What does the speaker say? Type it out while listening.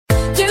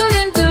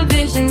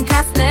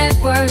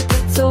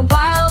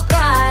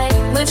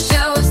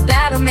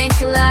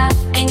you laugh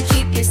and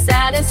keep you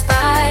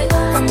satisfied.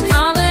 From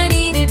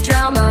comedy to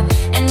drama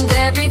and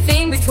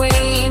everything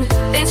between,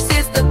 this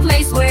is the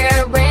place where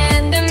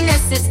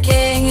randomness is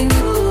king.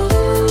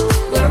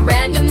 Where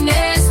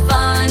randomness,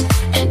 fun,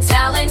 and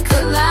talent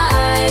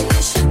collide.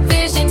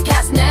 Vision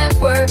Cast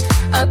Network,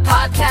 a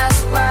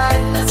podcast ride.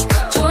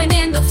 Join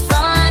in the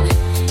fun,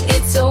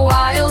 it's a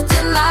wild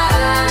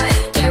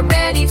delight. Get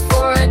ready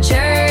for a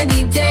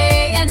journey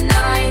day and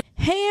night.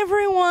 Hey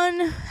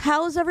everyone,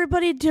 how's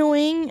everybody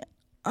doing?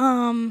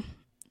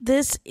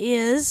 This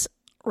is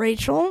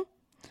Rachel,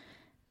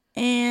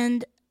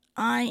 and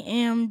I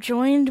am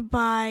joined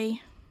by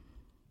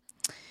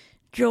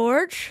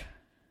George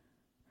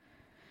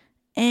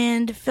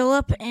and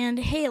Philip and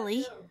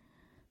Haley.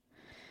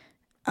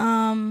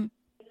 But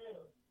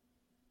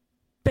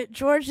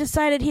George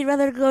decided he'd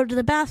rather go to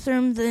the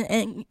bathroom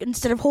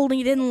instead of holding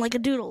it in like a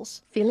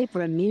doodles. Philip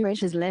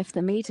Ramirez has left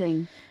the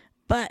meeting.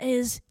 But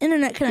his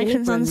internet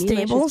connection's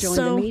unstable,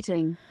 so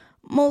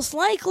most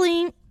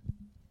likely,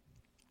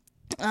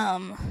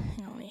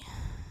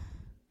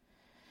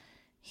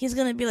 he's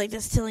gonna be like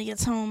this till he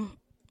gets home.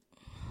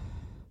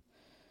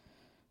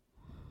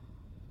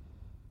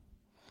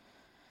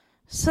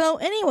 So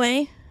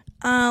anyway,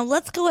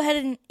 let's go ahead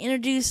and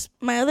introduce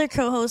my other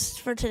co-hosts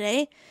for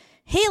today,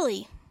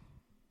 Haley.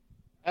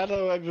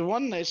 Hello,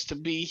 everyone. Nice to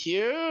be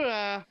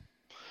here.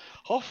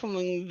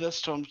 Hopefully the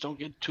storms don't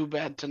get too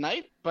bad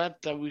tonight, but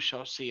we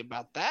shall see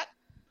about that.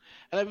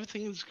 And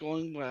everything is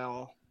going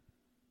well.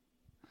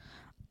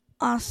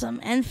 Awesome.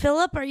 And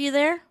Philip, are you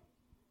there?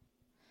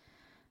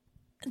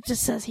 It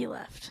just says he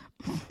left.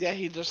 Yeah,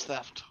 he just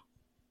left.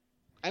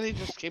 And he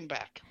just came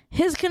back.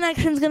 His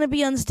connection's going to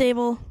be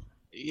unstable.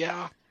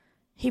 Yeah.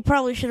 He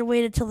probably should have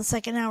waited till the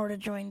second hour to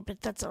join,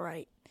 but that's all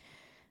right.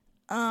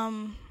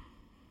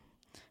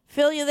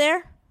 Phil, you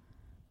there?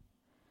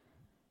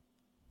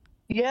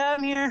 Yeah,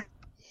 I'm here.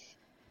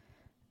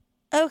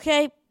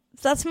 Okay,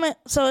 so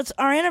it's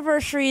our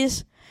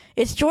anniversaries.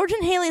 It's George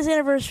and Haley's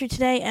anniversary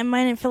today, and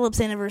mine and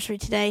Philip's anniversary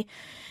today.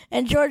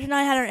 And George and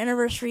I had our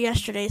anniversary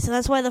yesterday, so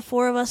that's why the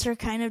four of us are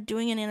kind of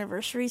doing an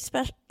anniversary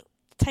special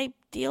type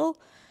deal,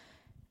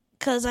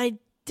 because I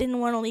didn't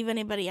want to leave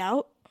anybody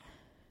out.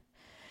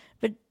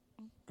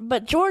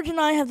 But George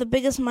and I have the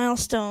biggest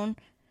milestone,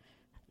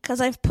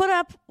 because I've put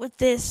up with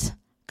this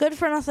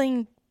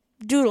good-for-nothing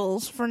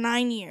doodles for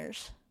 9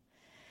 years.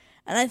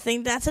 And I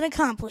think that's an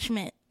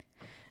accomplishment.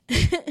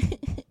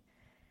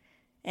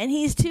 And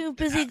he's too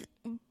busy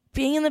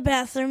being in the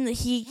bathroom that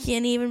he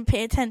can't even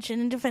pay attention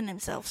and defend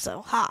himself,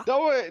 so ha.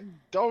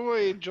 Don't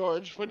worry,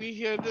 George. When you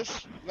hear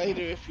this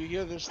later, if you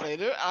hear this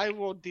later, I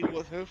will deal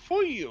with her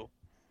for you.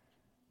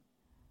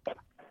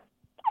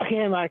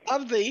 Okay, Mike.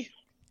 Lovely.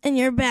 And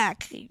you're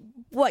back.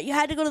 What, you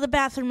had to go to the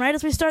bathroom right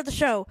as we start the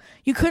show?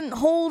 You couldn't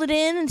hold it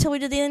in until we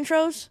did the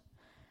intros?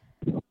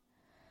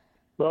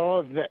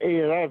 Well,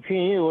 I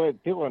pee you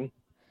what doing.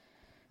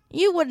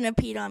 You wouldn't have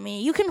peed on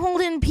me. You can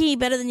hold in pee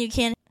better than you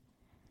can.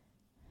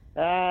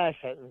 Sorry.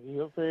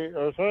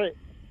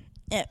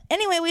 Yeah.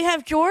 Anyway, we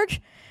have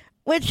George,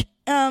 which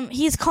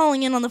he's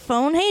calling in on the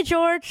phone. Hey,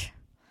 George.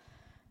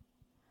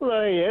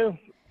 Hello, you.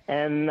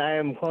 And I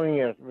am calling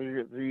you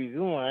through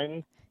Zoom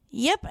line.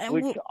 Yep. And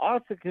which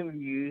also can be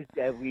used,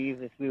 I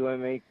believe, if we want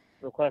to make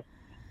requests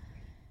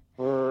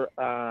for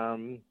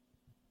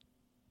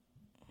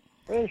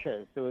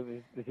shows. So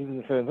if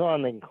the phone's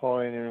on, they can call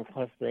in and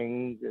request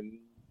things and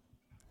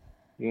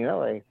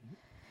like.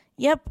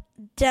 Yep,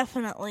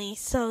 definitely.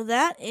 So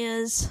that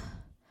is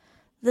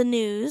the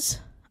news.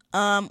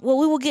 Well,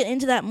 we will get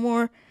into that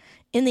more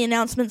in the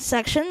announcements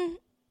section.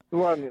 A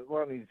lot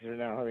of news are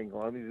now having a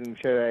lot of news in the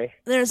show today.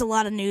 There's a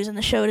lot of news in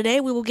the show today.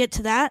 We will get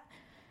to that.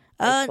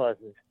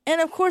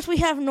 And of course, we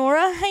have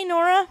Nora. Hey,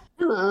 Nora.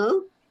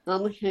 Hello. I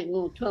was having a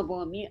little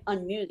trouble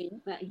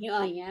unmuting, but here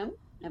I am,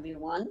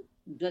 everyone.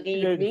 Good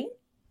evening.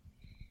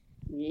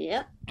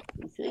 Yep.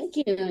 Thank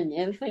you. And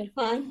everything's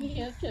fine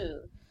here,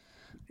 too.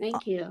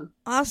 Thank you.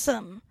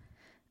 Awesome.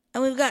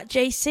 And we've got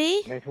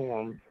JC. Nice and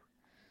warm.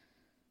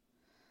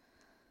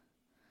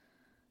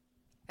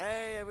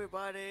 Hey,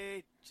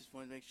 everybody. Just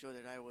want to make sure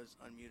that I was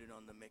unmuted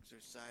on the mixer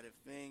side of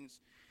things.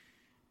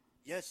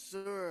 Yes,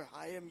 sir.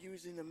 I am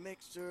using the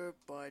mixer,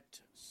 but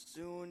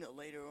soon,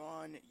 later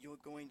on, you're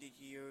going to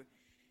hear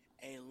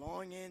a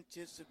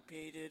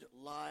long-anticipated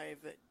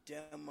live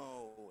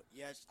demo.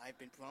 Yes, I've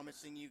been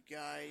promising you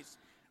guys.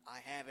 I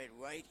have it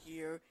right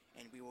here,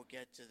 and we will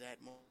get to that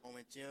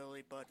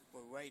momentarily. But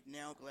for right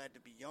now, glad to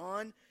be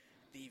on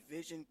the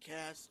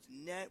VisionCast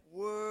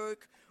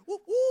Network.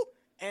 Whoop, whoop.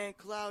 And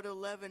Cloud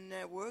 11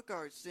 Network,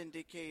 our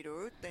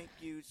syndicator. Thank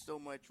you so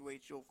much,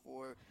 Rachel,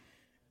 for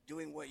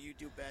doing what you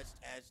do best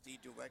as the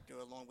director,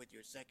 along with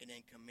your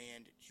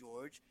second-in-command,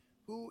 George,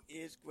 who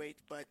is great,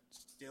 but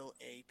still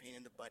a pain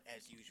in the butt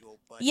as usual.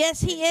 But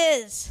yes, he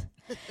is.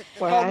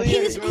 Well, do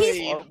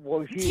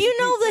you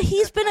know that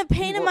he's been a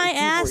pain in my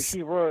ass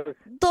the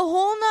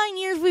whole 9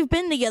 years we've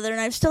been together,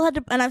 and I've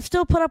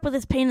still put up with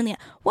this pain in the ass.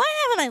 Why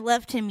haven't I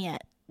left him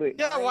yet?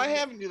 Yeah, why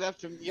haven't you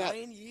left him yet?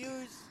 9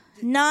 years.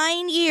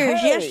 9 years.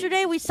 Hey.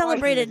 Yesterday we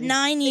celebrated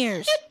 9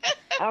 years.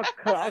 I'll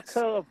cut a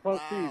Wow,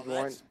 proceed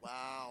one.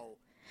 wow.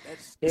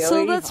 That's Haley,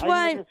 So that's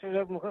why- I just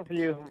up for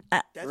you.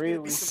 That's gonna be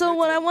Really? So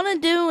what I want to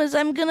do is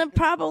I'm gonna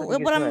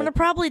Tonight.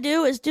 probably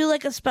do is do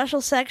like a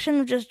special section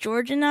of just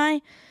George and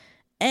I,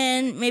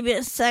 and maybe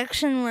a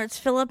section where it's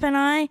Philip and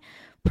I,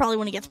 probably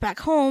when he gets back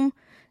home,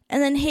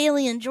 and then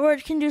Haley and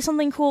George can do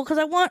something cool because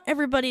I want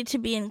everybody to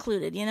be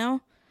included, you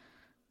know.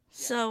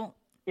 So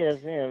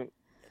Yes, ma'am.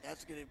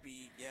 That's gonna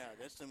be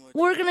that's similar.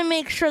 we're gonna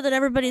make sure that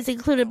everybody's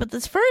included, but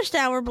this first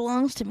hour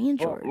belongs to me and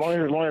George.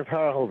 Longer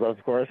power holds,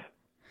 of course.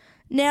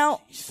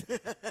 Now,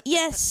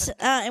 yes,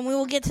 and we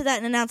will get to that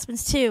in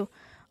announcements too.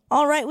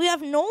 All right, we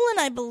have Nolan,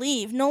 I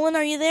believe. Nolan,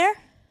 are you there?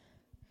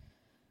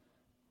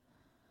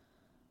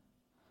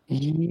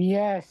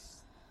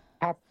 Yes,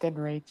 Captain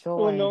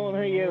Rachel. Oh, Nolan,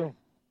 how are you?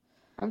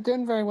 I'm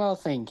doing very well,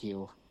 thank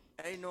you.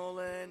 Hey,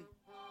 Nolan.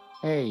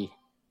 Hey.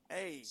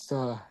 Hey.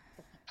 So,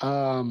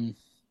 I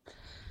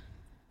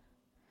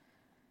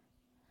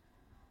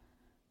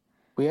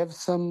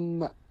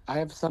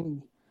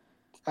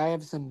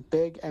have some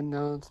big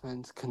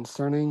announcements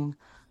concerning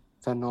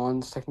the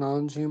Nolan's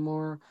Technology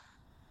More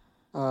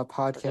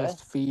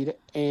podcast feed,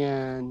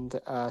 and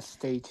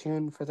stay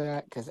tuned for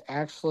that, because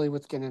actually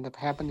what's going to end up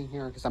happening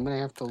here, because I'm going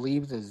to have to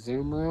leave the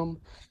Zoom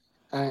room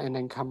and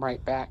then come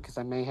right back, because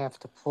I may have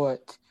to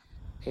put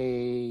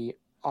a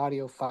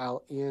audio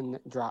file in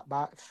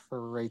Dropbox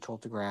for Rachel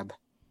to grab.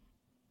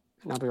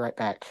 And I'll be right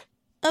back.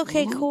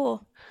 Okay,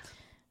 cool.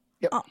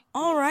 Yep.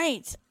 All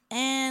right,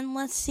 and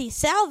let's see.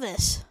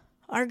 Salvis,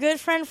 our good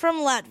friend from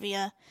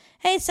Latvia.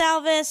 Hey,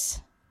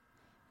 Salvis.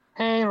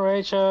 Hey,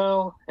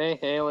 Rachel. Hey,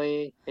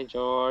 Haley. Hey,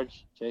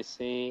 George.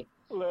 JC.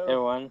 Hello.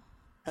 Everyone.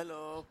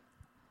 Hello.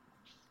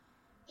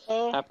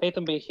 Happy to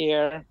be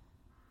here.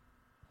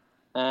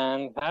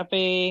 And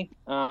happy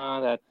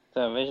that the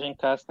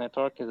Visioncast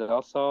Network is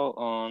also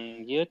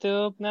on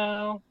YouTube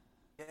now.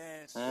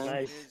 Yes. And,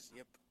 It is.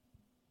 Yep.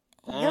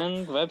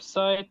 and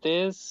website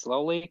is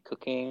slowly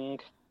cooking.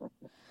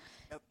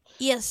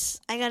 Yes,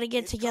 I got to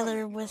get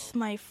together with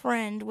my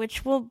friend,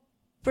 which we'll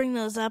bring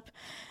those up.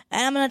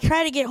 And I'm going to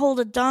try to get hold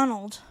of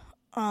Donald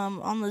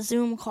on the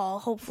Zoom call.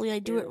 Hopefully I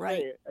do it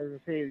right. I was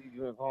saying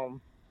you went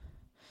home.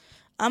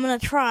 I'm going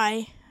to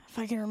try, if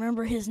I can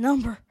remember his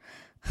number.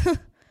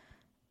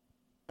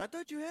 I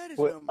thought you had his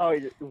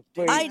number.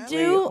 Wait, I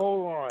do.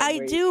 Hold on, I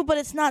wait. do, but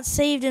it's not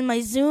saved in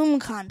my Zoom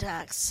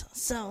contacts.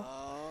 So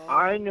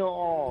I know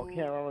all. Can't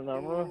remember the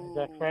number. Is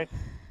that correct?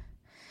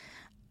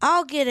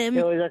 I'll get him.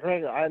 Haley, is that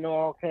correct? I know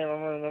all. Can't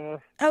remember the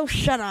number. Oh,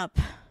 shut up.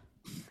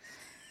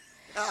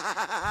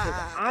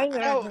 I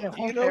know.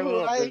 You know who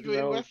I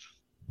agree with?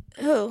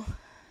 Who?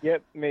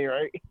 Yep, me,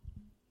 right?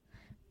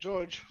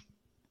 George.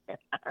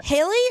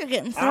 Haley, you're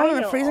getting thrown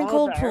in a freezing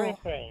cold pool.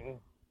 Everything.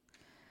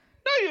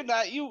 No, you're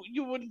not.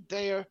 You wouldn't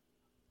dare.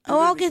 Oh,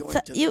 I'll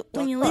get you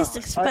when you least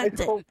expect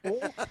it.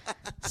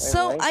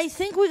 So I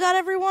think we got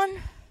everyone.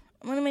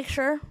 I'm gonna make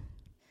sure.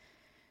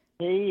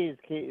 Is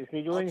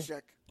Katie joining?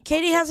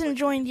 Katie hasn't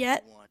joined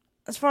yet,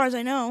 as far as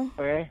I know.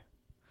 Okay.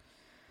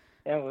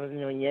 Yeah, I wasn't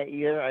joining yet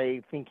either.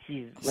 I think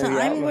she's. So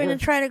I'm going to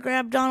try to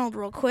grab Donald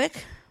real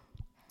quick.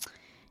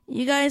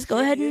 You guys go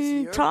ahead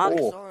and talk.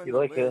 Oh, you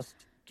like this?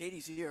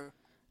 Katie's here.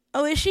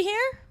 Oh, is she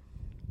here?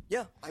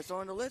 Yeah, I saw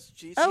her on the list.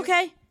 She's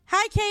okay. Here.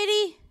 Hi,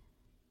 Katie.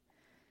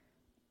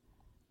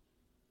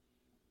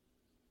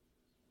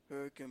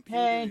 Her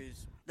computer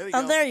is. There you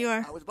go. There you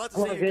are. I was about to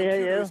say your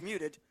computer is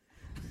muted.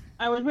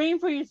 I was waiting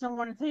for you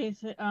someone to say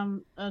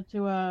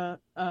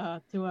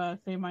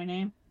say my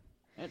name.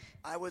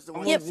 I was the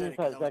one Yep. who said it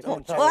 'cause I was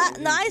double checking. Well,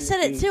 no, I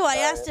said it too. I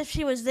asked if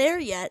she was there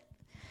yet.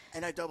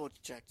 And I double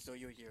checked, so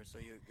you're here, so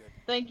you're good.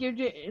 Thank you,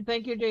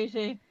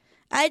 JC.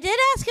 I did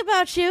ask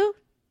about you,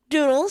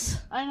 Doodles.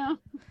 I know.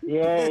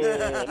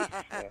 Yeah.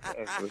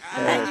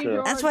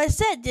 That's why I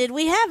said, did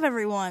we have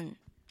everyone?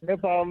 No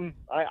problem.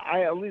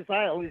 I at least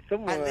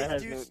someone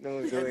has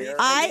no doing.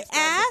 I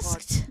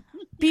asked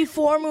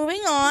before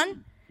moving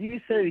on. You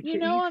said You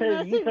know,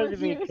 you said to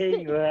me,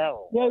 Katie,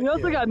 hell. Yeah, you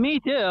also got me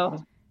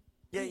too.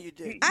 Yeah, you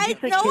did. I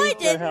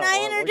didn't.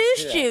 I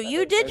introduced you.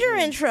 You did your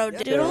intro,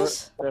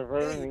 Doodles.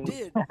 You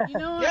did. You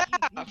know what?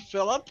 Yeah,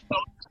 Philip.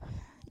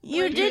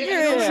 You did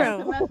your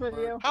intro. Mess with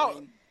you.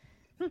 How?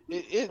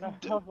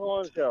 How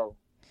long ago?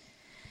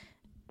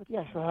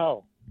 Yeah, so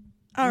hell.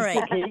 All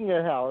right. Katie,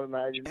 hell.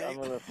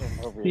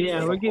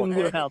 Yeah, we're giving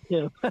you hell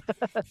too.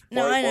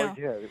 No, I know.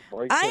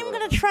 I'm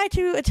going to try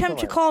to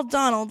attempt to call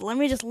Donald. Let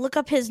me just look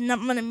up his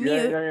number. I'm going to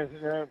mute.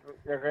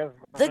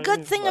 The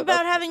good thing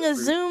about having a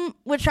Zoom,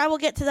 which I will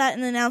get to that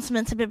in the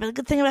announcements a bit, but the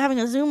good thing about having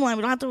a Zoom line,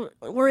 we don't have to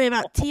worry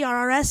about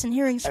TRRS and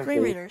hearing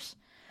screen readers.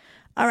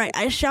 All right,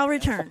 I shall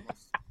return.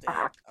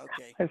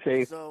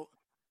 Okay. So,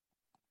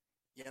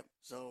 yep.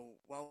 So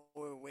while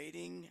we're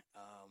waiting,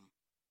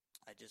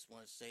 I just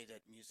want to say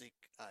that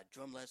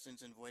drum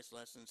lessons and voice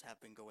lessons have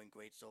been going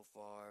great so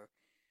far.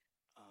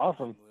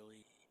 Awesome.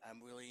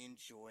 I'm really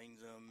enjoying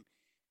them.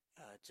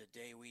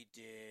 Today we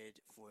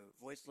did, for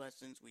voice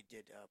lessons, we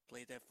did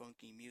Play That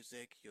Funky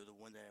Music, You're the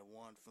One That I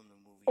Want from the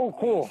movie. Oh,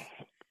 cool.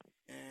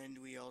 And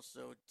we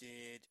also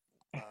did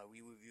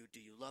we reviewed "Do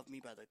You Love Me"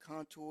 by the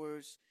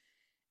Contours,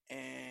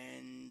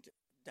 and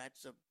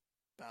that's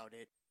about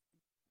it.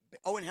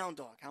 Oh, and Hound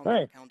Dog.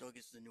 Nice. Hound Dog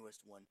is the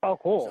newest one. Oh,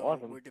 cool. So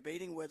Awesome. we're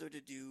debating whether to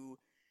do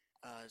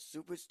and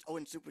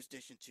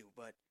Superstition too,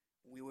 but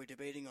we were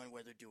debating on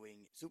whether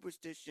doing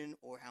Superstition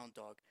or Hound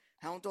Dog.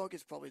 Hound Dog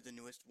is probably the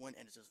newest one,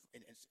 and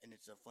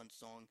it's a fun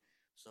song.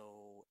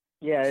 So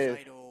Yeah, it is.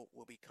 recital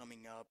will be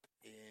coming up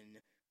in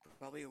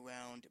probably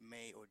around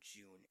May or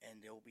June,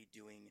 and they'll be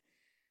doing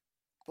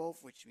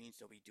both, which means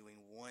they'll be doing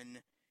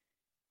one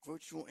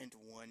virtual and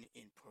one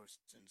in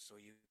person, so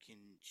you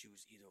can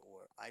choose either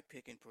or. I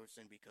pick in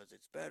person because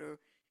it's better,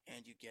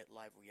 and you get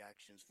live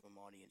reactions from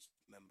audience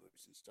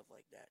members and stuff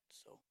like that.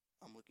 So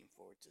I'm looking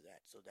forward to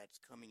that. So that's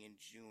coming in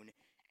June,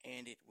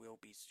 and it will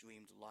be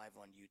streamed live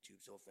on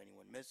YouTube. So if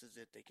anyone misses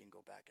it, they can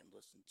go back and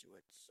listen to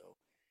it. So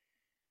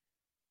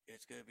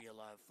it's gonna be a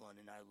lot of fun,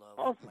 and I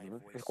love my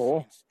voice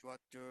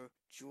instructor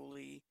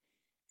Julie.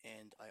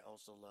 And I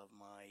also love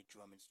my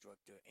drum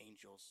instructor,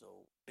 Angel.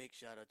 So big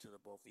shout out to the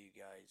both of you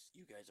guys.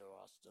 You guys are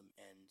awesome,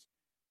 and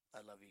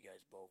I love you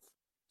guys both.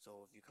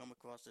 So if you come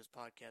across this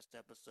podcast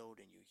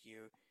episode and you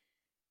hear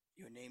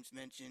your names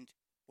mentioned,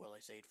 well, I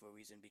say it for a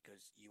reason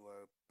because you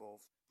are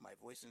both my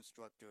voice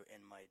instructor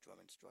and my drum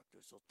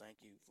instructor. So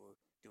thank you for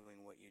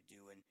doing what you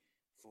do and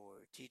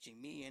for teaching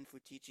me and for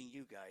teaching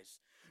you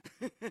guys.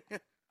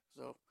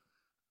 So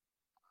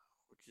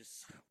we're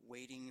just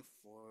waiting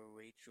for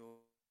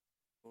Rachel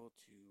to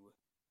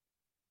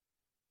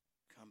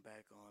come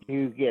back on.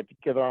 You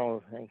get on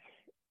with things.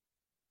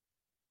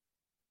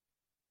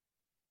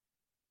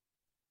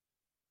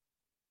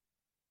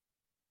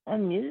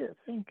 Unmute it,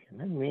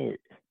 unmute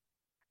it.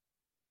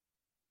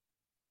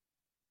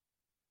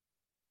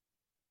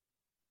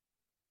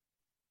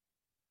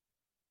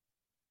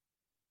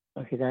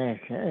 Okay, now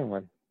I can't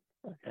anyone.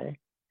 Okay.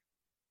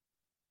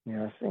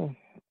 Interesting.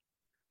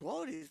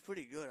 Quality is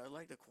pretty good. I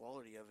like the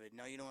quality of it.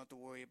 Now you don't have to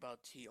worry about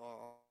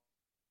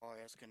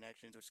TRS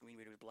connections or screen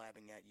readers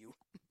blabbing at you.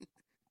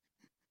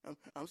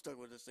 I'm stuck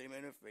with the same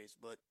interface,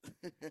 but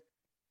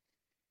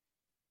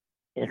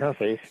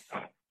interface.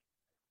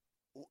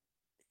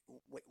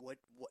 Wait, what?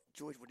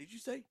 George, what did you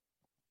say?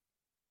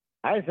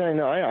 I say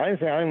no. I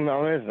say I'm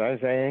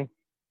saying.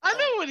 I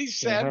know what he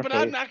said, but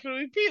I'm not going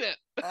to repeat it.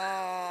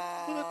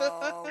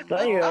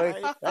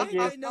 Thank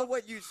you. I know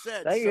what you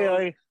said. Thank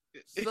you.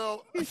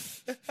 So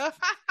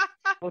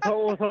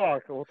we'll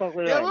talk. We'll talk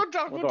later. Yeah, we'll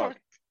talk.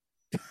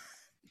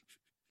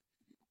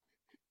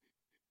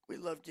 We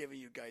love giving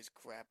you guys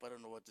crap. I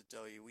don't know what to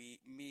tell you.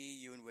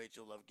 You and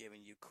Rachel love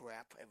giving you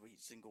crap every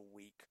single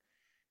week.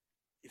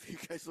 If you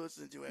guys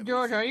listen to every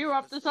George, are you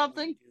up to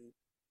something?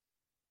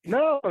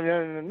 No. I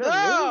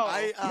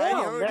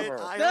heard it.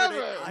 I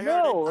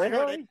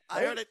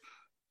heard it.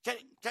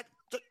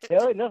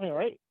 Really? Nothing,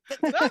 right?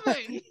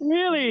 Nothing.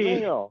 Really?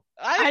 No.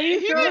 He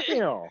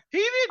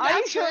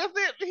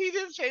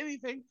didn't say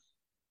anything.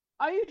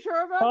 Are you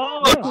sure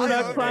about that? Oh,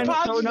 that's fine.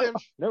 Positive.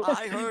 Nope.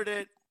 I heard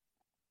it.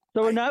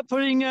 So we're not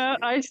putting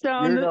ice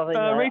down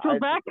Rachel's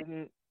back?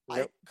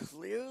 I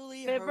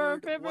clearly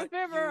heard what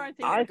I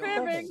think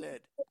fibbing.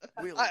 said.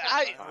 Really,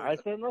 I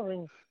said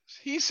nothing.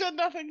 He said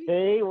nothing.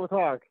 Okay, we'll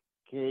talk.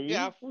 Okay,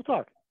 yeah. We'll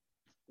talk.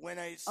 When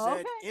I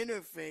said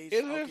interface.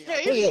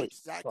 Okay,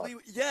 exactly.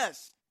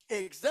 Yes,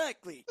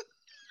 exactly.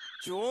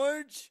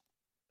 George.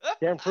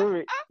 Can't prove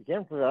it. You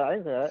can't prove that. I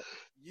said that.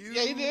 You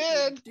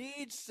did.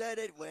 Indeed said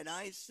it when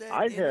I said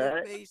I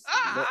said interface.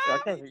 I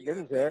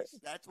didn't say it.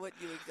 That's what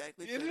you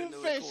exactly said in the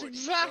Interface, recording.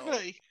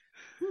 exactly.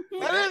 So,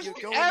 you're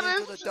going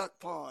into the duck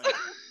pond.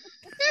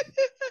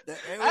 The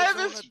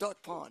Arizona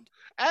duck pond.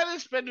 And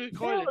it's been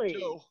recorded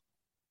too.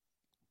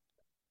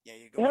 Yeah,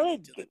 you're going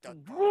into the duck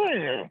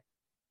pond.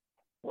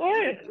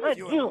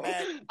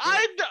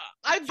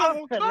 I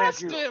don't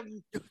trust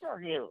him.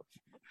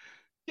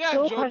 Yeah,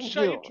 George,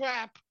 shut your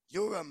trap.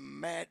 You're a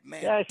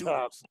madman. Yeah,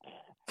 stop.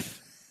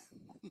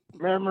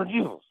 Remember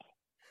you.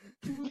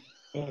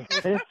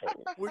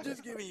 We're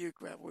just giving you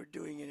crap. We're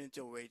doing it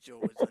until Rachel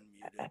was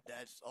unmuted.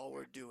 That's all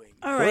we're doing.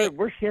 All right.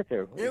 We're shit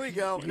there. Here we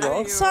go.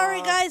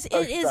 Sorry, guys.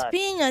 It is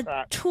being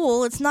a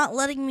tool. It's not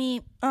letting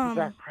me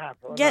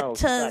get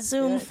to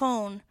Zoom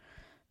phone.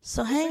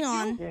 So hang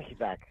on. Yeah, she's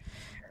back.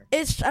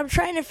 I'm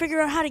trying to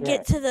figure out how to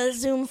get to the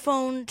Zoom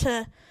phone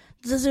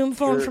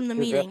from the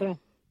meeting.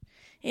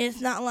 It's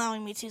not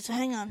allowing me to. So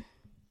hang on.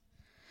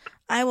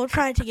 I will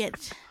try to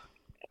get.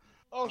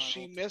 Oh,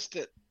 she missed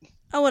it.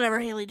 Oh, whatever,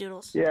 Haley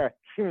Doodles. Yeah,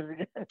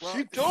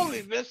 she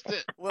totally missed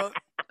it. Well,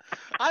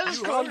 I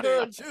just called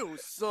her too.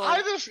 So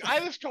I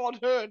just called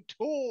her a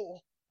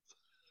tool.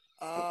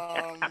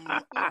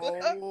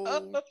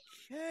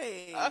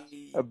 Okay.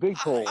 A big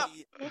hole. A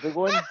big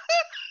one.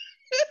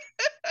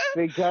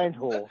 Big giant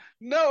hole.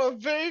 No, a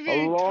very,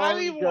 very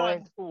tiny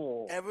one.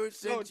 Hole. Ever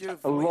since your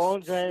voice a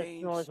long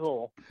changed, giant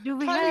hole. Do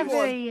we have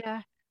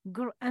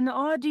an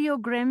audio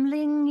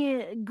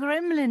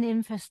gremlin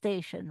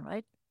infestation,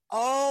 right?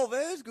 Oh,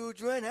 there's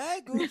Gudrun.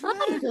 Hey,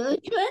 Gudrun.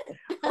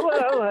 Hello,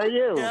 how are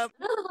you? Yep.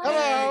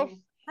 Hello.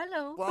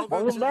 Hello.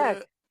 Welcome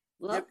back.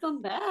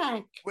 Welcome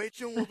back.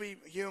 Rachel will be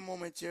here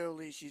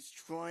momentarily. She's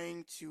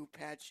trying to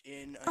patch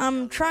in.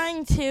 I'm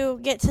trying to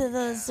get to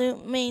the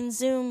main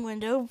Zoom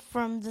window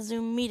from the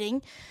Zoom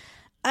meeting.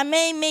 I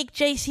may make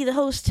JC the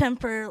host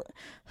temporarily.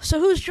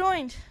 So who's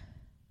joined?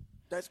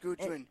 That's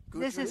Gudrun.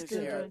 This is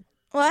Gudrun.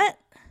 What?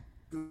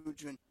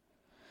 Gudrun.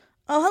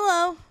 Oh,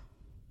 hello.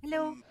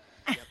 Hello.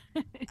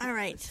 All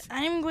right.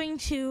 I'm going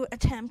to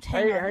attempt. How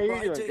you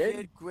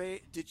doing? Good.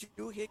 Did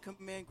you hit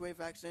Command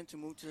Grave Accent to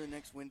move to the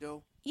next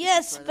window?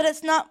 Yes, but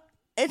it's not.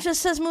 It just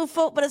says move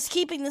forward, but it's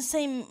keeping the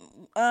same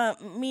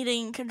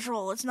meeting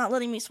control. It's not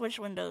letting me switch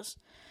windows.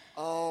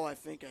 Oh, I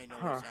think I know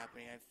what's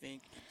happening. I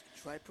think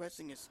try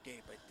pressing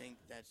escape. I think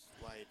that's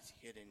why it's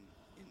hidden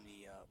in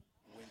the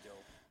window.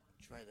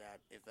 Try that.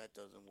 If that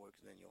doesn't work,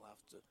 then you'll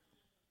have to.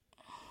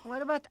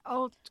 What about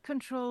Alt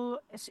Control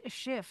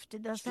Shift?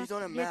 She's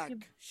on a Mac.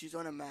 She's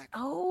on a Mac.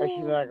 Oh.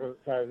 She's not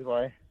outside the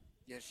way.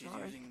 Yeah, she's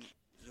using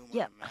Zoom on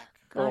Yep. a Mac.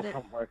 Got it.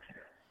 Complex.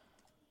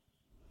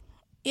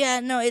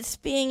 Yeah, no, it's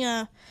being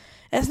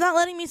it's not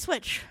letting me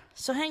switch.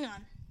 So hang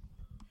on.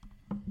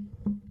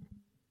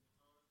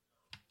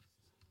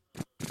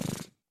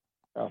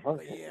 Oh,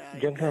 fuck. Yeah,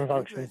 Gentleman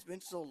function. It's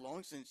been so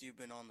long since you've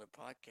been on the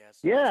podcast.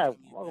 Yeah,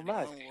 welcome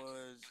back.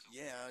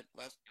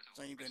 Last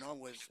time you've been on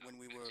was when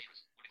we were.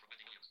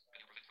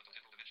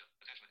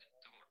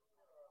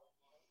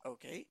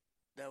 Okay,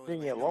 that was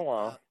been a long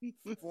while.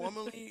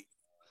 Formerly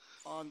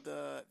on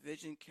the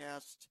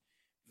VisionCast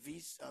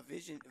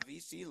Vision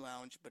VC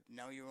Lounge, but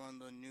now you're on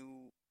the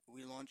new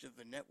relaunch of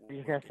the network.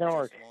 VisionCast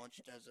Network.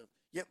 Launched as of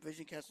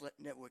VisionCast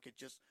Network. It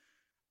just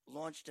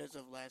launched as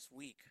of last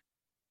week.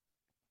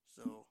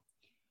 So,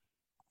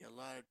 a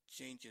lot of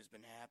changes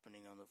been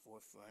happening on the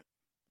forefront.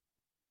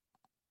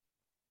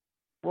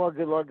 Well,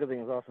 a lot of good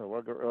things also. A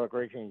lot of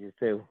great changes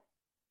too.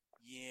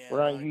 Yeah.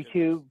 We're on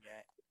YouTube.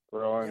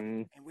 We're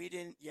on.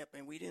 Yep,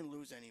 and we didn't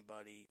lose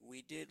anybody.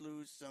 We did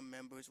lose some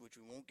members, which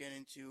we won't get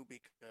into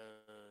because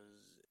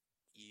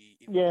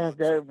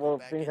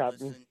things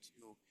happen.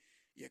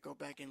 Go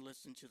back and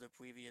listen to the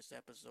previous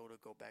episode, or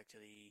go back to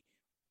the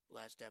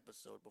last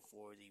episode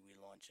before the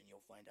relaunch, and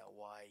you'll find out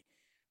why.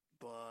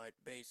 But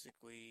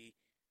basically,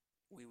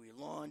 we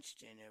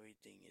relaunched, and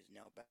everything is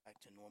now back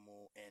to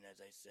normal. And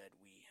as I said,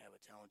 we have a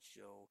talent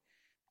show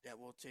that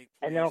will take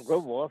place. And now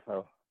global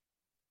also.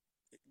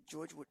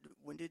 George,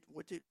 when did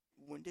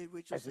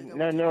Rachel say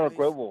that? No,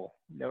 global.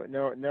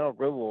 No,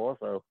 global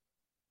also.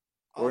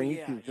 We're on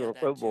YouTube, so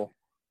global.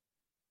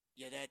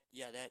 We're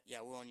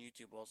on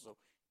YouTube also.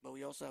 But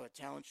we also have a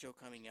talent show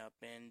coming up,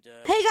 and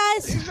hey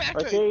guys!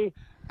 Exactly.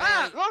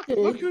 Okay.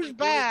 Look who's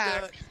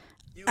back!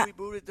 You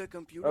rebooted the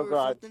computer or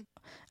something?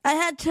 I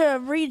had to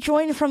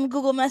rejoin from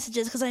Google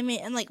Messages because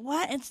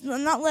what? It's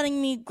not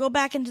letting me go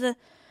back into the.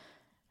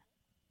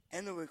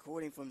 And the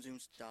recording from Zoom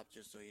stopped,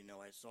 just so you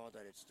know. I saw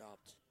that it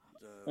stopped.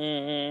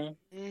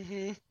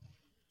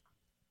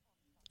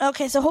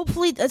 Okay, so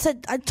hopefully,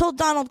 I told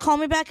Donald, call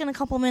me back in a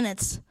couple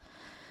minutes.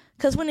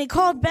 Because when he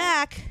called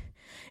back,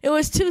 it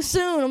was too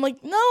soon. I'm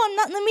like, no, I'm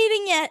not in the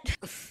meeting yet.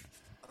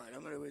 Alright,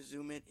 I'm going to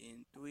resume it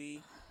in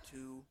 3,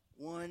 2,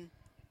 1.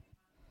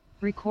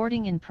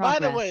 Recording in progress.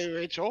 By the way,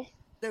 Rachel.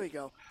 There we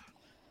go.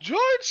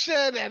 George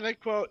said, and I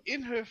quote,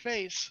 in her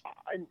face.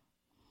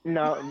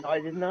 No, I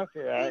did not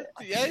say that.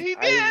 Yeah, he did.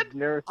 I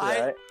never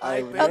said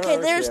that. Okay,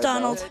 there's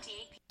Donald.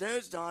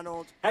 There's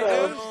Donald.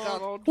 Hello. There's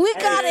Donald. We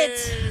got it.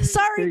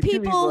 Sorry,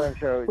 people.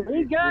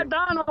 We got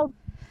Donald.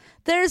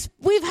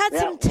 We've had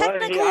some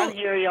technical. I'm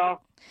here,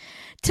 y'all.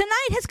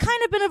 Tonight has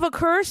kind of been of a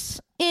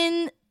curse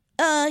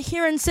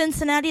here in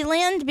Cincinnati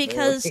land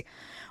because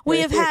we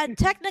have had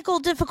technical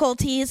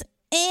difficulties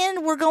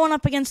and we're going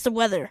up against the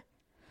weather.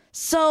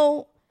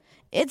 So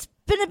it's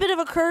been a bit of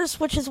a curse,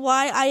 which is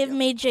why I have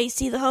made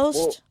JC the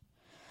host.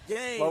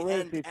 Yay! What's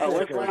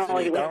going on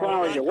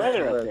with the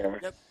weather up there?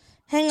 Yep.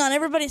 Hang on,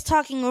 everybody's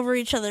talking over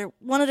each other,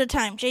 one at a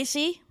time.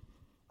 JC?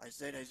 I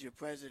said, as your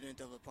president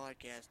of the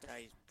podcast,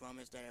 I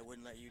promised that I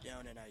wouldn't let you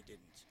down, and I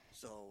didn't.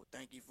 So,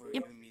 thank you for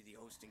giving me the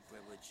hosting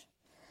privilege.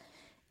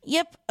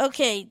 Yep,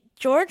 okay.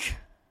 George?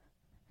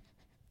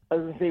 I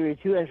was going to say we have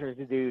two entries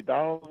to do.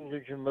 Donald and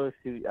Richard most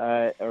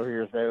are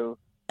here, so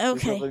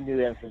okay. We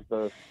new entries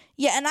both.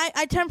 Yeah, and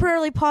I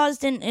temporarily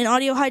paused in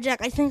audio hijack.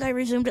 I think I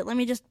resumed it. Let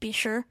me just be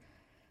sure.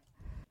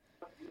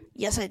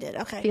 Yes, I did.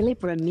 Okay.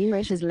 Philip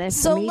Ramirez has left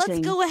so the meeting.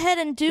 Let's go ahead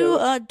and do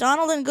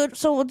Donald and Good.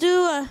 So we'll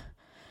do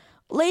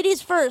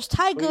ladies first.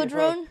 Hi,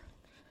 Gudrun.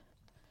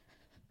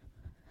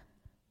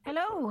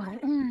 Hello.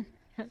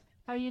 How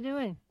are you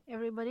doing,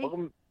 everybody?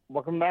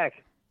 Welcome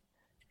back.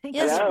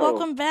 Yes, hello.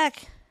 Welcome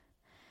back.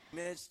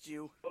 Missed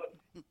you.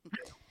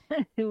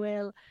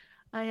 Well,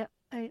 I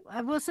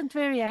wasn't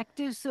very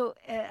active, so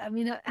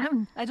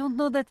I don't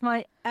know that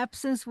my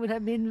absence would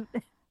have been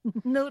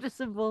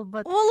noticeable,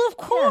 but well, of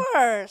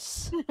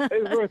course.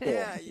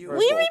 Yeah, we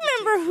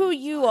remember who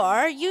you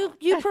are. You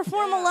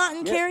perform a lot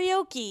in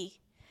karaoke.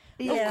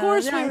 Yeah, of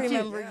course, we I do.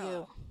 remember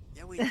you.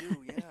 Yeah, we do.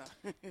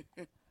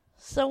 Yeah.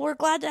 So we're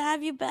glad to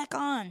have you back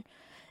on,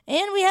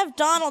 and we have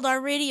Donald, our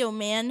radio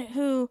man,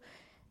 who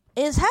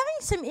is having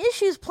some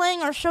issues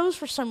playing our shows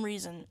for some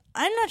reason.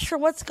 I'm not sure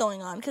what's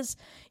going on, because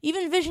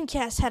even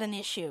VisionCast had an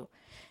issue.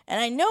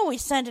 And I know we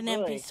sent an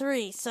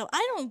MP3, so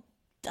I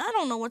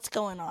don't know what's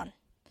going on.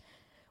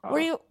 Were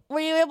you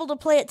able to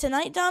play it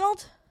tonight,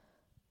 Donald?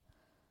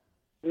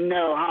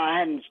 No, I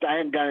hadn't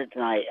done it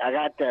tonight. I've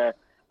got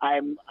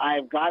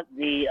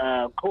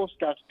the Cool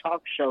Stuff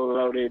talk show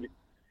loaded,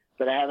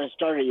 but I haven't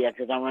started yet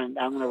because I'm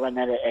gonna run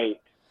that at 8.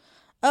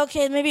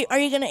 Okay, maybe are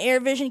you gonna air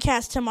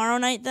VisionCast tomorrow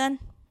night then?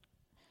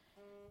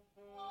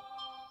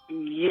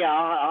 Yeah,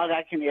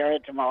 I can air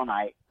it tomorrow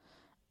night.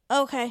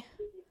 Okay.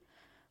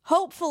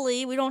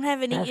 Hopefully, we don't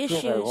have any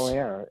issues.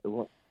 Yeah.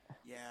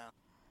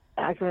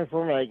 I can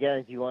reformat it again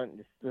if you want.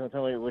 Just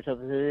tell me which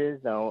episode it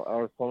is.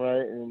 I'll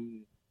reformat it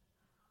and.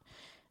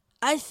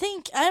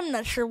 I'm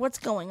not sure what's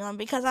going on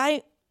because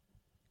I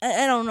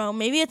don't know.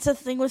 Maybe it's a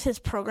thing with his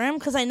program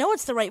because I know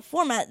it's the right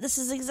format. This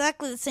is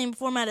exactly the same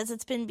format as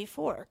it's been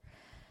before.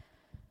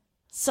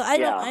 So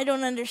I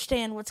don't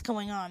understand what's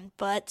going on,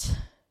 but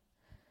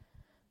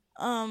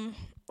Well,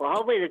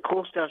 hopefully the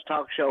Cool Stuff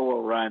talk show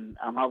will run.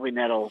 I'm hoping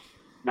that'll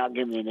not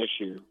give me an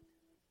issue.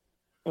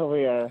 Oh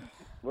yeah.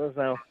 What's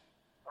now?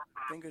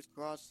 Fingers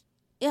crossed.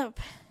 Yep.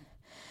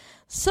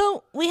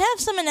 So we have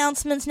some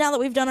announcements now that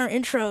we've done our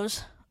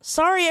intros.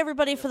 Sorry,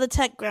 everybody, for the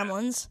tech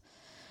gremlins.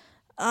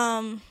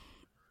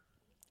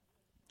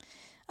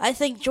 I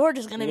think George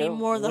is going to be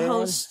more the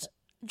host.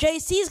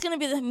 JC is going to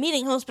be the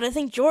meeting host, but I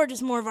think George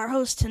is more of our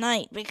host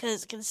tonight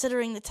because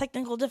considering the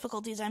technical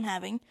difficulties I'm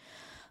having.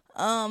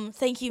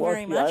 Thank you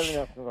very much. I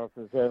have enough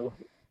to say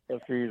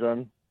after you're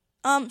done.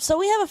 So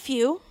we have a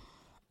few.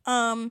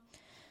 I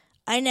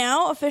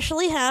now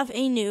officially have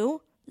a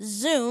new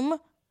Zoom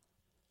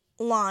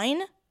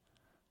line.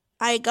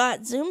 I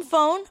got Zoom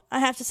phone. I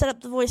have to set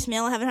up the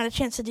voicemail. I haven't had a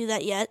chance to do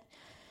that yet.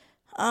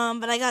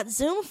 But I got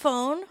Zoom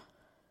phone.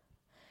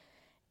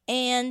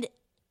 And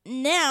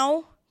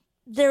now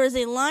there is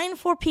a line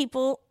for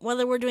people,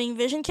 whether we're doing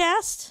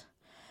VisionCast,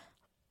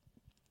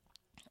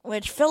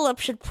 which Philip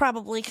should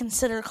probably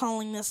consider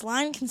calling this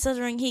line,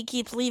 considering he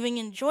keeps leaving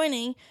and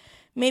joining.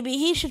 Maybe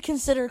he should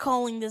consider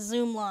calling the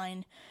Zoom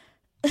line.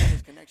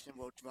 His connection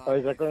will drop. Oh,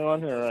 is that going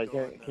on here? I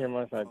can't hear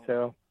my side,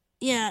 too.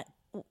 Yeah.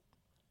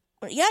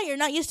 Yeah, you're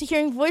not used to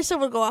hearing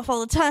voiceover go off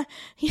all the time.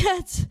 Yeah,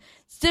 it's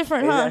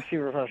different, huh? It's actually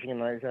refreshing and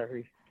nice,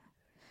 actually.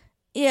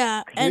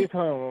 Yeah, and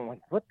I'm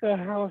like, what the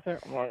hell is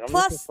that? I'm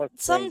plus,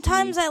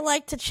 sometimes I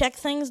like to check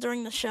things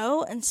during the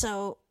show, and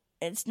so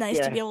it's nice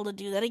to be able to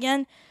do that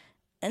again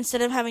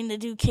instead of having to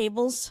do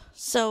cables.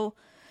 So,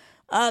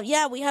 we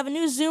have a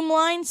new Zoom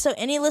line, so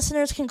any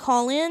listeners can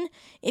call in.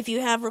 If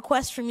you have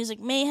requests for Music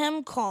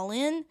Mayhem, call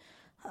in.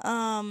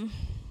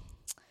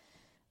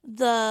 We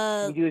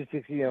do it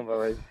 6 email, by the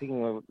way.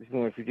 Speaking of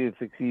if you do it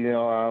 6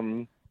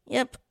 email,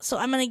 Yep, so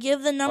I'm going to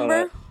give the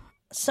number,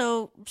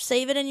 so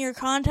save it in your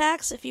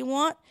contacts if you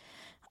want,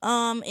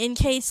 in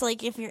case,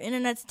 like, if your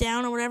internet's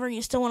down or whatever and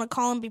you still want to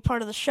call and be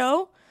part of the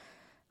show.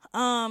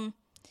 The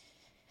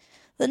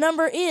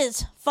number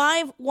is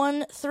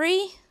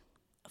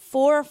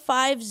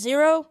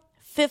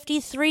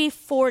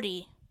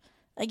 513-450-5340.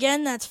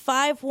 Again, that's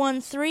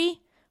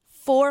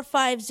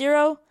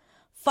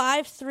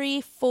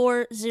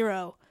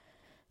 513-450-5340.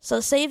 So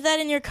save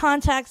that in your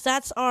contacts.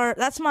 That's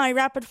my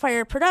Rapid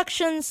Fire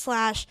Productions /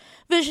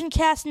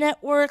 VisionCast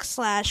Network /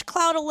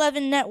 Cloud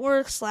 11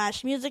 Network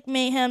 / Music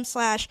Mayhem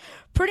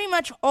 / pretty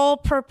much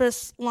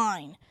all-purpose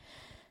line.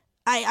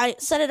 I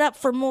set it up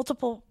for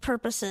multiple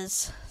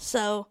purposes.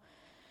 So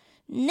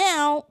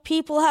now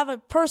people have a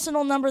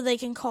personal number they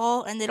can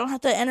call, and they don't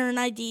have to enter an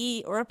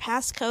ID or a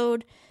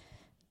passcode.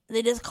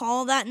 They just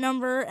call that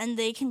number, and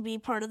they can be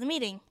part of the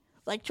meeting,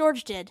 like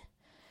George did,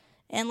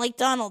 and like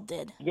Donald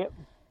did. Yep.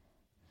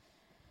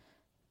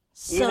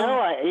 So,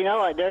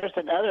 there's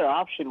another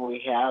option we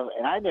have,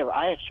 and I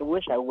actually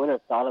wish I would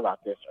have thought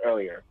about this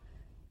earlier.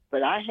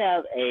 But I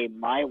have a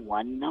My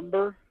One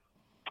number.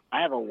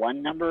 I have a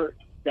one number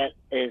that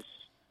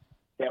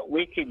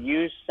we could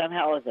use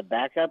somehow as a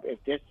backup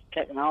if this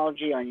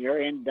technology on your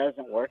end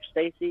doesn't work,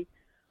 Stacy,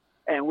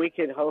 and we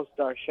could host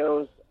our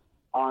shows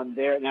on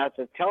there. Now it's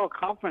a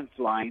teleconference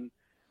line,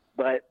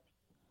 but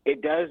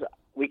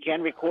we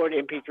can record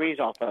MP3s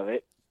off of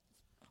it.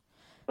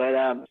 But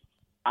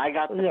I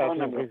got the phone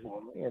number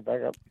for it. Yeah,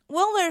 backup.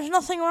 Well, there's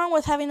nothing wrong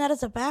with having that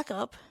as a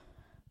backup.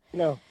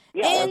 No.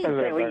 Yeah,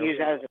 we can use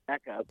that as a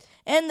backup.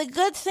 And the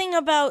good thing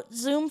about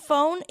Zoom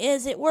phone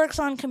is it works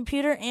on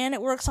computer and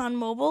it works on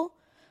mobile.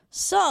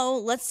 So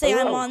let's say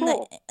I'm on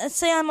the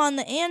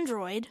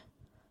Android.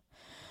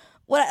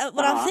 What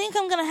I think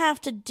I'm gonna have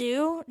to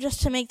do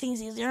just to make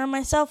things easier on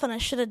myself, and I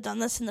should have done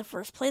this in the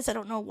first place. I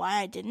don't know why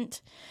I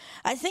didn't.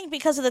 I think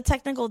because of the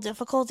technical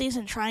difficulties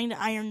and trying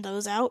to iron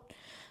those out.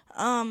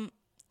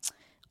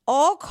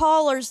 All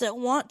callers that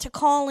want to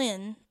call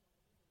in,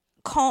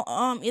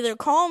 either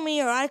call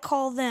me or I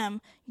call them,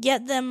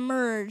 get them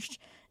merged,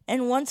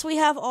 and once we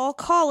have all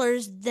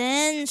callers,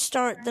 then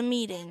start the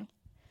meeting.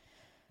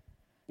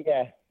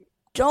 Yeah.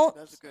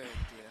 That's a good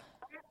idea.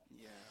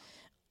 Yeah.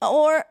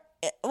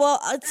 Well,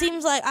 it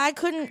seems like I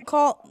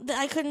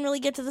couldn't really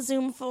get to the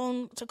Zoom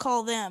phone to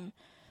call them.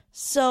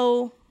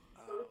 So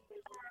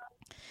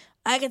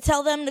I could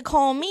tell them to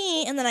call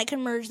me, and then I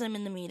can merge them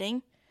in the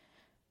meeting.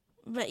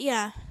 But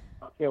yeah.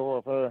 Yeah,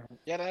 well,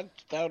 Yeah,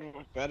 that would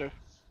work better.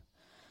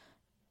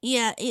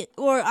 Yeah,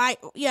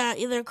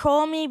 either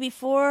call me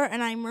before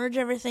and I merge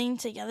everything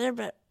together,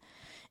 but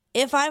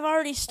if I've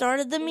already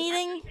started the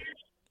meeting,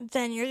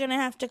 then you're going to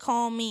have to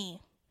call me.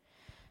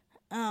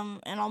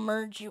 And I'll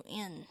merge you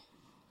in.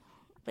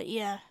 But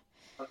yeah.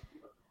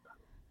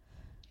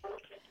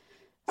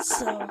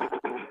 So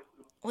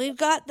we've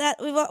got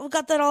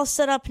that all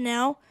set up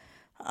now.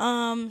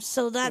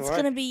 So that's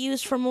going to be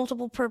used for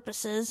multiple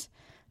purposes.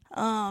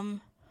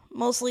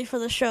 Mostly for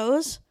the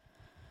shows.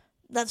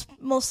 That's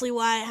mostly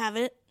why I have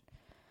it.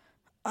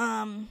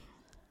 And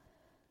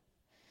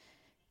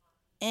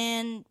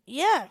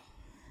yeah.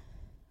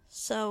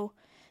 So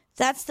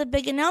that's the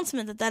big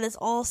announcement that is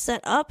all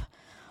set up.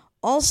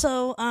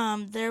 Also,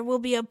 there will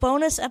be a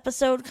bonus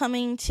episode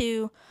coming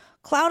to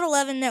Cloud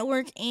 11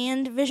 Network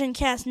and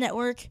Visioncast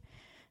Network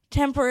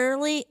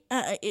temporarily,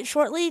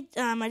 shortly.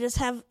 I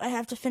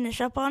have to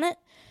finish up on it,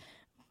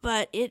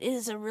 but it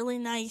is a really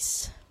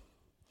nice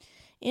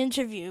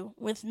interview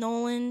with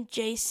Nolan,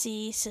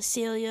 JC,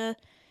 Cecilia,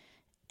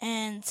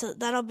 and so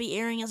that'll be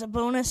airing as a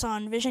bonus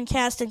on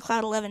Visioncast and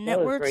Cloud 11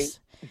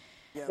 Networks.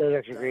 That was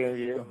actually great of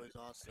you.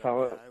 I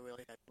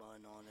really had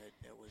fun on it.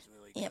 It was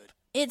really good.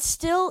 It's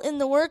still in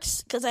the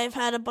works because I've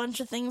had a bunch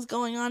of things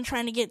going on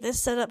trying to get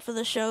this set up for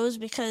the shows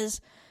because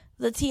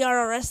the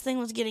TRRS thing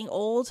was getting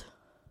old.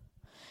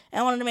 And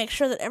I wanted to make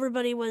sure that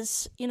everybody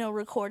was,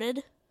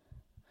 recorded.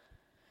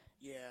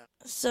 Yeah.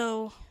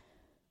 So,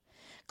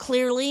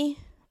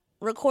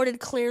 recorded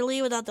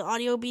clearly without the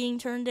audio being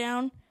turned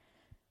down.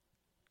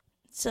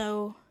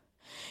 So,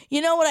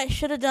 you know what I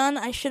should have done?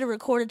 I should have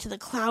recorded to the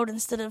cloud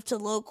instead of to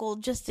local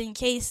just in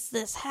case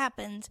this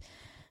happened.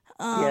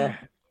 Yeah.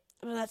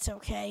 But that's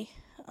okay.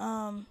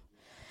 And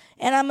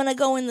I'm going to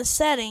go in the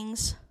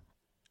settings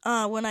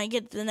when I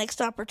get the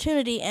next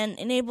opportunity and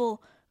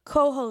enable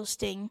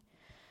co-hosting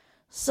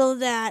so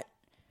that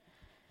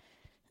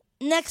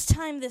next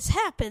time this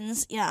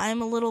happens,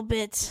 I'm a little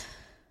bit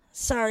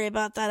sorry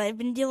about that. I've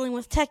been dealing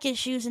with tech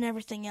issues and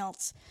everything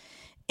else.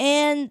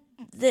 And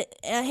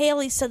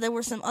Haley said there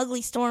were some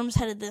ugly storms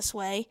headed this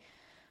way.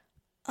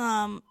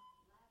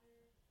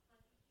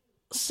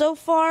 So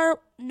far,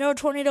 no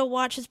tornado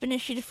watch has been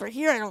issued for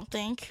here, I don't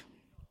think.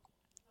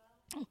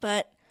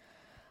 But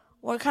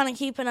we're kind of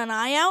keeping an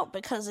eye out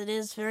because it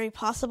is very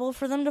possible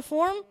for them to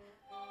form.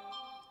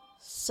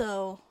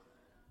 So,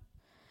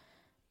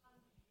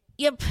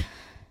 yep.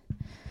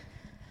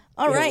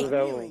 All right. Is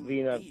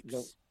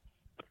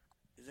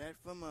that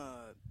from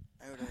I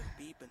heard a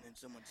beep and then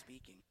someone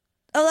speaking.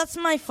 Oh, that's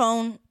my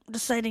phone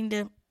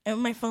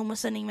my phone was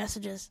sending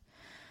messages.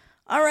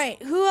 All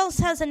right, who else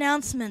has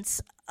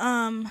announcements?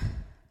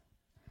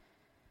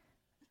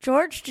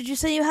 George, did you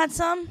say you had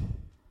some?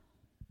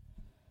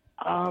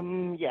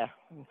 Yeah.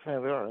 I'm trying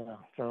to remember now.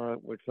 I don't know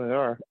which one they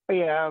are. Oh,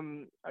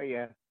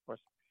 yeah, of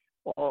course.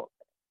 Well,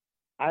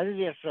 as of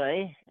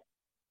yesterday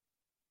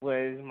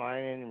was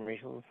mine and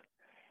Rachel's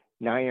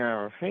 9-year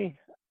anniversary.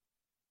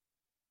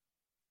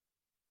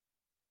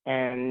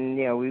 And,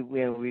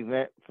 we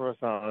met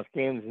first on those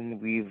games,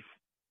 and we've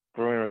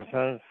grown our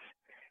sons.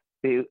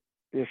 This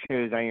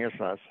year is 9 years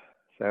for us.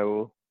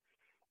 So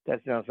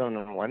that's now son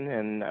number one,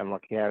 and I'm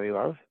lucky to have you,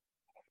 love.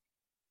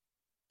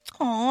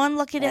 Oh, I'm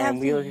lucky to have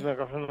you. And will you be my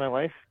girlfriend in my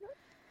life?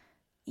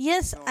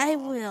 Yes, I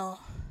will.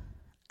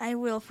 I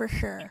will for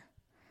sure.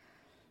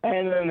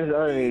 And then there's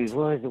other news.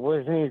 What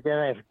was the news then?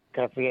 I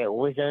forget.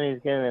 What was the news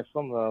again? There's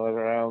something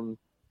around.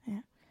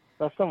 Yeah.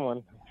 That's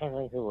someone. I can't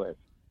think who it was.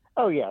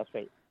 Oh, yeah, that's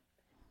right.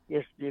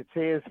 Yes, you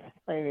see his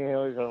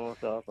Haley's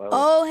almost off.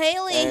 Oh,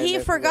 Haley, he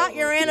forgot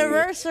your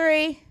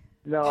anniversary.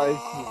 No, I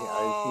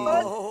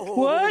was teasing.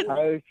 What?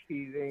 I was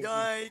teasing.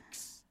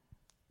 Yikes.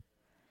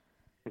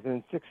 It's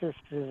been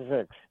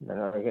 666.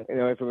 No,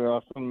 it's an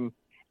awesome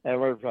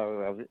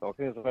anniversary. I'll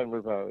think it's a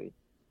anniversary.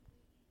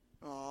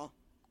 Aw.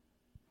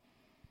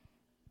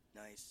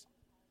 Nice.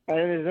 And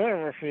it's an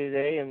anniversary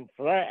today, and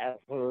for that, I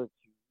put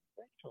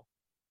Rachel.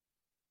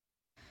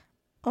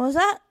 What was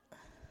that?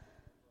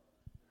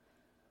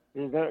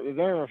 There's an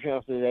anniversary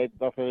after today,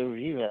 but for the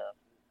review now.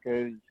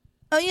 Because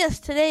oh, yes,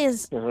 today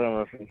is. It's an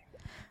anniversary.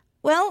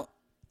 Well,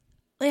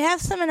 we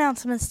have some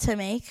announcements to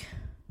make.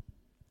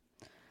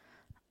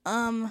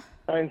 I'm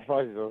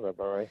surprised about that,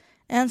 by the way.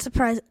 And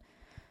surprise,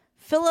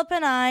 Philip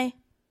and I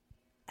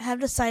have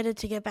decided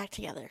to get back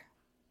together.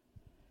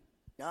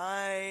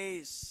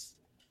 Nice.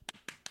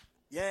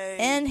 Yay.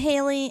 And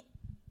Haley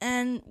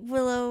and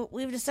Willow,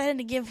 we've decided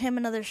to give him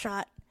another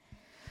shot.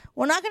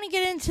 We're not going to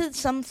get into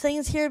some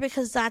things here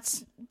because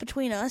that's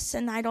between us,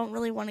 and I don't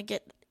really want to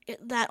get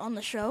that on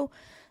the show.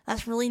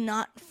 That's really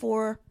not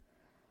for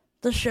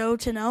the show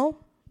to know,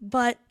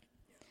 but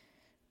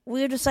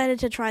we've decided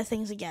to try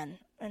things again,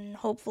 and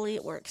hopefully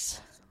it works.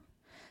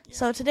 Yeah.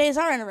 So today is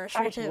our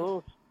anniversary,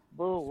 too.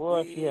 We'll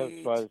actually have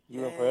surprise.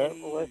 You want for that,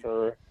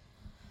 or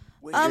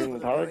during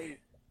college?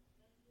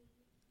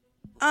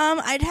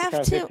 I'd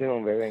have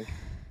to.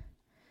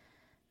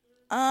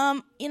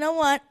 You know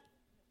what?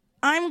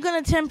 I'm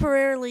gonna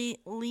temporarily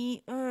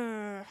leave.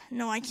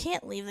 No, I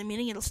can't leave the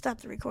meeting. It'll stop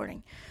the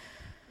recording.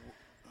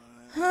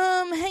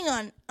 Hang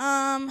on.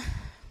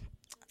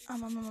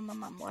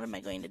 What am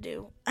I going to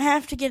do? I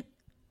have to get.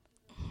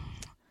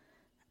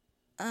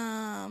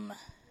 Do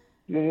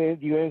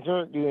you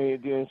insert? Do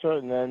you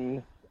insert and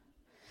then?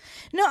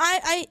 No,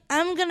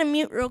 I'm gonna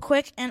mute real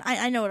quick, and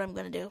I know what I'm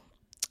gonna do.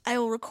 I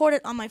will record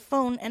it on my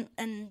phone,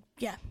 and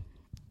yeah,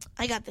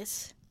 I got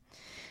this.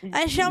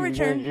 I shall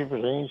return.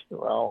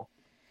 Well,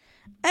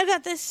 I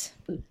got this.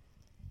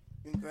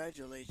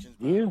 Congratulations,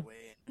 by you? the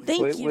way.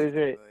 Thank you. What is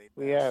it?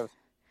 We have.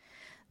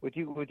 What do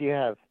you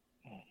have?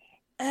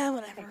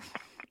 Whatever.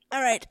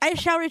 All right, I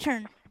shall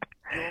return.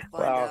 You'll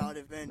find out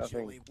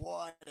eventually. Nothing.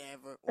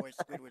 Whatever. Or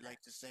Squid would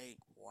like to say,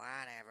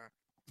 whatever.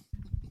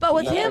 But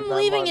with him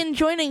leaving and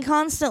joining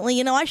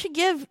constantly, I should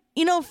give,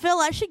 Phil,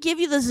 I should give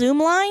you the Zoom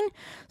line,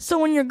 so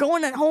when you're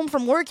going at home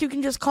from work, you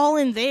can just call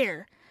in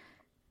there.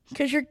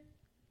 Because your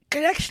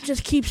connection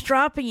just keeps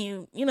dropping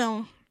you,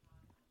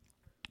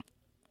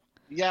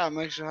 Yeah, it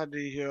makes it hard to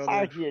hear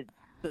other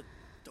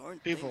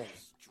people.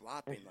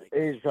 It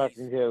is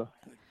dropping too.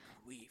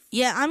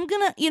 Yeah, I'm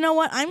gonna, you know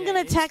what, I'm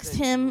gonna text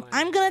him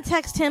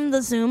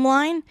the Zoom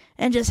line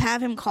and just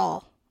have him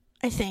call,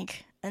 I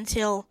think,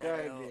 until...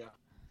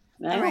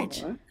 All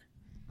right.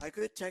 I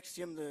could text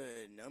him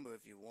the number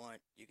if you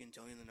want. You can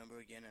tell him the number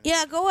again.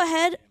 Yeah, go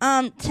ahead.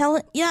 Tell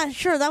it. Yeah,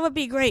 sure, that would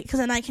be great because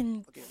then I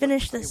can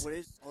finish this. What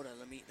is? Hold on,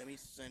 let me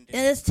send it.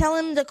 And just tell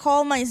him to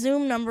call my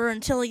Zoom number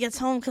until he gets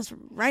home because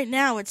right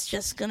now it's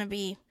just gonna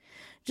be,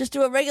 just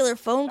do a regular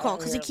phone call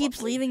because he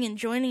keeps leaving and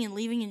joining and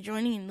leaving and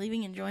joining and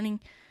leaving and joining.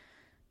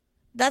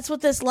 That's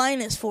what this line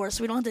is for,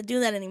 so we don't have to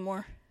do that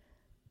anymore.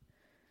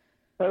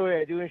 By the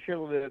way, I do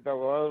ensure the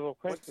real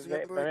quick.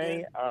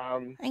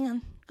 Hang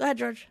on. Go ahead,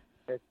 George.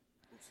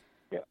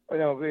 Yeah,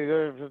 no,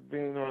 we're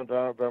being down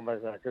by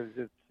that because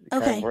it's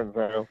okay.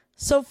 Important.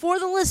 So for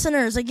the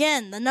listeners,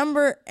 again, the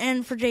number,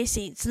 and for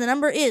JC, so the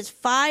number is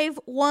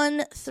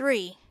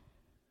 513.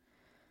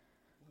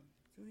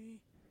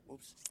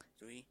 Oops,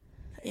 3.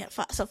 Yeah,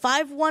 so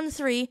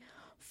 513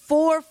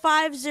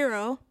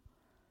 450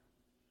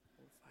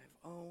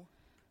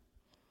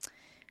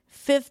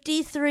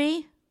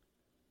 53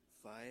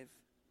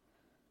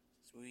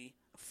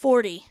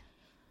 40.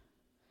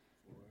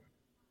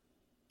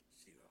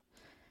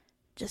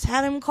 Just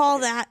have him call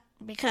that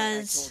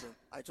because...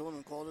 I told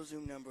him call the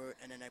Zoom number,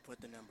 and then I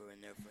put the number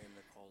in there for him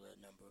to call that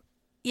number.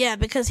 Yeah,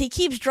 because he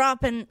keeps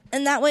dropping,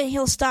 and that way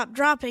he'll stop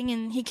dropping,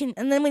 and he can.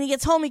 And then when he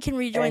gets home, he can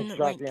rejoin the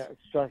link. It's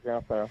distracting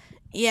also.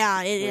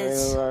 Yeah, it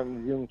is.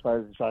 Zoom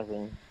is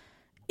distracting.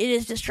 It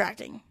is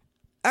distracting.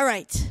 All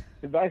right.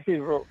 Back to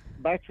the real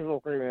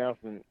quick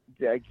announcement.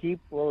 I keep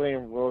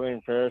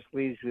rolling Ferris,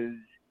 please, because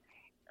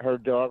her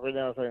dog right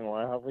now is having a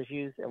lot of health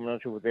issues, and we're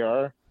not sure what they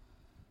are.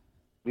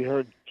 We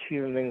heard two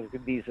different things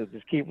could be, so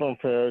just keep on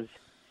prayers.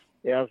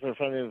 Yeah, also a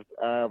friend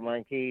of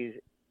mine, Katie's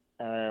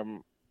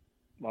mom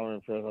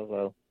and prayers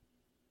also.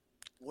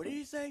 What did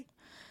you say?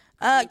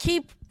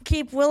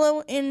 Keep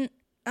Willow in.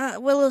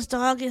 Willow's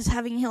dog is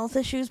having health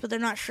issues, but they're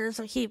not sure,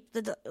 so keep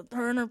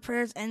her in her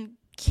prayers and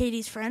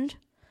Katie's friend.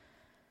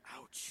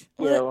 Ouch.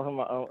 Yeah, her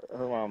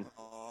mom.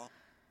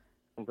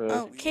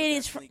 Oh,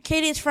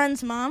 Katie's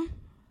friend's mom.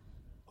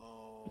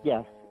 Oh.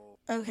 Yeah.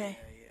 Okay.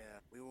 Yeah.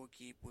 We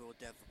will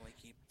definitely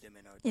keep them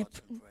in our Yep,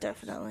 thoughts and prayers.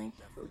 definitely.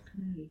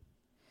 Okay.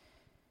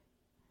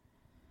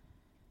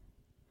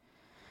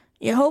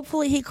 Yeah,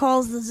 hopefully he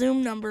calls the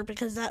Zoom number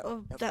because that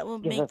will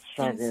make that's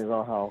things... as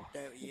well how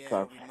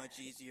it'll be much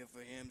easier for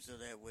him so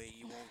that way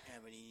you won't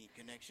have any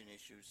connection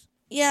issues.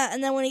 Yeah,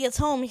 and then when he gets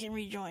home, he can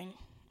rejoin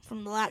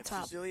from the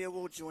laptop. Cecilia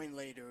will join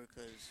later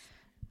because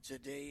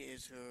today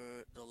is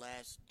the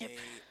last day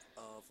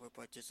of her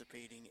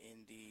participating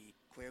in the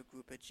queer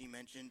group that she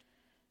mentioned.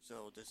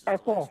 So this is the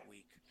last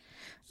week.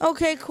 So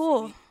okay,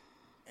 cool. Week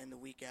and the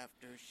week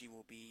after, she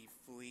will be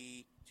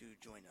free to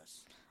join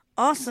us.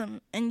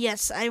 Awesome. And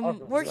yes,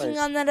 I'm working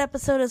on that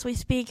episode as we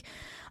speak.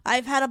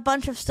 I've had a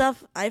bunch of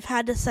stuff I've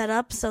had to set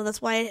up, so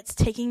that's why it's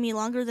taking me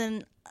longer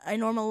than I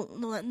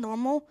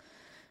normal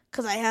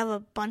because I have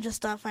a bunch of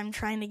stuff I'm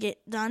trying to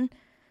get done,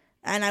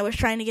 and I was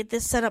trying to get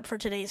this set up for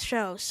today's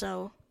show,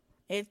 so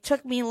it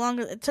took me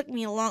longer. It took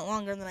me a lot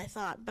longer than I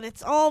thought, but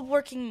it's all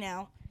working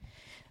now.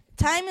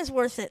 Time is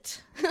worth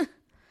it.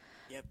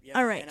 Yep.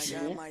 All right. And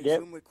I got my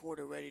Zoom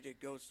recorder ready to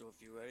go, so if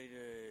you're ready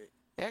to...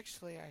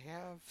 Actually, I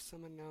have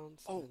some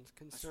announcements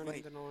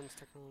concerning the Nolan's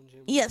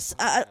Technology. Yes,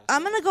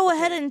 I'm going to go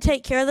ahead and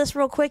take care of this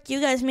real quick. You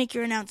guys make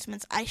your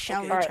announcements. I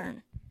shall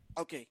return.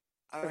 Okay.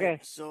 All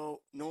right. So,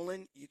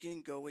 Nolan, you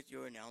can go with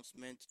your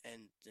announcement,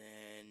 and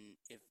then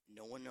if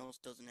no one else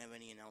doesn't have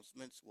any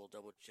announcements, we'll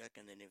double check,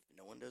 and then if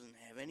no one doesn't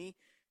have any,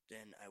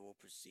 then I will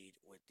proceed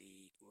with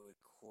the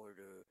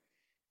recorder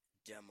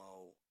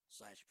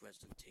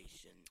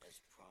demo/presentation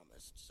as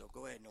promised. So,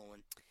 go ahead,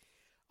 Nolan.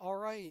 All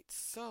right.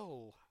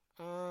 So,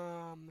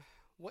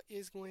 what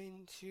is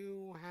going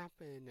to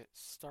happen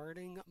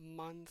starting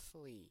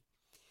monthly?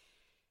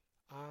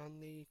 On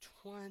the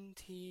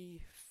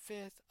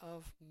 25th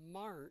of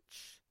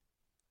March,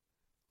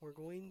 we're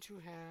going to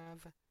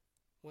have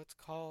what's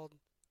called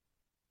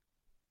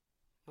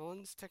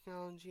Nolan's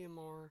Technology and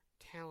More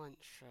Talent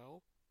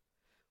Show.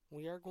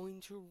 We are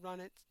going to run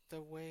it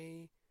the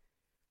way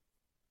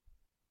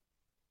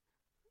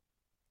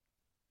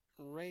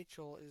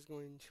Rachel is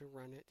going to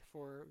run it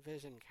for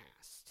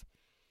VisionCast.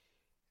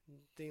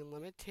 The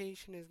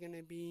limitation is going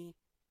to be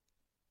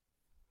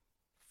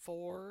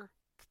 4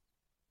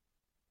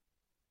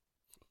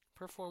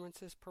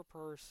 performances per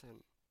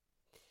person.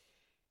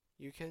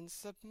 You can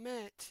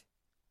submit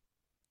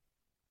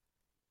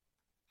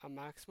a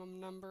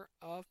maximum number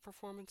of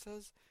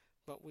performances,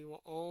 but we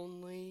will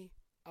only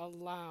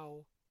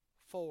allow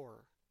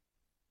 4.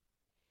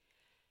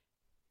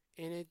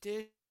 In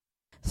addition...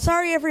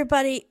 Sorry,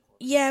 everybody.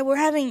 Yeah, we're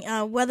having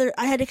weather.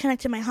 I had to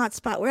connect to my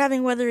hotspot. We're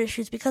having weather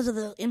issues because of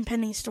the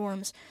impending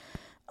storms.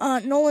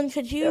 Nolan,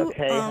 could you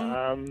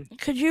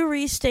could you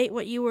restate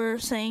what you were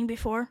saying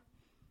before?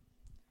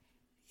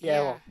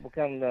 Yeah, we'll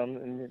come down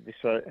and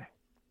destroy it.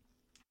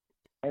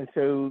 And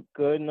so,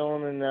 good,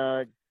 Nolan,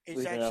 and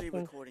it's actually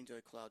recording to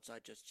the cloud, so I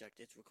just checked.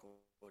 It's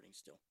recording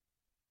still.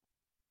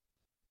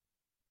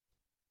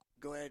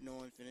 Go ahead,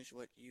 Nolan, finish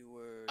what you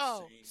were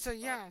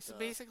saying. So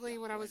basically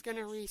what I was going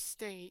to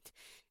restate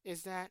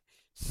is that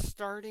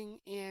starting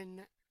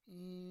in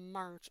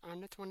March,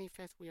 on the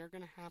 25th, we are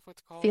going to have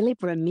what's called...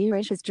 Philip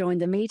Ramirez has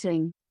joined the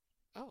meeting.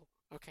 Oh,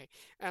 okay.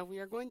 We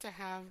are going to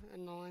have a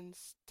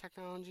Nolan's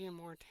Technology and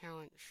More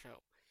Talent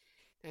Show.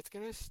 It's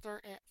going to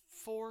start at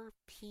 4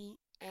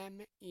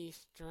 p.m.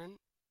 Eastern.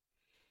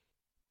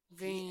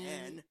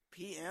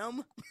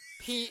 PM?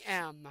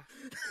 PM.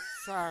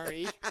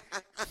 Sorry.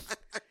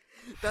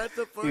 That's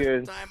the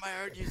first time I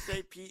heard you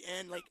say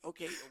PN. Like,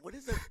 okay, what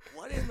is it?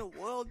 What in the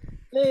world?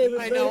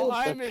 I know,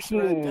 I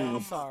misread that.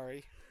 I'm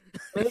sorry.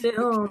 It's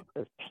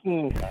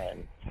team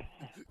time.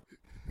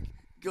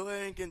 Go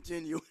ahead and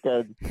continue.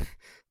 Good.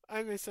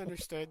 I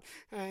misunderstood.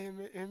 I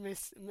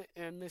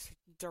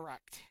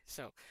misdirect.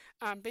 So,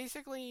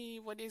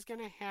 basically, what is going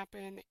to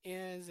happen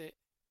is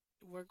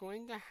we're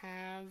going to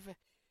have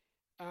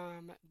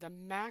the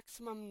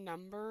maximum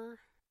number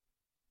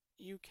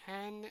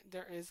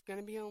there is going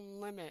to be a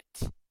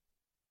limit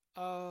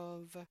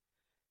of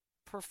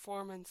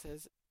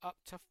performances up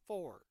to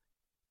 4.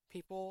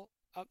 People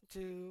up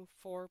to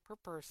 4 per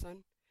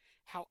person.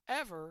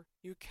 However,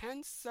 you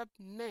can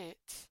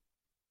submit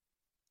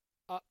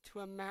up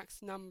to a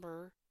max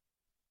number,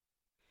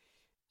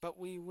 but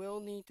we will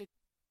need to,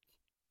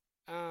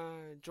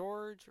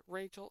 George,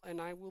 Rachel, and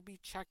I will be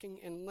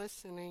checking and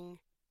listening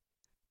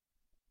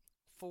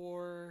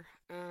for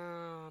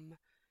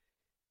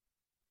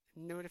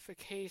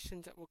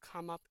notifications that will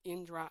come up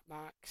in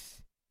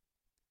Dropbox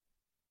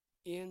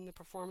in the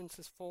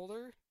performances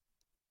folder,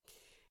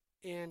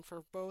 and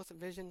for both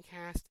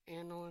VisionCast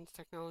and Nolan's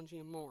Technology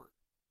and More.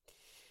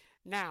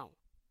 Now,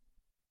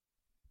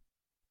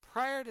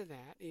 prior to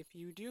that, if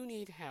you do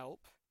need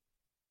help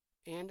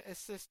and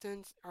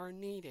assistance are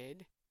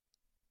needed,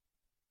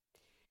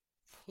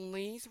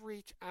 please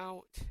reach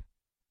out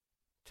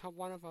to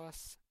one of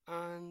us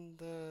on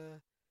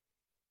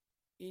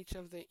each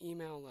of the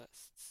email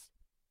lists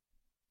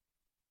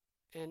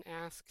and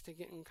ask to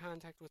get in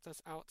contact with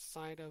us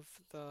outside of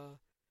the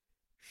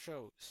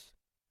shows.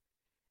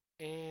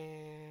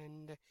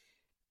 And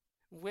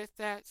with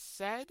that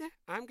said,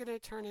 I'm going to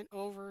turn it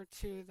over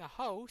to the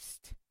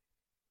host,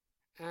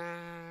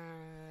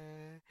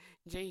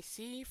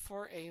 JC,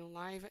 for a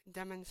live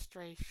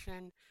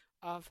demonstration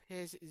of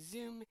his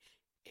Zoom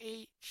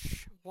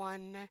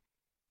H1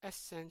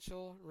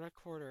 Essential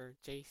Recorder.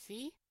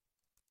 JC?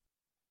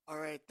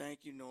 Alright,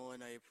 thank you,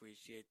 Nolan. I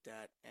appreciate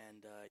that.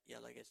 And yeah,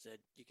 like I said,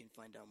 you can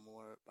find out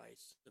more by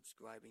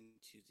subscribing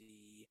to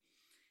the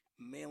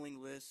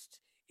mailing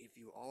list. If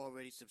you are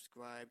already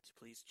subscribed,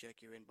 please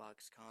check your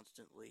inbox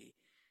constantly.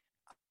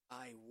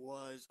 I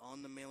was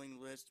on the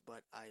mailing list,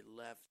 but I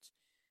left,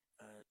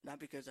 not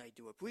because I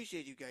do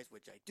appreciate you guys,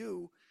 which I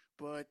do,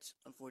 but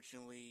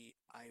unfortunately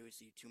I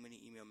received too many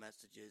email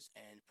messages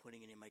and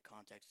putting it in my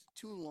contacts is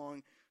too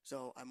long,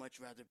 so I much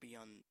rather be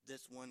on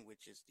this one,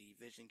 which is the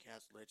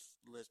VisionCast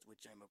list,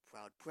 which I'm a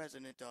proud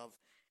president of,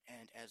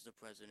 and as the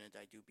president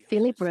I do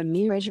Philip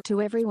Ramirez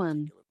to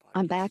everyone.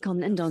 I'm back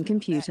on and on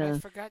computer. I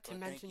forgot to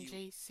mention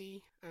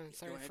JC.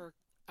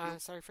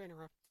 Sorry for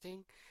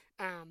interrupting.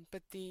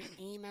 But the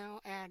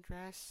email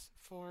address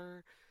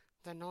for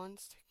the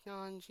Nolan's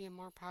Technology and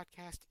More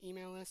podcast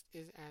email list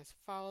is as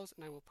follows,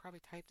 and I will probably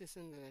type this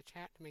into the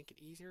chat to make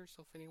it easier,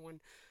 so if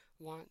anyone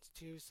wants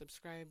to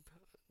subscribe,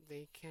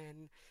 they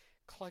can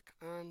click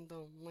on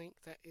the link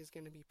that is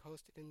going to be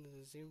posted in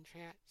the Zoom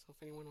chat, so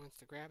if anyone wants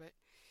to grab it,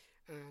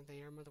 they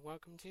are more than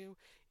welcome to.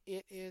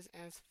 It is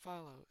as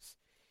follows.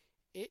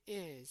 It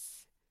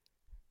is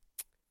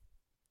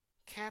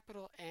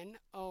capital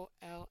NOLANS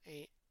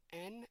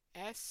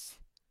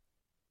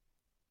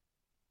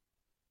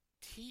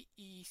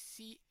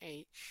TECH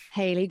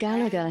Haley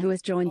Gallagher, who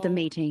has joined the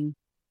meeting.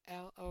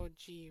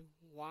 LOGY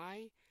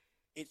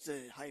It's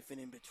a hyphen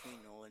in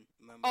between, Nolan.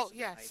 Remember, Oh, so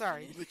yeah, hyphen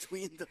sorry. In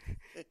between the.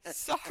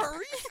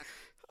 Sorry.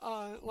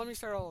 Let me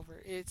start all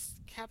over. It's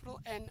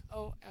capital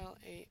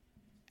NOLANS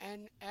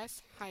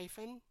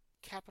hyphen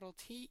capital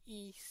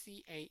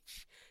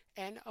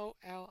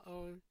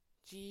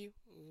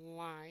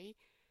TECHNOLOGY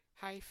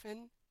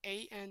hyphen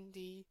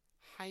AND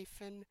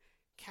hyphen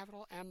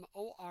capital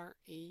MORE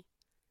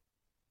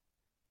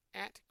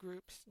at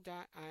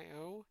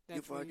groups.io.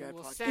 That's where you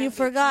will send. You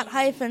forgot the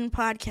hyphen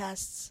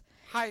podcasts.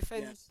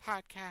 Hyphen Yes.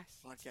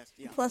 podcast. Podcast,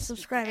 yeah. Plus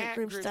subscribe at At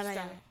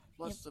groups.io.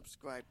 Plus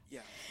subscribe, yeah.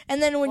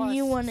 And then when Plus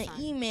you want to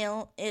sign.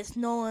 email, it's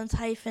Nolan's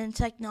hyphen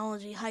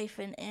technology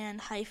hyphen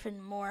and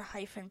hyphen more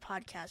hyphen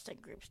podcast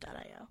at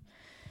groups.io.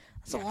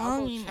 It's a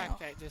long email. Check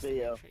that just to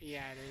make sure.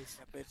 Yeah, it is.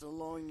 Yep, it's a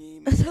long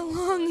email. It's a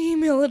long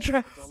email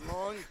address. It's a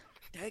long,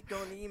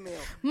 daggone email.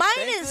 Mine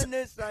Thank is.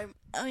 goodness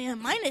Oh yeah,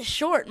 mine is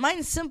short.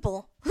 Mine's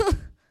simple.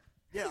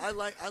 Yeah, I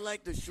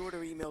like the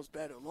shorter emails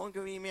better.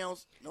 Longer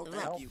emails, no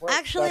thank you.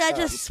 Actually, I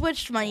just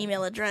switched my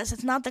email address.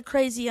 It's not the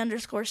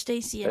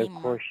crazy_Stacy anymore.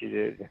 Of course you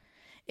did.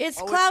 It's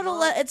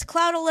Oh, it's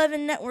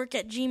cloud11network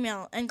at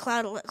Gmail and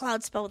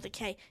cloud spelled with a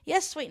K.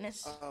 Yes,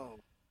 sweetness. Oh,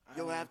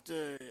 I'll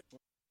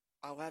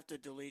have to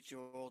delete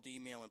your old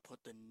email and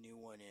put the new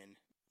one in,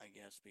 I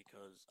guess,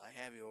 because I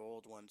have your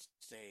old one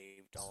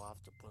saved. I'll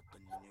have to put the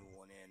new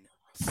one in.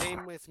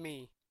 Same with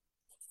me.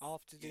 I'll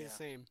have to do the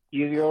same.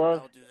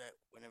 I'll do that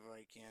whenever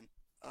I can.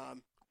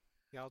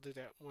 Yeah, I'll do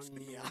that when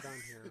we're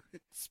done here.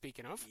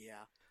 Speaking of.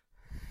 Yeah.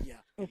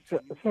 It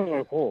sounds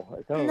really cool.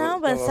 No,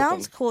 but it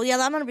sounds cool. Yeah,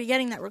 I'm gonna be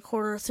getting that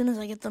recorder as soon as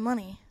I get the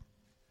money.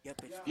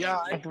 Yep.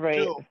 Yeah, That's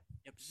right.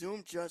 Yep.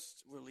 Zoom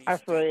just released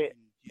That's it right.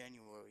 in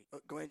January. Oh,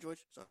 go ahead,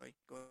 George. Sorry.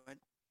 Go ahead.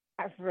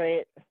 That's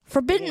right.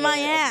 Forbidden my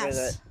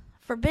ass.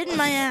 Forbidden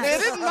my ass.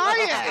 It is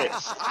my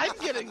ass. I'm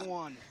getting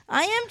one.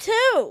 I am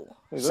too.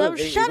 So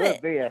shut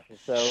it.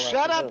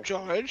 Shut up,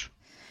 George.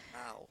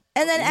 Wow.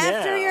 And then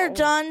after you're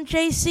done,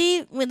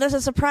 JC, there's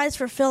a surprise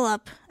for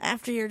Philip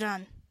after you're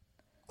done.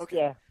 Okay.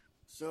 Yeah.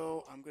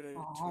 So I'm gonna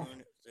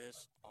turn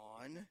this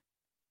on.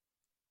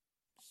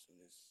 As soon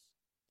as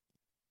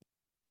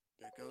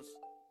there it goes.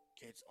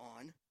 Okay, it's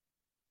on.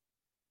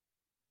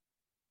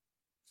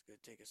 It's gonna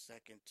take a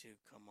second to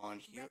come on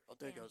here. Oh,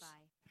 there it goes.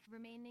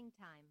 Remaining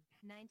time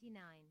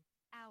 99.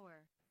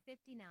 Hour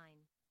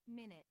 59.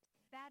 Minute.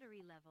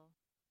 Battery level.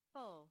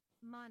 Full.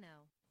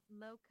 Mono.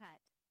 Low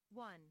cut.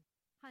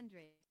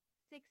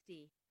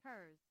 160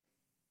 Hz.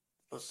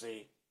 Let's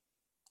see.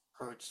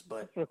 Hertz,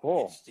 but That's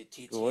cool. it's the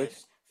TTS Good.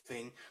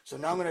 thing. So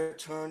now I'm gonna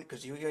turn,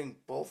 because you're hearing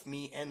both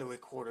me and the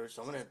recorder,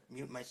 so I'm gonna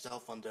mute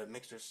myself on the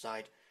mixer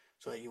side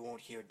so that you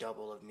won't hear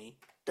double of me.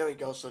 There we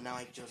go. So now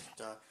I just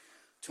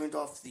turned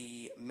off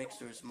the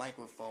mixer's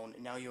microphone,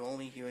 and now you're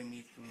only hearing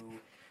me through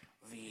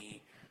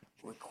the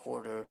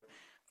recorder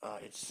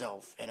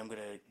itself. And I'm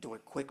gonna do a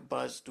quick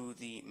buzz through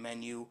the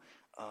menu.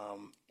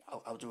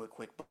 I'll do a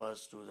quick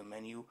buzz through the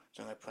menu.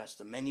 So I'm gonna press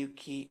the menu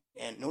key,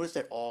 and notice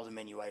that all the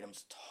menu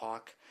items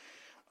talk.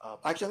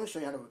 Actually, I'm going to show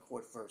you how to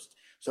record first.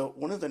 So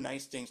one of the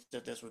nice things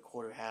that this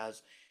recorder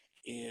has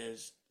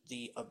is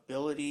the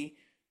ability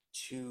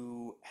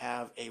to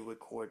have a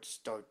record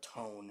start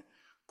tone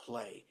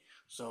play.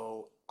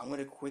 So I'm going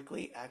to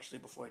quickly, actually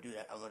before I do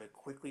that, I'm going to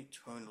quickly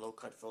turn low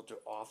cut filter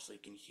off so you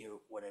can hear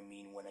what I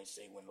mean when I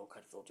say when low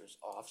cut filter is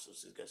off. So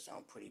this is going to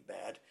sound pretty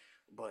bad,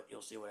 but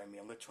you'll see what I mean.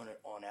 I'm going to turn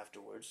it on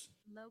afterwards.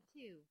 Low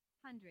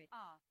 200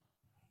 off.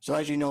 So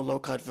as you know, low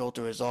cut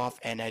filter is off,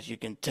 and as you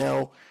can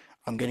tell,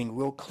 I'm getting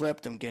real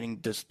clipped, I'm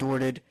getting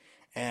distorted,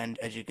 and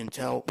as you can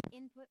tell,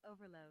 Input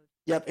overload.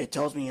 Yep, it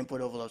tells me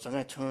input overload, so I'm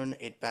going to turn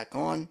it back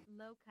on.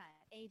 Low cut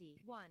 80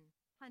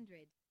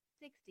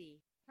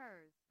 160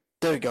 Hz.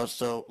 There we go,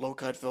 so low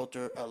cut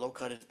filter, low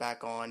cut is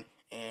back on,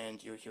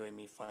 and you're hearing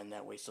me fine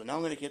that way. So now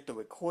I'm going to hit the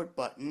record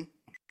button,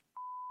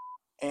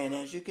 and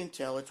as you can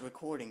tell, it's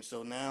recording.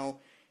 So now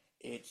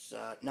it's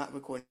not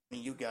recording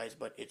you guys,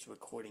 but it's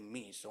recording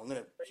me. So I'm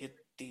going to hit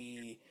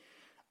the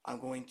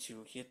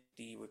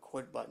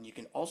record button. You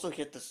can also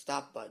hit the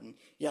stop button.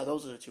 Yeah,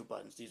 those are the two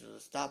buttons. These are the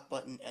stop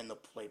button and the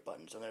play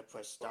button. So I'm going to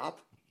press stop.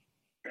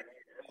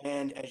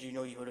 And as you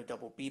know, you heard a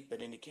double beep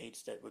that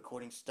indicates that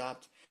recording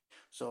stopped.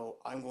 So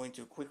I'm going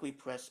to quickly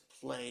press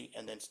play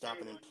and then stop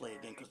and then play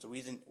again, because the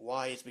reason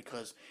why is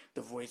because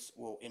the voice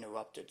will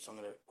interrupt it. So I'm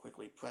going to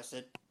quickly press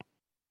it.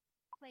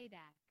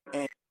 Playback.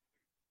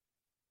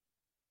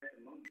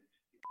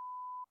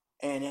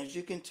 And as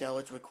you can tell,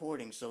 it's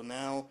recording. So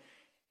now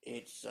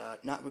it's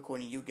not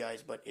recording you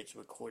guys, but it's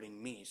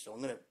recording me. So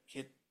I'm going to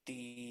hit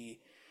the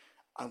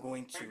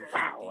record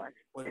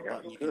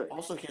button. You can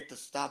also hit the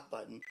stop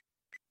button.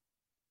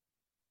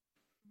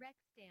 Rec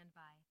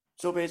standby.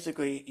 So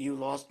basically, you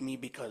lost me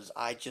because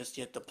I just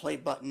hit the play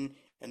button,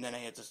 and then I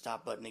hit the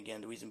stop button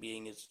again. The reason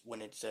being is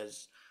when it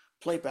says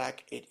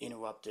playback, it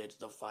interrupted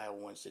the file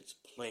once it's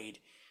played.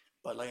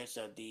 But like I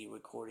said, the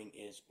recording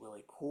is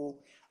really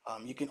cool.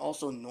 You can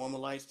also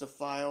normalize the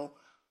file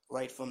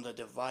right from the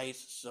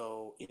device.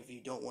 So if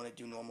you don't want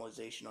to do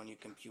normalization on your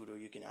computer,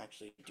 you can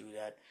actually do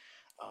that.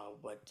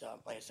 But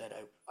like I said,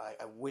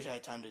 I wish I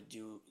had time to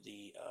do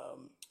the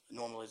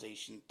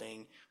normalization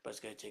thing, but it's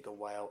going to take a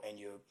while, and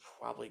you're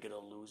probably going to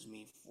lose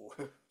me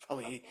for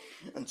probably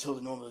until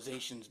the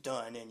normalization's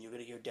done, and you're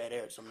going to hear dead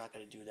air, so I'm not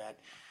going to do that.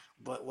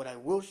 But what I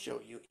will show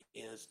you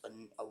is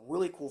a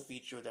really cool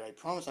feature that I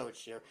promised I would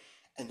share,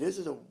 and this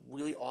is a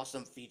really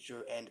awesome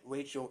feature, and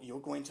Rachel,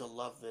 you're going to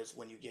love this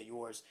when you get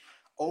yours.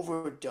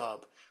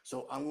 Overdub.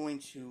 So I'm going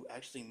to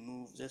actually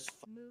move this.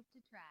 Move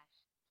to trash.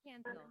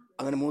 Cancel.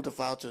 I'm going to move the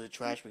file to the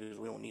trash because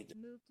we don't need it.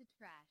 Move to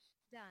trash.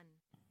 Done.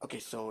 Okay,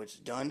 so it's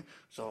done.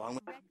 So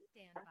Rec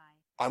standby.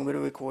 I'm going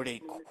to record a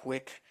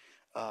quick,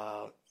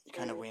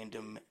 kind of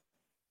random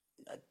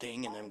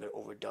thing, and then I'm going to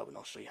overdub, and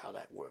I'll show you how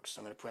that works. So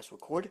I'm going to press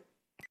record.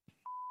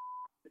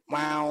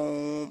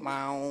 Meow,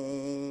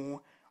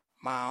 meow,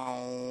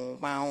 meow,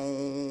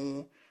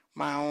 meow,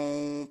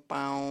 meow,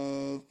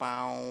 bow,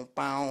 bow,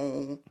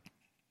 bow.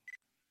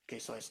 Okay,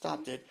 so I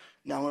stopped it.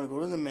 Now I'm going to go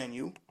to the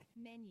menu.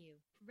 Menu.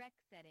 Rec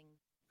settings.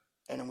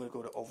 And I'm going to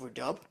go to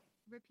overdub.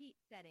 Repeat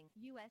setting.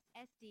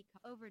 USSD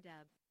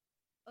overdub.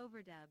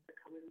 Overdub.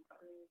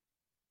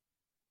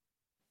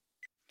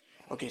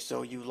 Okay,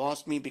 so you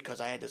lost me because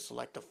I had to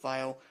select the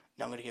file.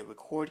 Now I'm going to hit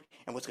record.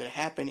 And what's going to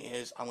happen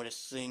is I'm going to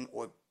sing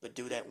or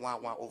do that wow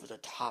wow over the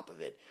top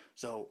of it.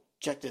 So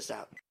check this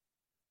out.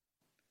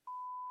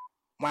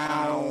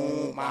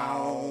 Wow,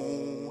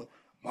 wow,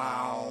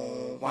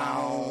 wow,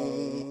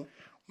 wow,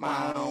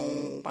 wow,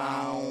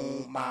 wow,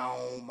 wow,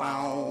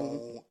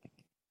 wow.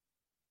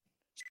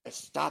 I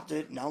stopped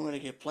it. Now I'm going to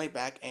hit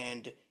playback,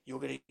 and you're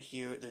going to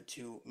hear the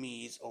two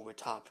me's over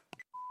top.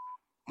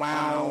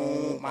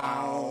 Wow,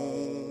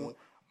 wow,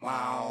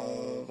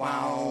 wow,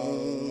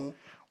 wow,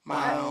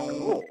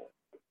 wow.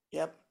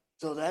 Yep.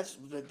 So that's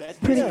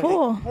Pretty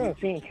cool.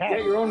 Get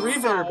your own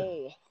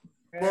reverb.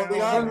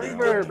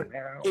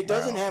 It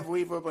doesn't have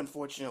reverb,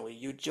 unfortunately.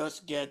 You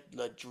just get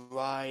the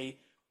dry,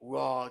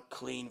 raw,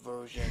 clean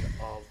version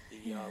of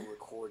the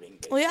recording.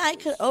 Basically. Well, yeah, I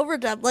could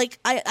overdub. Like,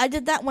 I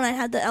did that when I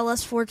had the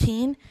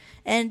LS14,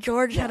 and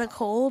George had a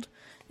cold,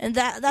 and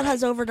that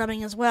has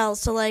overdubbing as well.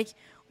 So, like,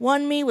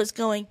 one me was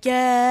going,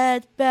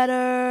 get better,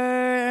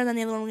 and then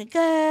the other one went,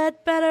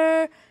 get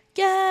better,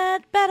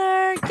 get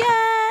better,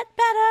 get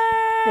better.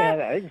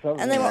 Yeah,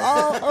 and they were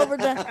all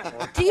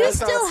overdubbed. Do you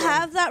still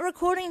have that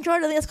recording,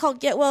 George? I think it's called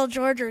Get Well,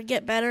 George, or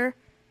Get Better.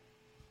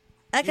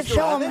 I could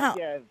show them how.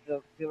 Yeah,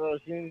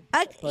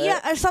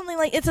 or something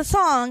like, it's a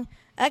song.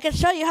 I could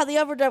show you how the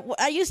overdub.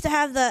 I used to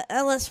have the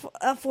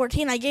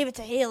LS14. I gave it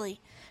to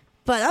Haley,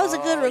 but that was a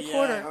good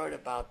recorder. Yeah, I heard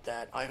about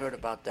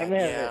that.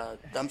 Yeah,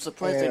 I'm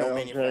surprised they don't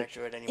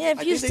manufacture it anymore. Yeah,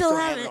 if you still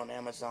have it on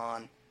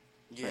Amazon.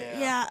 Yeah.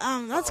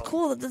 Yeah, that's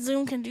cool that the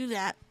Zoom can do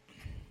that.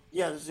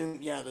 Yeah, the Zoom.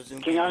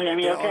 Can y'all hear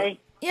me? Okay.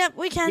 Yep,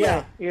 we can.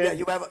 Yeah.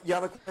 You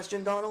have a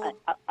question, Donald?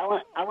 I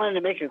wanted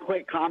to make a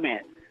quick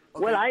comment.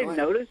 Okay, What I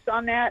noticed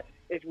on that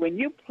is when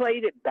you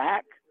played it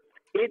back,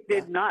 it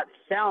did not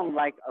sound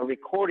like a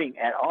recording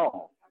at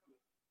all.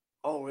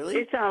 Oh, really?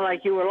 It sounded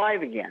like you were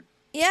live again.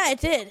 Yeah, it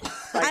did.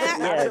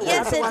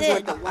 Yes, it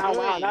did.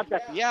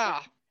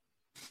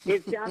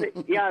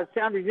 It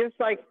sounded just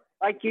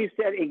like you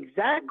said,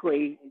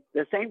 exactly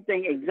the same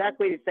thing,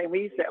 exactly the same way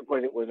you said. Of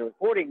course, it was a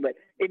recording, but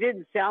it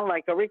didn't sound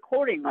like a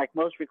recording like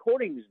most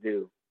recordings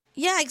do.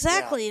 Yeah,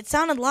 exactly. Yeah. It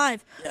sounded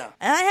live. Yeah.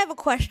 And I have a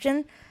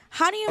question.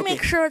 How do you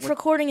make sure it's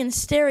recording in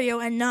stereo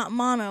and not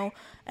mono?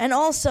 And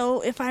also,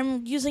 if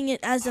I'm using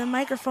it as a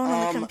microphone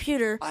on the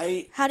computer,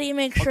 how do you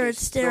make sure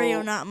it's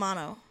stereo, not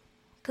mono?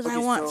 Because I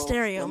want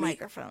stereo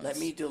microphones. Let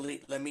me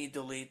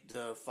delete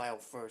the file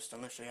first. I'm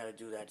going to show you how to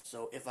do that.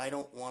 So if I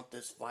don't want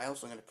this file,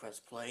 so I'm going to press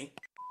play.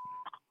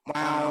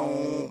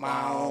 Wow,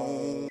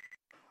 wow,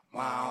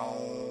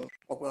 wow.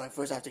 Oh, well, I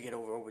first have to get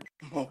over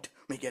mode.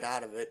 Let me get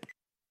out of it.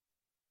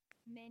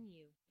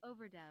 Menu.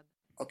 Overdub.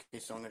 Okay,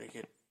 so I'm going to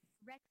hit...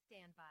 Rec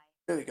standby.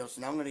 There we go.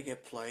 So now I'm going to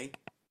hit play.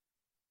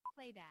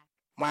 Playback.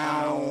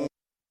 Wow.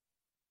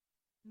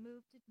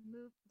 Move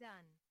done.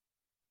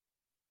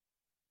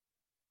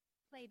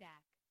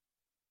 Playback.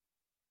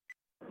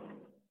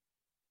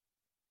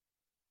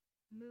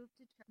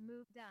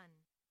 Move done.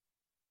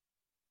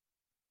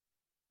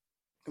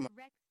 Come on.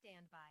 Rec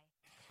standby.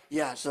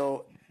 Yeah,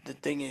 so the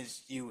thing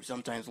is, you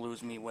sometimes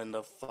lose me when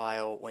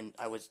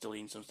I was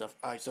deleting some stuff.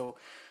 Alright, so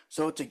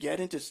to get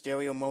into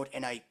stereo mode,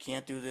 and I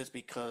can't do this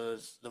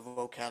because the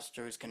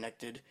Vocaster is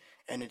connected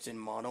and it's in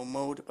mono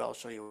mode, but I'll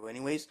show you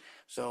anyways.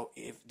 So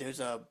if there's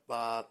the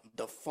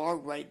far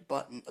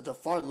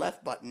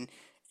left button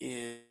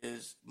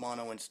is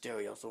mono and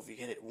stereo. So if you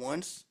hit it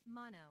once,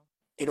 mono,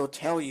 it'll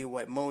tell you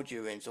what mode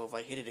you're in. So if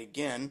I hit it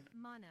again,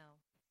 mono,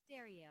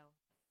 stereo,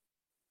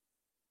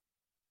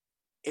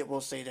 it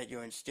will say that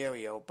you're in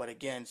stereo, but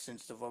again,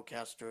 since the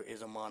Vocaster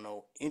is a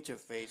mono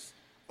interface,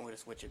 I'm going to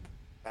switch it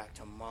back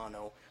to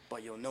mono,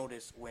 but you'll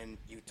notice when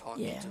you talk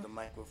into the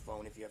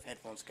microphone, if you have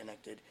headphones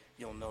connected,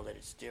 you'll know that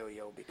it's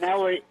stereo. Because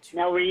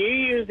now, were you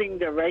using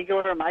the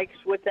regular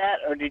mics with that,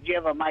 or did you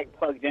have a mic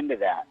plugged into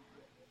that?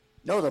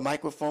 No, the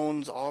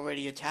microphone's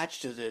already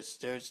attached to this.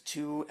 There's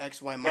two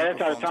XY microphones.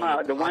 Yeah, that's what I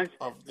was talking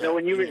about. So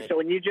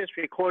when you just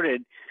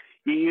recorded,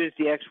 you use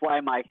the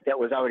XY mic that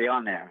was already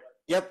on there.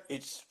 Yep,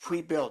 it's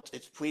pre-built.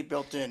 It's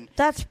pre-built in.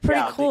 That's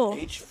pretty cool.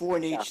 The H4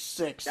 and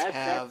H6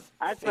 have.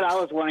 That's what I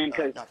was wondering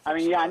because I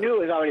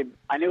knew it was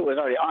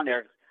already on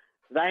there.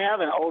 Because I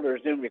have an older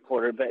Zoom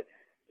recorder, but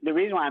the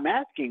reason why I'm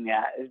asking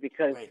that is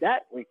because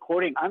that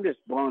recording, I'm just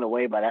blown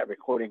away by that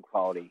recording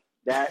quality.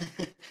 That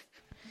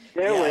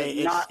there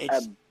was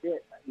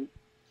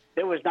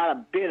not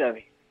a bit of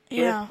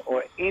hiss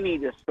or any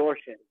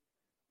distortion.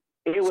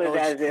 It was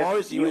as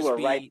if you were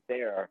right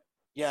there.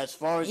 Yeah, as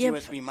far as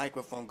USB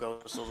microphone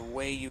goes, so the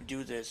way you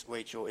do this,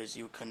 Rachel, is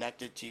you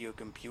connect it to your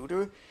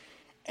computer,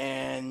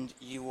 and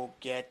you will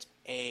get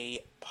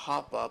a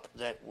pop-up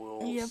that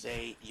will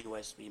say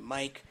USB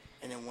mic,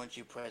 and then once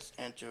you press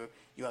enter,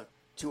 you have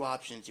two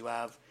options. You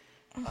have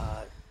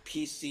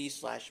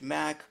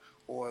PC/Mac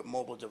or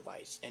mobile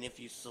device, and if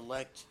you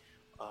select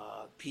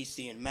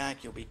PC and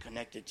Mac, you'll be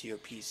connected to your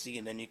PC,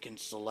 and then you can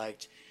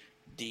select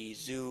the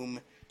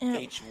Zoom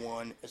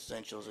H1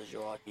 Essentials as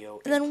your audio.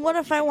 And then what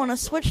if I want to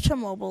switch to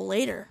mobile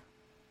later?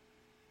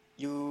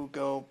 You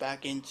go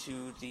back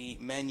into the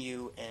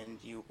menu and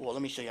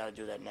let me show you how to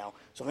do that now.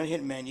 So I'm going to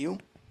hit menu.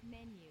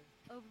 Menu,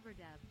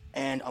 overdub.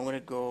 And I'm going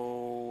to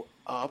go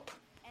up.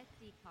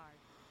 SD card,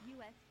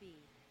 USB.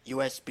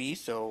 USB,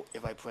 so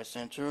if I press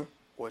enter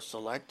or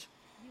select.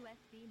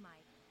 USB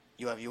mic.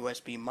 You have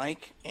USB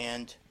mic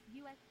and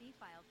USB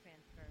file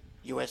transfer.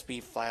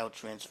 USB file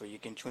transfer. You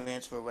can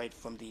transfer right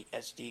from the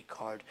SD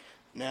card.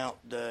 Now,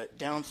 the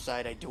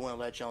downside, I do want to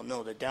let y'all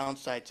know, the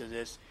downside to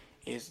this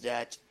is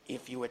that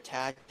if you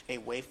attach a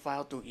WAV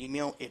file through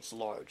email, it's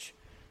large.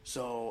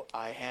 So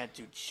I had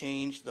to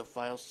change the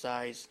file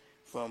size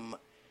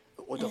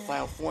the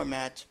file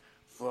format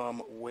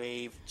from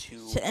WAV to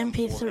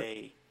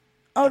MP3.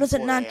 Oh, does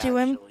it not do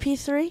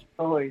MP3?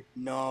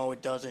 No,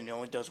 it doesn't. It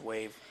only does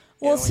WAV.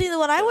 Well, see,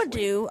 what I would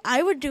do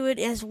it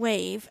as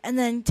WAV, and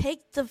then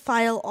take the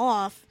file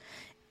off,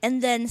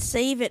 and then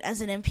save it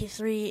as an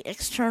MP3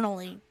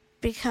 externally,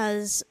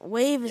 because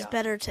WAV is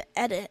better to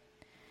edit,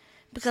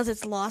 because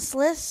it's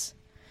lossless,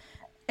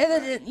 and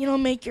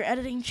then make your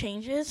editing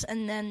changes,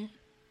 and then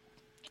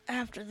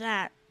after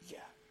that,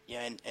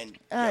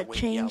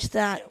 change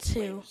that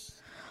too.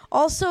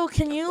 Also,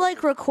 can you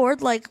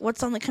record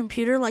what's on the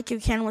computer like you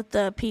can with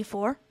the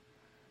P4?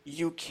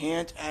 You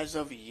can't as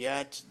of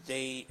yet.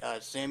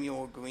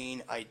 Samuel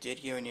Green, I did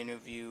hear an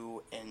interview,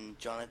 and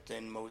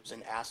Jonathan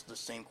Mosen asked the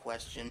same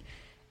question,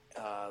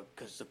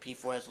 because the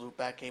P4 has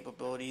loopback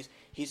capabilities.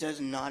 He says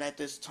not at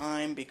this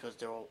time because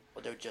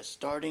they're just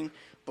starting,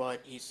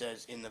 but he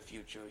says in the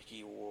future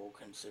he will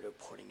consider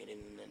putting it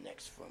in the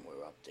next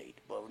firmware update,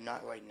 but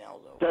not right now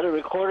though. So the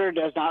recorder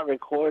does not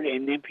record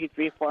in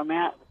MP3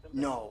 format?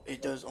 No,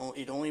 it does.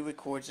 It only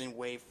records in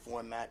WAV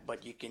format,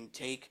 but you can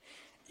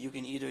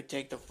either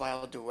take the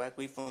file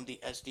directly from the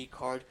SD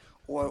card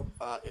or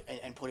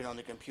and put it on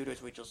the computer,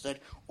 as Rachel said,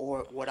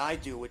 or what I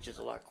do, which is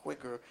a lot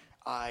quicker,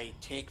 I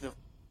take the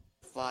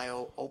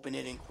file, open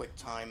it in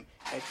QuickTime,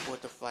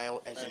 export the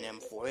file as an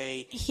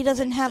M4A. He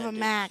doesn't have a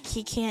Mac.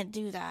 He can't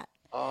do that.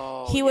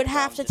 Oh, he would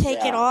have to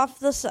take it off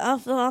the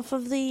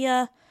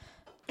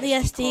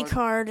SD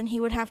card, and he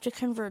would have to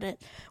convert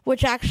it,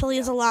 which actually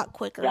is a lot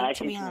quicker,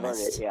 to be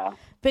honest.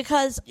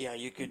 Because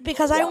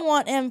I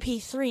want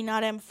MP3,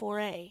 not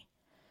M4A.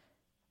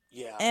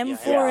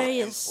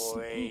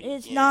 M4A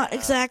is not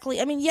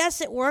exactly. I mean,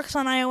 yes, it works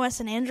on iOS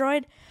and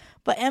Android,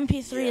 but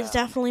MP3 is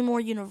definitely more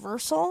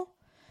universal,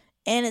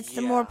 and it's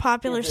the more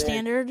popular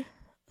standard.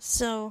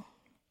 So.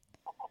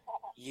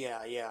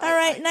 All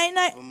right,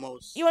 night.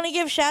 You want to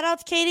give shout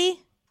outs, Katie?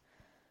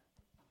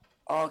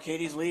 Oh,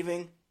 Katie's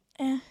leaving?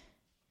 I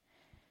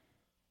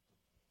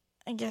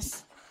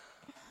guess.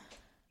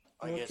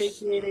 Okay,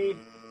 Katie.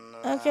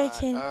 Okay,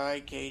 Katie. All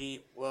right,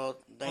 Katie. Well,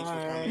 thanks for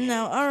coming.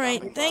 No, all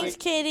right. Thanks,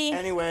 Katie.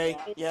 Anyway,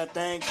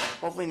 thanks.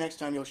 Hopefully next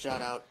time you'll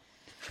shout out.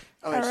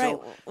 All right.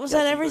 So, was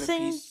that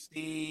everything?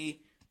 PC,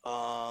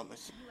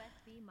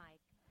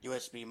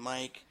 USB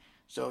mic.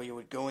 So you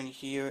would go in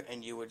here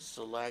and you would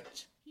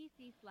select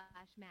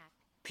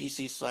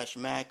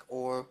PC/Mac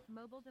or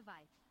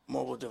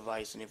mobile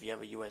device, and if you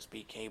have a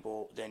USB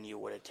cable, then you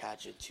would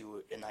attach it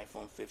to an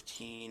iPhone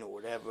 15 or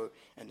whatever,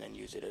 and then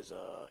use it as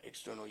a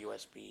external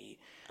USB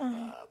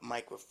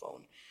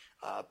microphone.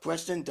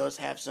 Preston does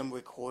have some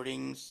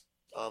recordings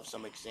of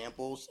some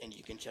examples, and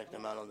you can check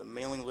them out on the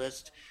mailing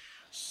list.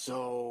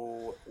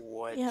 So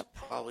what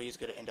probably is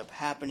going to end up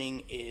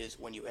happening is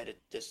when you edit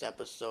this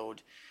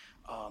episode,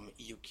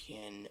 you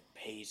can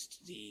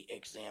paste the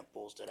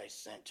examples that I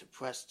sent to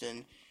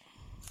Preston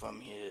from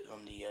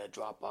the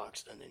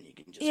Dropbox, and then you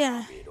can just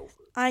copy it over.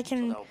 I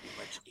can. So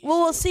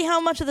we'll see how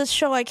much of this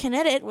show I can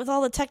edit with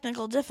all the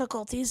technical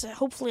difficulties.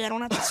 Hopefully, I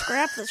don't have to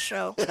scrap this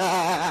show. USB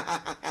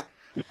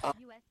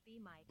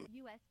mic.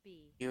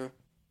 USB. Here,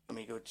 let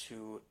me go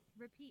to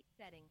repeat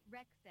setting.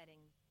 Rec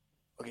settings.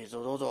 Okay,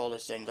 so those are all the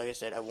settings. Like I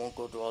said, I won't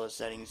go through all the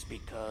settings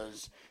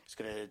because it's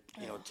gonna,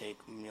 take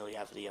nearly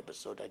half of the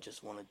episode. I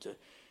just wanted to.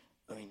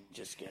 Let me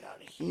just get out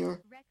of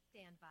here. Rec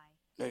standby.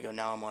 There you go.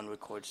 Now I'm on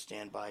record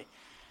standby.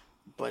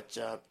 But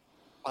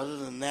Other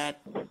than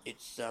that,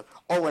 it's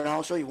oh, and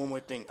I'll show you one more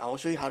thing. I'll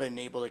show you how to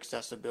enable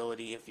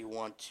accessibility if you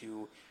want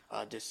to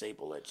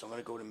disable it. So I'm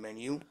gonna go to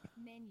menu.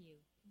 Menu.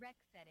 Rec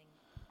settings.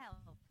 Health.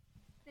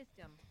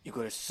 System. You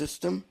go to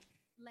system.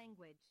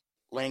 Language.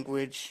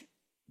 Language.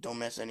 Don't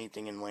mess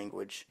anything in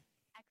language.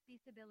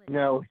 Accessibility.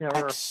 No,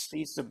 never.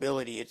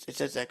 Accessibility. It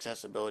says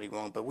accessibility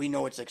wrong, but we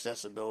know it's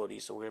accessibility,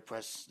 so we're gonna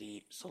press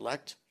the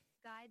select.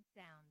 Guide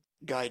sound.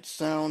 Guide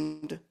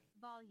sound.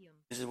 Volume.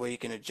 This is where you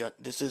can adjust.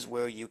 This is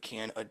where you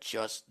can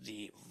adjust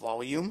the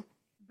volume.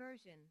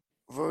 Version.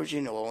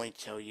 Version will only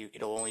tell you.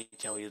 It'll only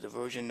tell you the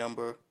version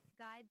number.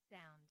 Guide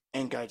sound.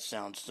 And guide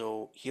sound.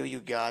 So here you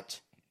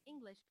got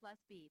English plus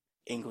beep.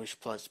 English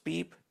plus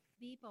beep.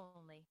 Beep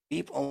only.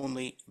 Beep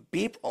only.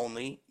 Beep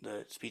only.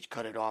 The speech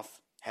cut it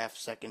off half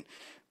second,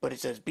 but it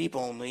says beep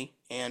only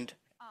and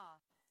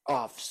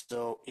off.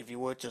 So if you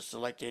were to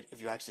select it, if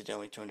you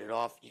accidentally turned it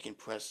off, you can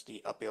press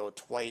the up arrow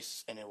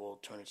twice and it will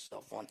turn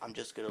itself on. I'm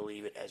just gonna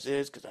leave it as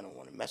is because I don't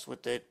want to mess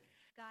with it.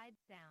 Guide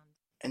sound.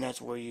 And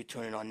that's where you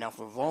turn it on. Now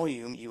for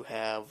volume, you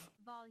have.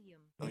 Volume.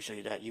 Let me show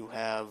you that. You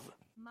have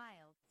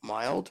Mild.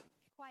 mild,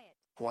 Quiet.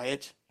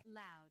 quiet,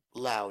 Loud.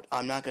 loud.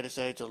 I'm not gonna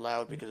say it's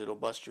loud because it'll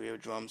bust your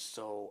eardrums,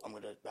 so I'm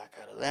gonna back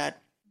out of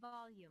that.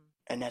 Volume.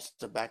 And that's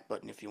the back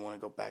button if you want to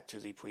go back to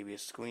the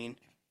previous screen.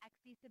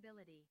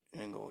 Accessibility.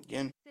 And then go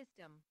again.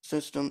 System.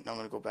 System. Now I'm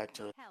gonna go back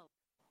to. Help.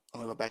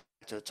 I'm gonna go back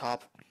to the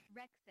top.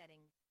 Rec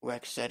settings.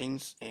 Rec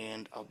settings,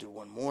 and I'll do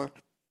one more.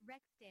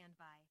 Rec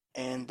standby.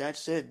 And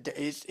that's it.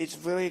 It's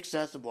very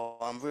accessible.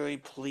 I'm very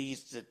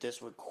pleased that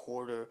this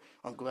recorder.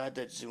 I'm glad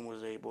that Zoom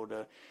was able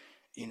to,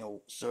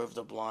 serve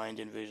the blind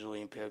and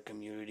visually impaired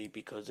community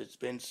because it's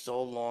been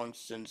so long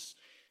since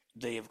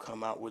they have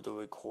come out with a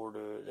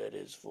recorder that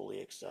is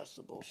fully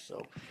accessible.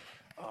 So,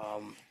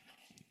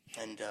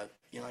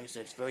 like I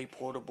said, it's very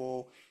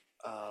portable.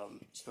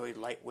 It's very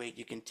lightweight.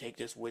 You can take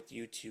this with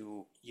you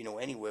to,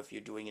 anywhere if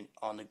you're doing an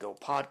on-the-go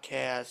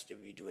podcast, if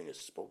you're doing a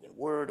spoken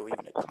word or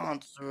even a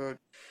concert,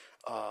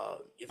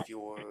 if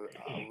you're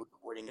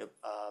recording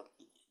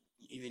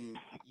even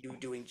you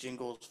doing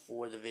jingles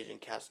for the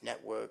VisionCast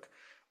network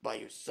by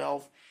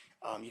yourself.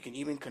 You can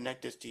even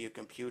connect this to your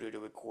computer to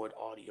record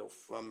audio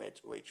from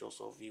it, Rachel.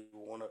 So if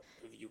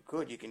you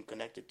could, you can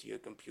connect it to your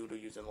computer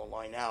using a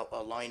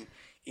line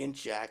in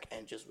jack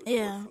and just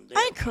record from there.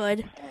 I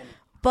could,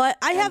 but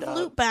I have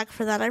loopback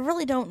for that. I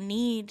really don't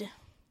need.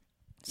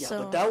 Yeah,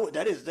 so. but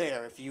that is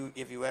there if you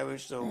ever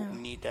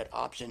need that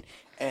option.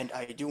 And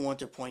I do want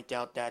to point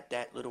out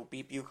that little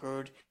beep you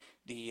heard,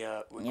 the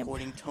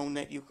recording tone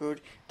that you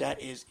heard, that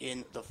is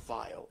in the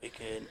file.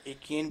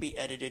 It can be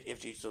edited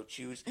if you so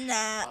choose.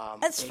 Nah,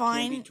 that's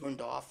fine. It can be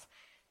turned off,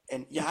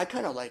 and yeah, I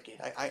kind of like it.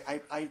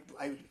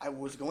 I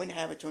was going to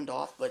have it turned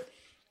off, but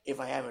if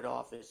I have it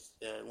off, it's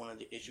one of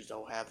the issues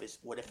I'll have is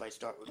what if I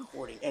start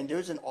recording? And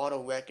there's an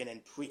auto rec and a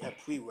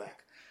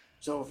pre-rec.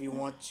 So if you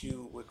want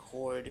to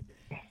record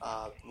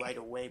right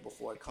away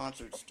before a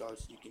concert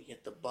starts, you can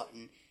hit the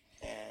button,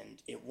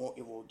 and it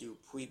will do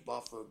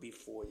pre-buffer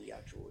before the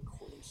actual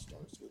recording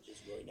starts, which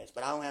is really nice.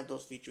 But I don't have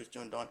those features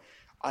turned on.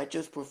 I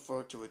just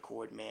prefer to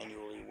record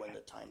manually when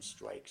the time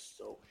strikes.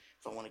 So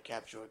if I want to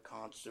capture a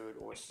concert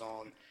or a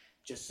song,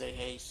 just say,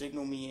 "Hey,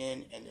 signal me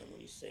in," and then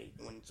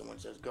when someone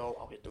says go,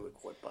 I'll hit the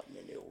record button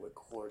and it'll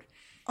record.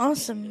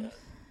 Awesome. And,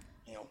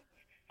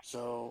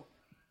 so.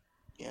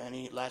 Yeah,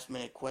 any last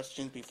minute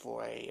questions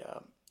before I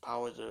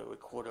power the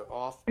recorder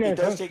off? Yeah, it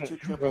does take two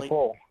AAA.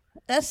 Cool.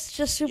 That's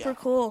just super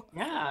cool.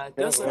 Yeah,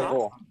 that's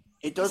cool.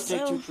 It does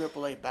take two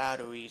AAA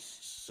batteries,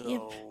 so.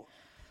 Yep.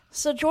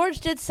 So George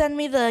did send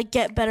me the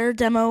Get Better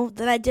demo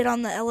that I did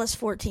on the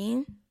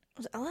LS14.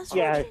 Was it LS14?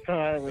 Yeah, it's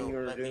kind of when you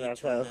were let doing me that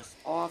turn stuff. this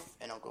off,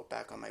 and I'll go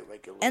back on my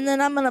regular. And then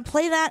I'm gonna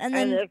play that, and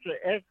then.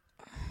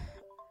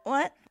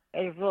 What?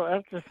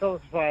 I'm just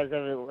so surprised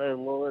that it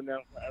low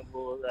enough.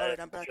 Alright,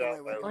 I'm back on my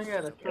regular. Oh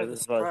yeah, that's the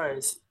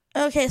surprise.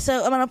 Okay,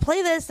 so I'm gonna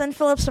play this, then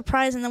Philip's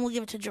surprise, and then we'll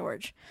give it to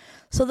George.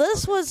 So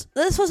this was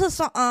a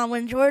song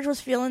when George was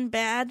feeling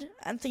bad.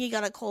 I think he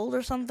got a cold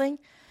or something.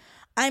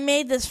 I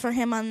made this for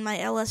him on my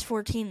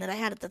LS14 that I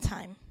had at the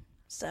time.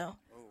 So.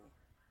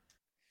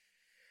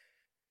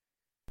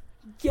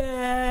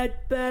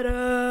 Get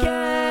better.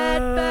 Get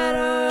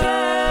better.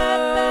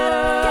 Get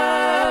better.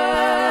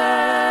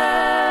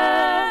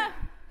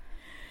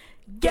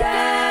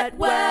 Get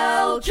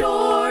well,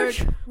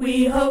 George.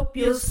 We hope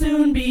you'll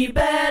soon be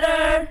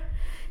better.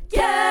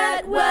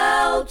 Get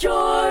well,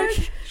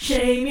 George.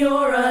 Shame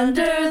you're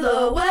under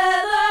the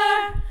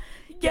weather.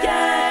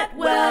 Get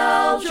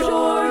well,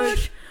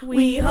 George.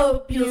 We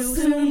hope you'll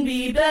soon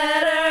be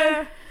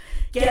better.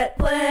 Get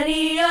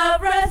plenty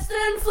of rest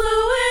and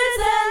fluids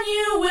and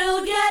you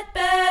will get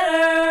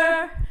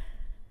better.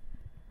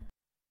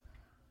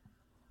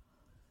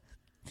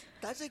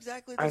 That's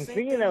exactly the I'm same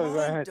thinking thing I was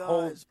mine gonna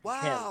hold does.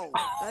 Wow,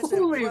 that's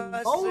Holy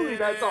impressive. moly,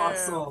 that's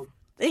awesome.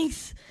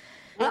 Thanks.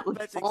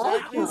 That's exactly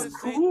That was the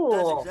same. cool.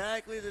 That's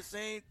exactly the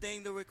same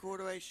thing the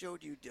recorder I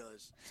showed you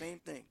does. Same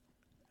thing.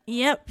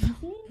 Yep,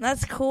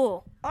 that's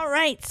cool. All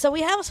right, so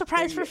we have a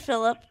surprise for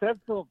Philip.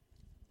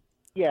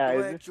 Yeah, Go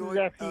ahead, this George. is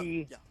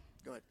actually. Yeah,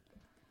 go ahead.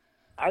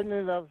 I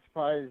knew that was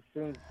surprised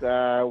since,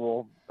 I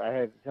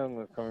had something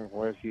was coming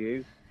for a few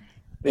years.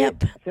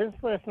 Yep. Since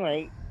last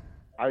night,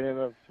 I knew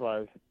that was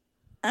surprised.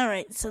 All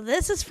right, so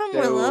this is from So,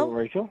 Willow.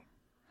 Rachel?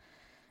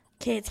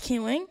 Okay, it's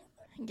queuing.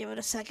 Give it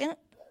a second.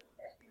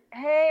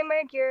 Hey,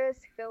 my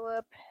dearest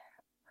Philip.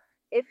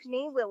 It's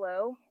me,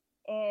 Willow,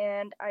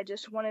 and I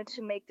just wanted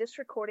to make this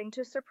recording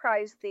to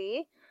surprise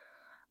thee.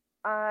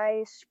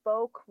 I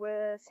spoke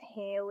with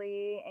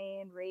Haley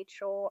and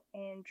Rachel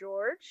and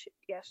George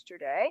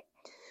yesterday,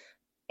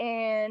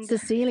 and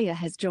Cecilia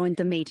has joined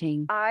the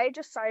meeting. I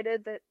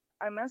decided that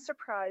I'm going to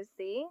surprise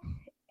thee,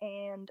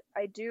 and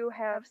I do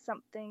have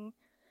something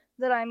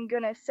that I'm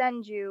going to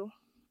send you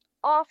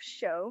off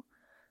show,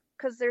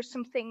 because there's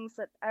some things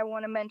that I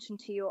want to mention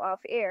to you off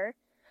air.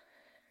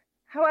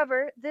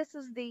 However, this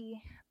is the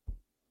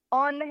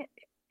on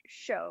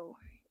show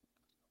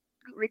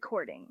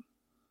recording.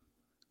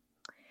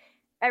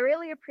 I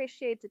really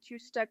appreciate that you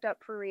stuck up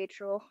for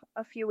Rachel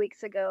a few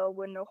weeks ago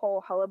when the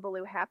whole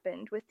hullabaloo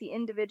happened with the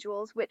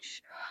individuals,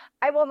 which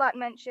I will not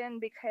mention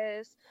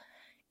because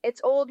it's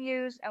old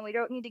news and we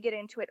don't need to get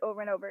into it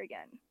over and over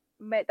again.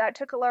 But that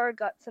took a lot of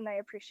guts and I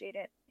appreciate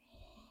it.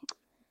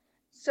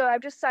 So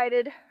I've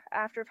decided,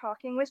 after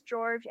talking with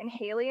George and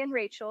Haley and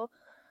Rachel,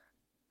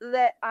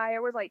 that I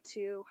would like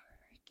to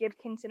give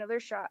Kins another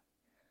shot.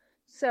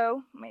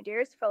 So, my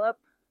dearest Philip,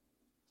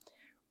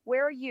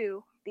 will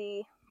you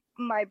be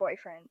my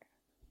boyfriend?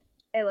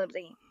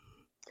 LMZ.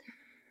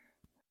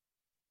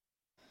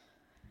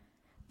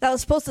 That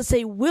was supposed to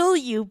say, "Will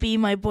you be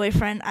my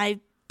boyfriend?"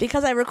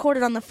 Because I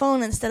recorded on the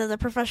phone instead of the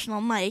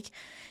professional mic,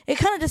 it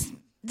kind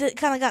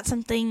of got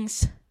some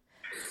things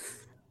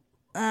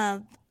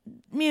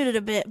muted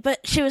a bit.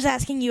 But she was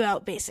asking you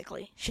out,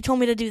 basically. She told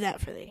me to do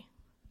that for thee.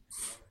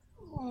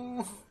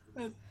 Oh,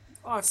 that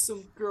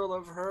awesome girl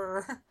of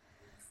her.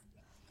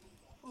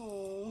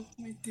 Oh,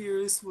 my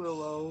dearest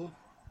Willow.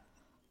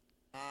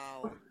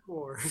 Wow. Of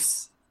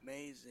course.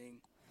 Amazing.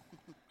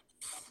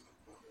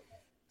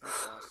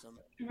 That's awesome.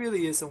 She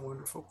really is a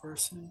wonderful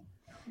person.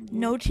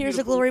 No tears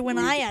of glory when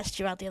I asked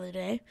you out the other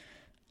day.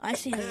 I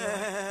see you.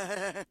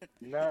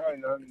 No,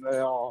 not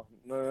at all.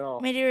 Not at all.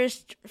 My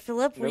dearest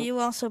Philip, will Nope. you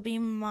also be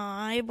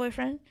my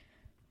boyfriend?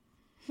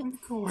 Of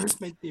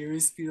course, my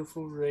dearest,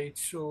 beautiful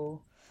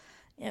Rachel.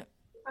 Yep.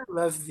 I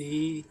love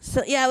thee.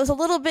 So yeah, it was a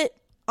little bit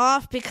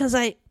off because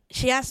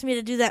she asked me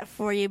to do that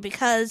for you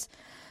because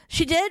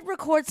she did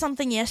record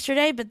something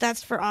yesterday, but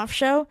that's for off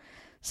show.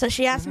 So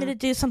she asked me to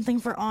do something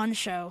for on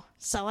show.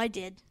 So I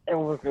did. It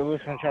was kind of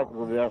chopped a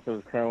little bit off. It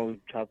was kind of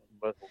chopped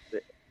a little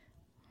bit.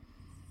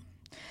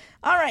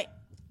 All right.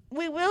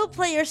 We will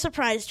play your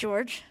surprise,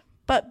 George.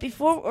 But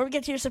we'll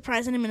get to your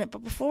surprise in a minute.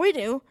 But before we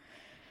do,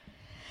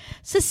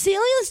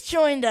 Cecilia's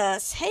joined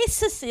us. Hey,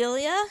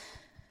 Cecilia.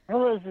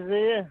 Hello,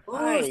 Cecilia.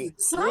 Hi.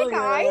 Cecilia.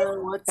 Hi, guys.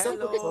 What's up?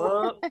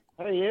 Hello.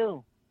 How are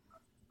you?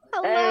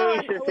 Hello, Hey, I'm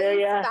always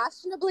Cecilia.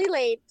 fashionably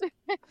late.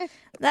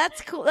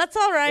 That's cool. That's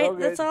all right. All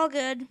good. That's all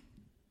good.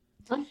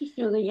 Hi,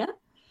 Cecilia.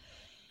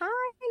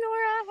 Hi,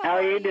 Nora. How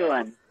are you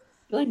doing?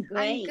 Doing I'm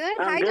great. good.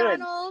 I'm Hi, good.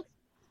 Donald.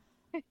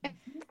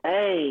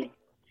 Hey.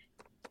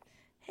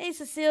 Hey,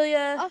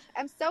 Cecilia. Oh,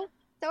 I'm so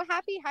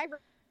happy. Hi,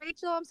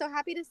 Rachel. I'm so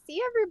happy to see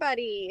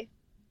everybody.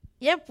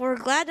 Yep, we're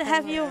glad to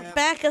have you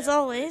back as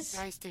always.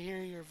 Nice to hear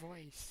your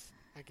voice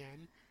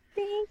again.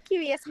 Thank you.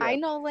 Yes. Hi,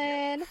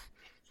 Nolan.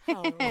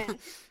 Hello.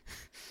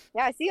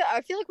 Yeah, I feel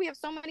like we have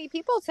so many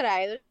people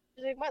today.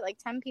 There's like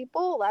 10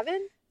 people,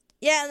 11?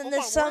 Yeah, and then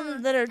there's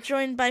some that are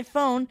joined by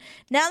phone.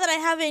 Now that I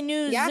have a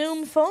new Yes.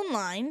 Zoom phone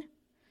line,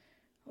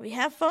 we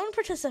have phone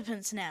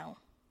participants now.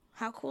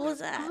 How cool is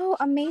that? Oh,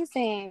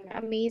 amazing.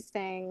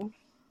 Amazing.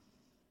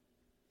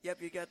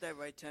 Yep, you got that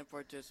right. 10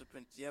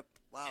 participants. Yep.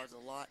 Wow, it's a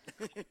lot.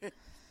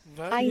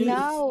 I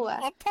know.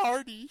 A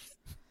party.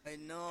 I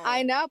know.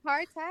 I know,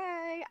 party.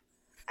 I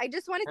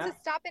just wanted to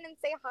stop in and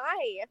say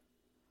hi.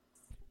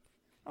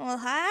 Well,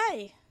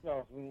 hi.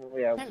 Yeah.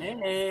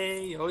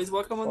 Hey, always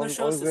welcome on the Always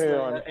show, very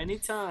Cecilia. on.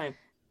 Anytime.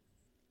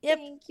 Yep.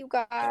 Thank you,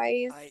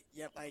 guys.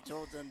 I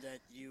told them that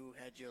you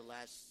had your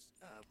last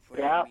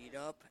prayer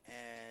meetup,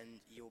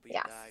 and you'll be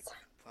back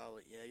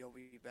probably. Yeah, you'll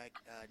be back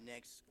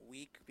next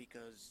week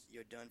because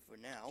you're done for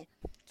now.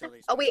 Till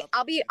they Oh wait, start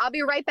up. I'll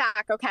be right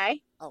back.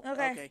 Okay. Oh,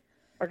 Okay.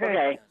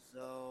 Okay.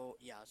 So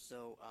I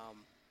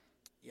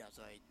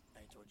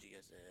told you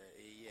guys.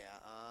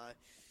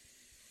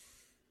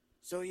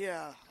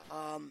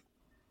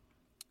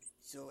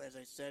 So as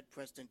I said,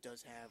 Preston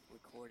does have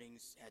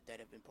recordings that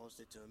have been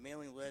posted to a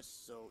mailing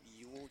list, so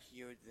you will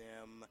hear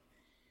them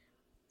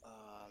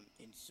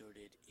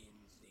inserted in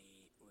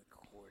the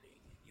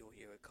recording. You'll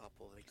hear a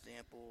couple of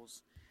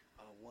examples,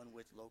 one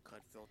with low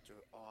cut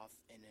filter off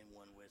and then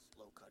one with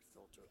low cut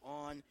filter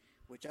on,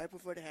 which I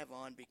prefer to have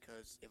on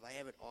because if I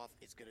have it off,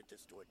 it's going to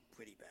distort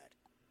pretty bad.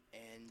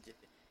 And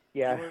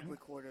your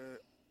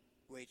recorder,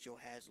 Rachel,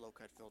 has low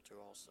cut filter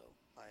also.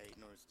 I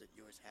noticed that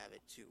yours have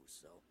it too,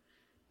 so.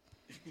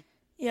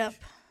 Yep.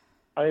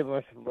 I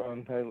must have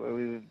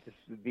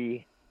just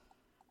be.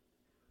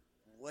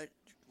 What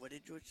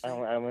did George say?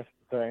 I must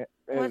say.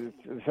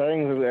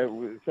 Settings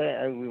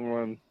we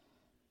run.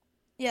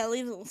 Yeah,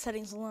 leave the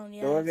settings alone.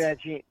 Yeah. The only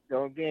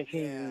thing I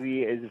change,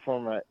 is the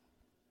format.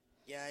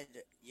 Yeah,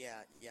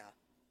 yeah.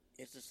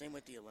 It's the same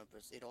with the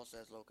Olympus. It also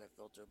has low-cut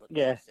filter, but like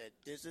Yeah. I said,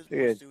 this is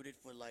more Good. suited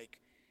for like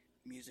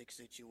music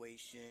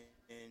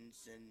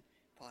situations and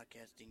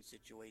podcasting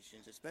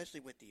situations,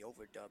 especially with the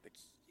overdub.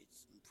 It's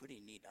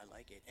pretty neat. I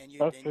like it. And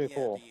That's pretty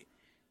cool.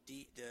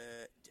 the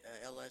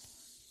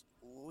LS.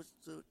 What was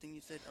the thing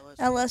you said?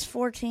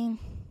 LS14.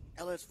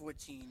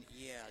 LS14.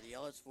 Yeah, the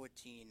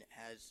LS14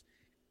 has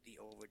the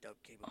overdub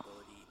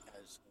capability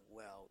as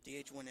well.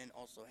 The H1N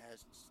also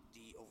has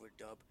the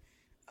overdub.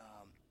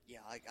 Yeah,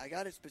 I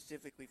got it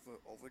specifically for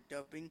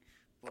overdubbing,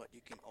 but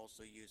you can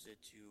also use it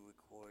to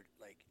record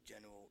like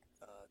general,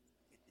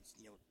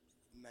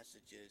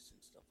 messages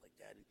and stuff like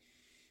that. And,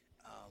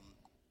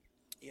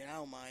 I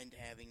don't mind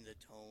having the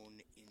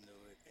tone in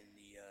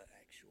the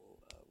actual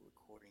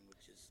recording,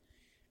 which is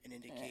an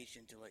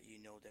indication to let you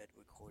know that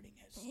recording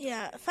has started.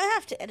 Yeah, if I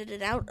have to edit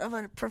it out of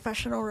a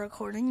professional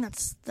recording,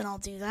 then I'll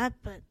do that.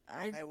 But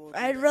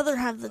I'd rather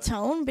have the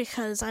tone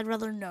because I'd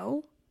rather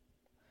know.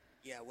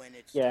 Yeah, when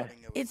it's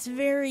starting a It's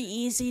very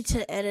easy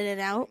to edit it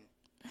out.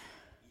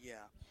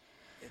 Yeah,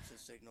 it's a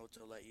signal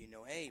to let you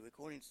know, hey,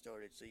 recording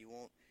started, so you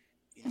won't,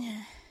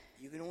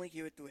 you can only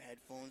hear it through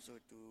headphones or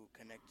through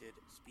connected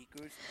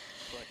speakers,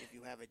 but if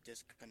you have it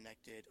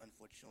disconnected,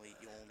 unfortunately,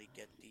 you only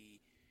get the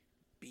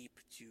beep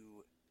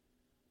to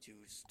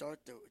start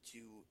the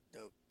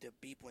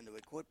beep when the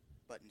record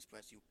button's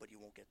pressed, but you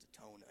won't get the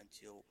tone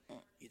until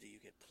either you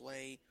hit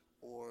play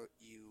or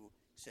you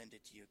send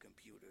it to your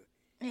computer.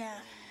 Yeah.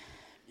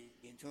 And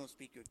the internal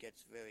speaker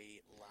gets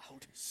very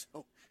loud,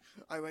 so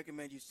I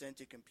recommend you send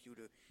to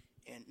computer.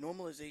 And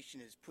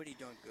normalization is pretty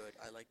darn good.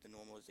 I like the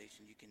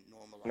normalization. You can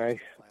normalize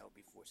the file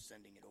before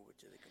sending it over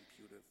to the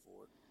computer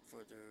for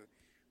further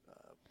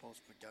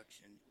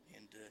post-production.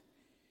 And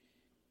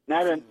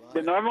now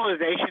the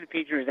normalization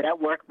feature, does that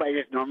work by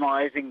just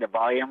normalizing the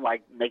volume,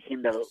 like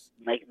making the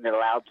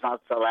louds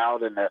not so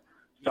loud and the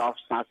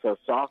softs not so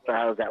soft, or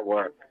how does that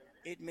work?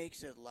 It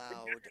makes it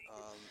loud,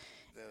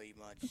 very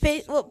much.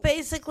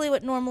 Basically,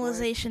 what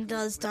normalization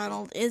does,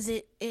 Donald, is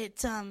it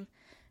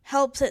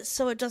helps it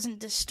so it doesn't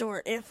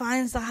distort. It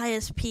finds the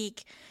highest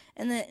peak,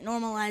 and then it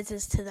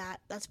normalizes to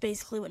that. That's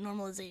basically what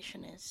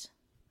normalization is.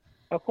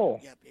 Oh, cool.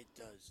 Yep, it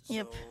does.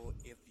 Yep. So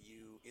if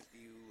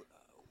you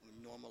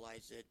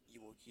normalize it,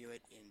 you will hear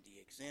it in the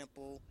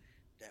example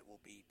that will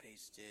be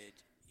pasted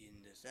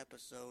in this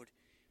episode.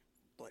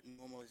 But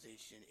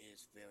normalization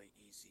is very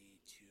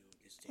easy to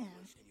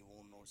distinguish, and you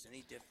won't notice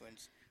any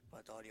difference,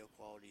 but the audio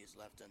quality is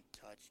left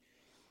untouched.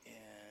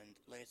 And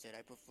like I said,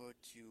 I prefer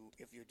to,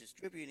 if you're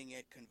distributing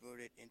it, convert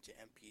it into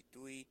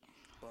MP3,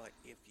 but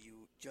if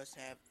you just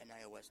have an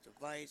iOS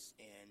device,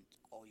 and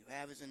all you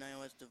have is an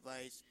iOS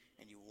device,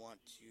 and you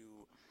want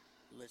to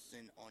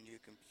listen on your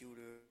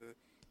computer,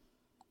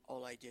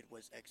 all I did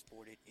was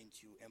export it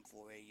into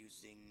M4A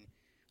using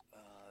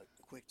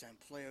QuickTime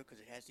Player, because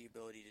it has the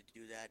ability to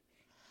do that.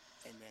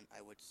 And then I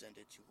would send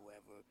it to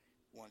whoever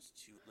wants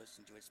to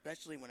listen to it,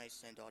 especially when I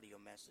send audio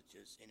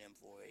messages in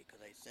M4A,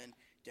 because I send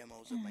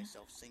demos of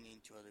myself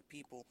singing to other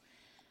people.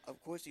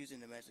 Of course,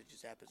 using the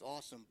Messages app is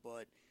awesome,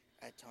 but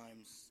at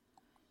times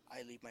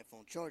I leave my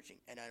phone charging,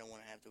 and I don't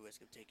want to have the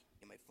risk of taking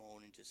my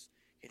phone and just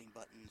hitting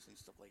buttons and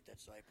stuff like that,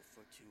 so I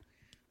prefer to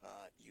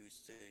use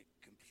the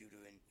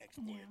computer and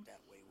export it that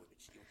way,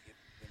 which you'll hear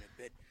in a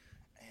bit.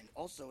 And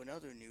also, in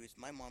other news,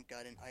 my mom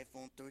got an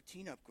iPhone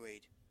 13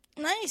 upgrade.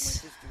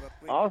 Nice.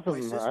 Awesome. My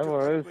sister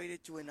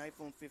upgraded to an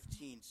iPhone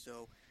 15,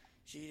 so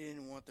she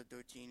didn't want the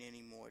 13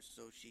 anymore,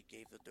 so she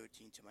gave the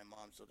 13 to my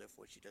mom, so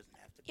therefore she doesn't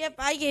have to. Yep,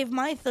 I gave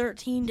my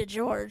 13 to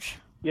George.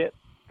 Yep,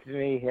 to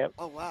me, yep.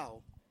 Oh,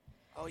 wow.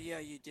 Oh, yeah,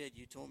 you did.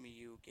 You told me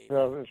you gave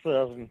All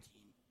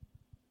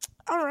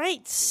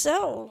right,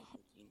 so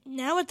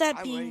now with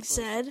that being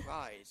said,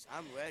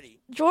 I'm ready.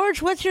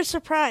 George, what's your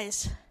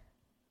surprise?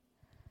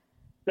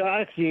 So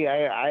actually,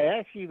 I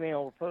actually made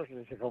a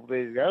purchase a couple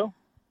days ago.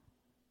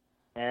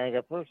 And I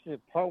got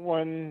purchased part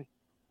one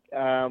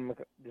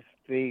this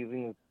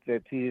 2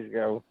 years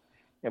ago,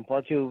 and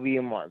part two will be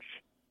in March.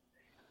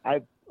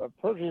 I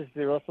purchased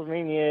the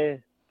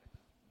WrestleMania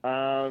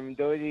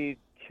WWE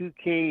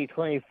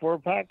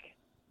 2K24 pack,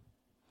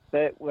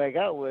 but what I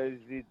got was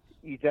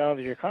you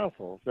downloaded your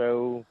console.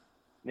 So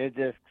no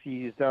discs,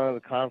 you just download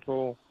the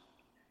console.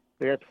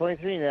 We got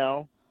 23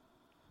 now,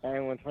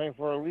 and when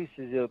 24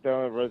 releases, you'll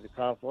download the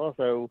console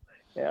also,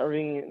 and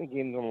everything in the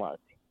game's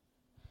unlocked.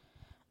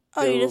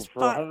 Oh, so you just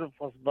for bought...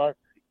 $100+.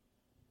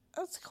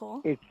 That's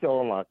cool. It's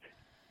still unlocked.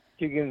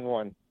 2 games,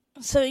 1.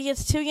 So he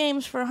gets 2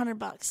 games for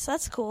 $100.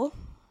 That's cool.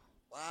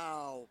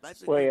 Wow,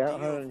 that's a good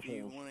deal. If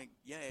you want to,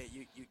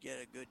 you get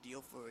a good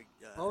deal for.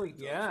 Oh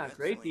yeah,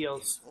 great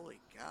deals. Games. Holy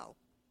cow!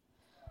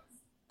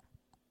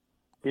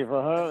 Yeah,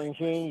 for 100 and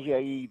change,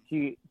 you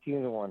get 2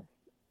 games, 1.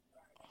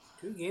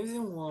 2 games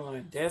in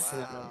 1,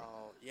 definitely. Wow.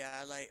 Yeah,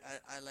 I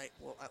like.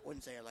 Well, I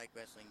wouldn't say I like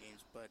wrestling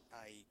games, but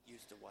I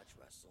used to watch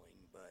wrestling.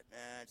 But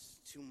it's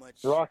too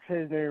much. The Rock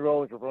says no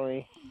roller,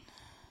 Brony.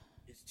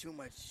 It's too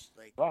much.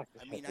 Like, Rock,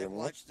 I mean, I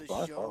watched the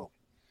show.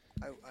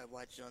 I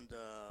watched on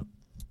the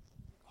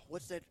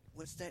what's that?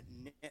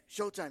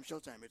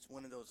 Showtime. It's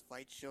one of those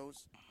fight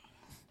shows.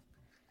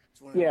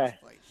 It's one of those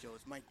fight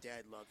shows. My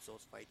dad loves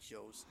those fight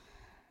shows.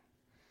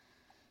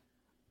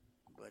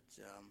 But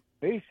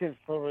Basic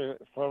for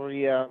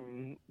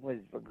was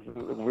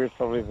weird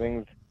celebrity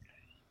things.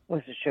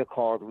 What's the show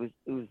called?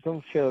 It was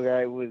some show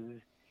that was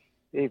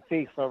they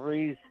fake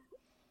celebrities.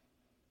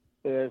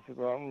 That's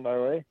wrong, by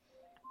the way.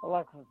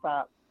 Alexa,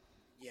 stop.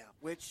 yeah,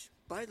 which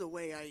by the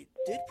way, I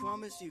did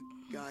promise you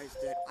guys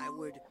that I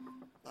would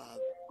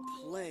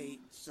play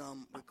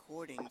some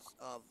recordings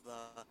of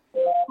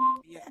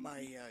my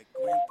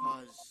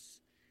grandpa's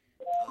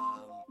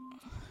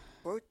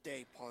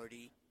birthday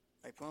party.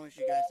 I promised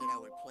you guys that I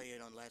would play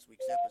it on last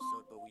week's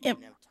episode, but we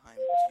didn't have time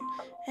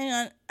to.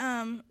 Hang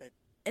on.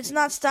 It's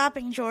not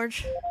stopping,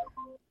 George.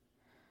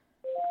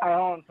 I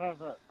don't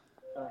know.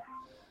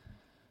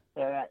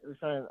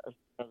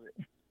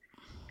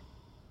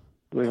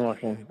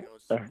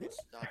 It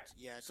stopped.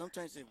 Yeah,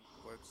 sometimes it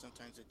works,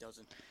 sometimes it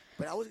doesn't.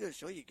 But I was gonna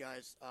show you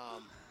guys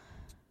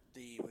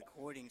the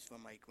recordings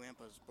from my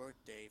grandpa's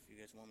birthday, if you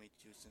guys want me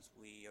to, since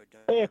we are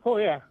done. Yeah, cool.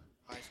 Yeah.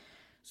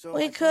 So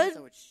we could,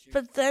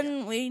 but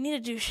then we need to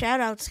do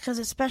shout-outs because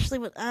especially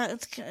with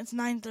it's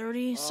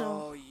 9:30, so.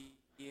 Oh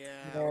yeah.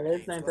 Yeah,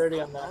 it is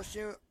 9:30 on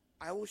that.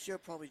 I will share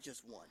probably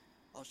just one.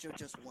 I'll share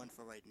just one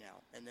for right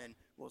now, and then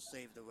we'll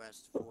save the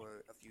rest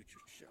for a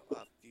future show,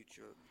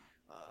 future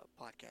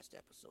podcast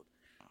episode.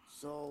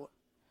 So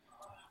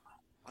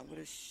I'm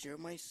gonna share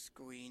my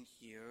screen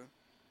here.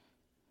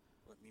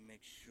 Let me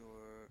make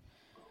sure.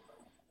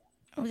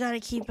 We gotta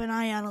keep an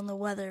eye out on the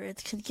weather.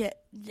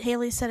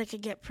 Haley said it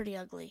could get pretty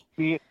ugly.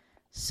 We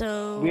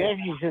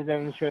actually should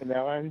demonstrate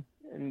that one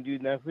and do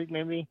next week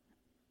maybe.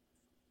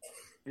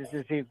 Just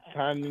to save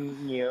time and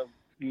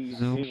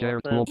Zoom share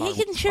toolbar. He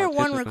can share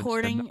one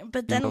recording,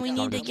 but then we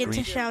need to get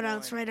to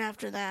shout-outs right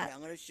after that. Yeah,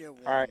 I'm gonna share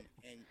one, right.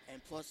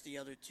 and plus the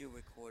other two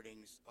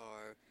recordings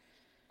are,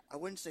 I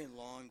wouldn't say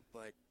long,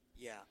 but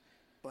yeah.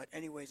 But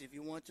anyways, if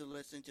you want to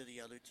listen to the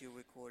other two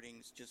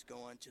recordings, just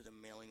go onto the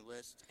mailing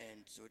list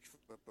and search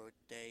for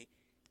birthday.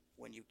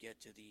 When you get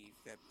to the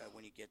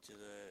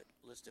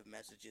list of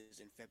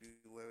messages in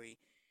February,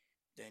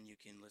 then you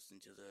can listen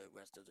to the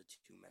rest of the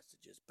two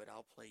messages. But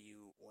I'll play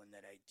you one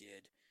that I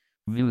did.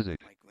 Music.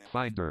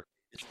 Finder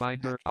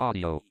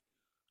audio.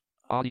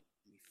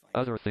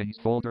 Other things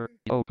folder.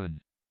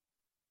 Open.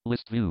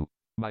 List view.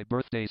 My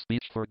birthday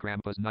speech for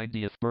Grandpa's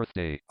 90th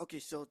birthday. Okay,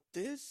 so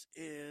this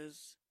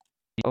is.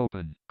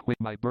 Open. Quit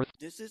my birth.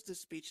 This is the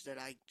speech that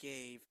I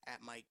gave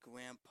at my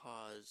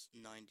grandpa's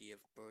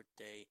 90th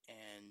birthday,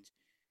 and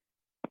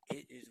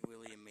it is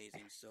really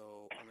amazing.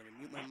 So I'm gonna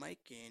mute my mic,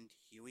 and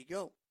here we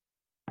go.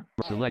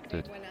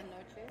 Selected.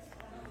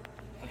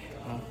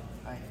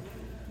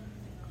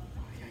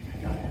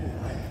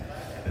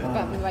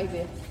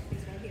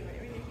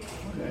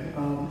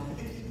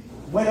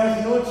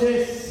 Buenas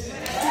noches.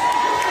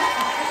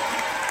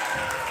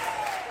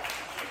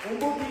 Un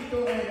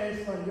poquito en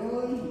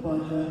español,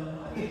 but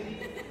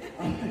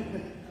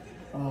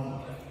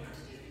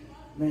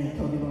man,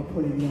 talking about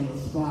putting me on the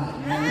spot,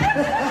 man.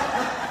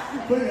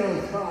 Putting me on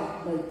the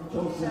spot, like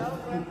Joseph. Tell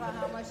Grandpa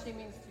how much he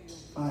means to you.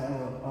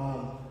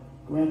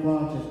 Grandpa,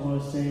 just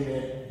want to say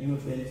that you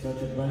have been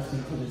such a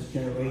blessing to this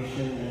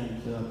generation,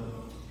 and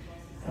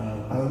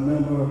I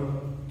remember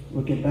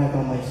looking back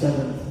on my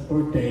 7th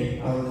birthday.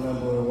 I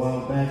remember a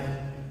while back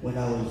when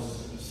I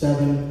was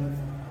 7,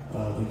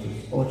 which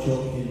is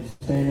ocho in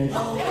Spanish. I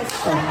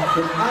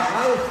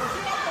was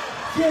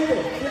siete.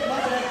 My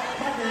bad,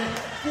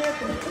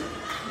 siete.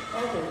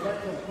 Okay, but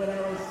when I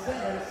was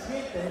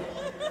 7,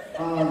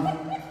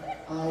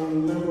 I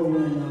remember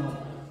when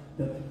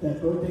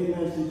that birthday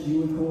message you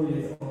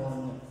recorded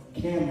on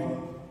camera,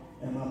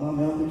 and my mom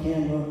held the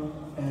camera,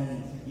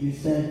 and you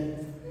said,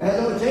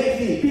 "Hello,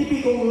 JC,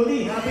 Pipi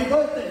Kongoli, happy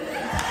birthday."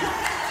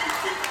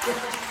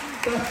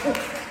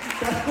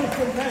 That was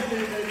the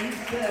message that you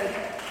said,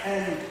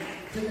 and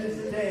to this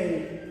day,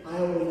 I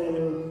will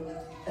never,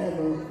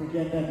 ever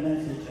forget that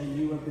message, and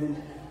you have been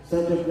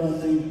such a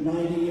blessing,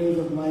 90 years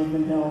of life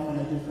and health, and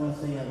I just want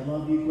to say I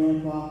love you,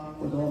 Grandpa,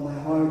 with all my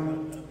heart,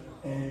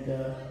 and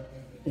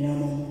te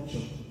amo mucho.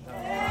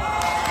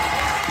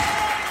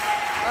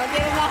 I'll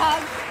give him a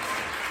hug.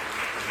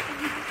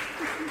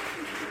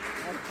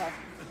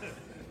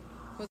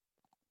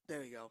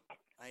 There we go.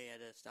 I had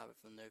to stop it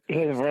from there.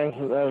 Yeah, that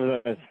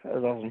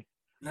was awesome.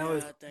 That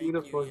was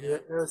beautiful. You, yeah.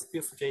 That was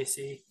beautiful,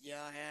 JC.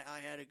 Yeah, I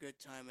had a good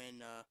time,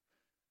 and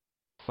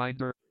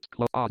Finder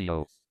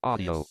audio.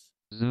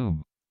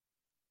 Zoom.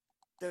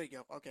 There we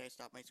go. Okay, I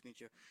stopped my screen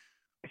share.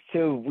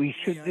 So we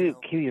should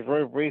keep these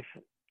very brief.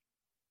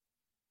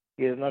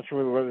 Yeah, I'm not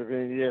sure what we're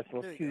going to do this.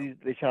 Let's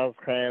keep the child's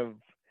kind of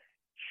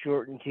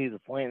short and to the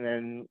point,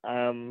 and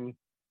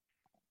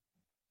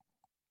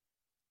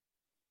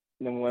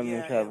then when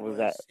the child was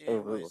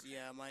over.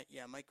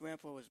 My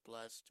grandpa was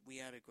blessed. We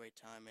had a great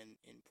time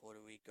in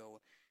Puerto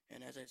Rico,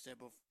 and as I said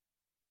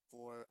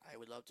before, I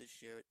would love to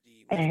share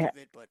the rest of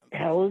it. But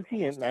how old is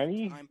he?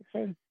 90?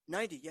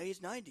 90. Yeah,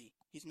 he's 90.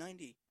 He's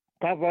 90.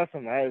 God bless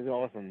him. That is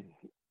awesome.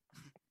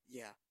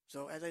 Yeah.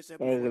 So as I said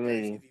That was before,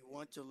 guys, amazing. if you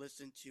want to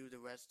listen to the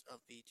rest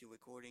of the 2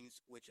 recordings,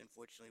 which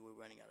unfortunately we're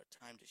running out of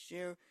time to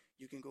share,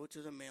 you can go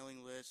to the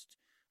mailing list.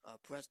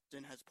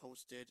 Preston has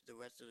posted the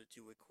rest of the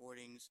 2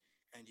 recordings,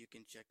 and you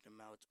can check them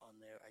out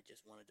on there. I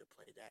just wanted to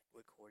play that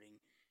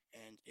recording,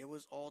 and it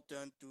was all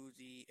done through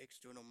the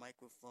external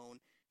microphone.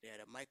 They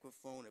had a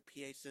microphone, a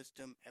PA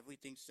system,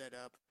 everything set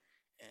up,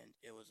 and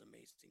it was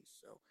amazing.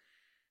 So,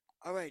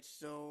 all right,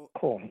 so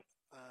Cool.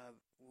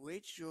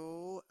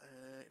 Rachel,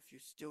 if you're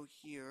still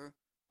here,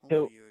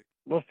 So hopefully you're.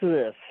 let's do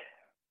this.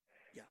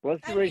 Yeah.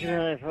 Let's do Rachel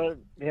and I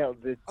first.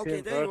 The Okay,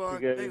 two there you first are.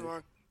 because There you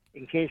are.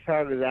 in case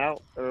power goes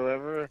out or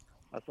whatever,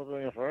 I'll still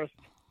doing it first.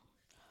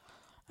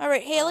 All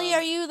right, Haley,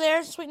 are you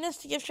there, Sweetness,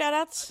 to give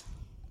shout-outs?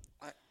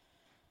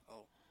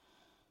 Oh.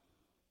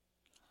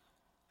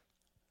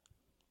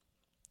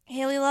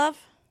 Haley Love?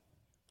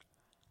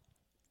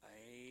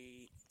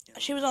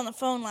 She was on the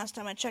phone last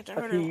time I checked. I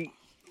heard her. Okay,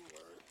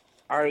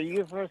 are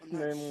you first and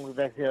then we'll go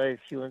back to Haley if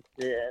she wants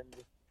to end?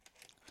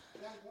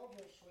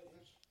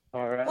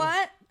 All right.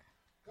 What?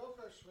 Go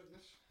first,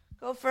 Witness.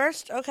 Go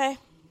first? Okay.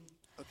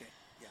 Okay,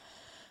 yeah.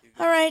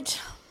 All right.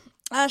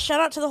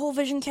 Shout out to the whole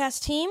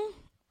VisionCast team.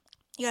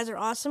 You guys are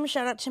awesome.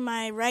 Shout out to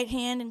my right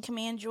hand in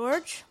command,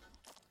 George.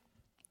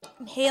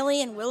 And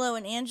Haley and Willow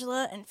and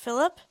Angela and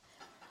Philip.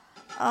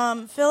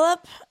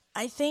 Philip,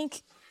 I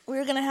think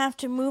we're going to have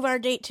to move our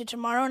date to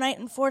tomorrow night,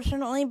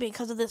 unfortunately,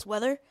 because of this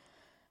weather.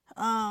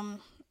 I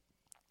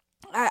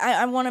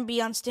want to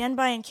be on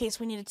standby in case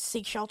we needed to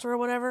seek shelter or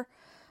whatever.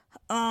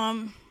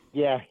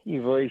 Yeah,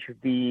 you really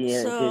should be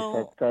in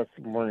So- case that's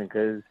morning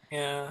because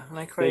Yeah, and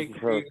I quite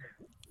agree.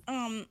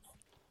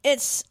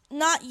 It's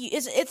not.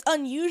 It's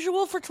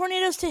unusual for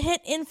tornadoes to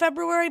hit in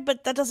February,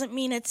 but that doesn't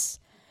mean it's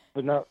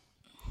but not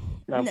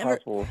never-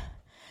 possible.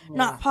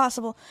 not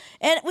possible.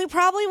 And we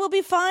probably will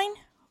be fine.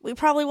 We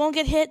probably won't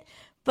get hit,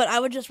 but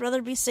I would just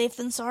rather be safe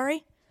than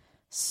sorry.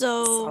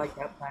 So I like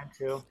that plan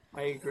too.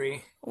 I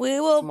agree. we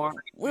will Tomorrow,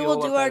 we feel will a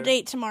lot do our better.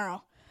 date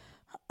tomorrow.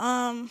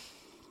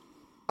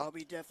 I'll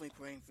be definitely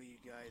praying for you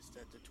guys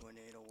that the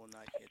tornado will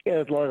not hit. Yeah,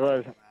 it's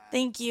likewise.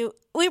 Thank you.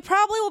 We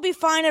probably will be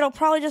fine. It'll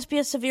probably just be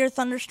a severe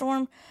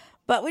thunderstorm,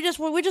 but we just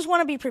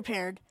want to be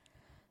prepared.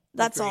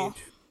 That's all.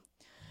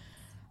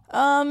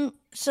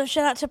 So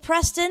shout out to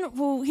Preston,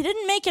 who he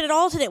didn't make it at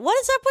all today. What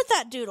is up with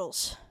that,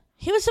 Doodles?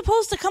 He was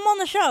supposed to come on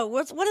the show.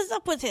 What is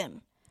up with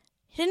him?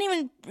 He didn't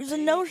even. There's a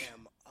no.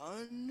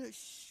 I'm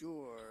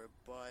unsure,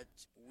 but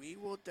we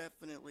will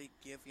definitely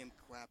give him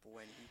crap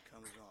when he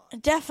comes on.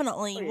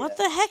 Definitely. Oh, yeah. What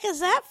the heck is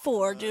that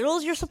for,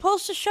 Doodles? You're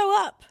supposed to show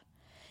up.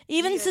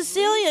 Even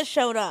Cecilia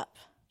showed up.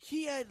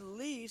 He at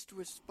least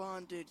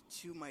responded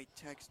to my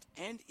text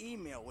and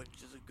email, which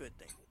is a good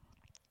thing.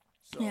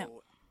 So, Yeah.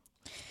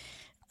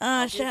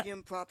 I'll give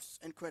him props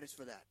and credits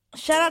for that.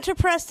 Shout out to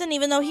Preston,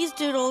 even though he's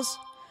Doodles.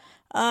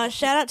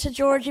 Shout out to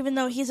George, even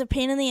though he's a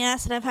pain in the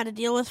ass that I've had to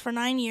deal with for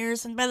 9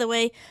 years. And by the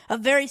way, a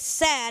very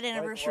sad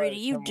anniversary to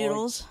you,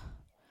 Doodles.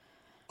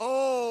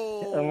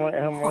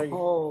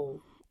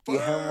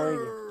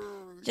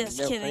 Just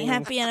kidding.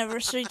 Happy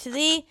anniversary to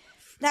thee.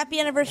 Happy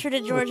anniversary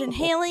to George and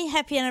Haley.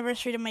 Happy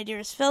anniversary to my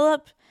dearest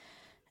Philip.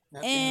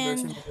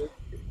 And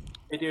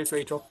Hey, dearest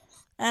Rachel.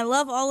 I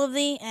love all of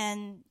thee.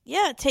 And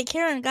yeah, take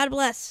care and God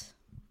bless.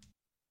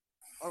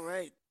 All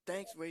right.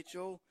 Thanks,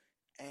 Rachel.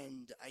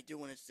 And I do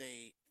want to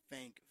say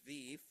thank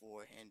V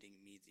for handing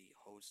me the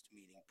host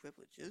meeting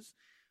privileges.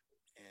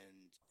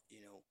 And,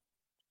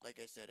 like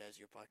I said, as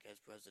your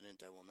podcast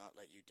president, I will not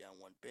let you down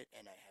one bit,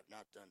 and I have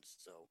not done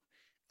so.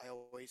 I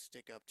always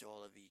stick up to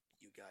all of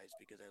you guys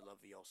because I love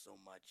you all so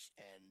much,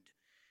 and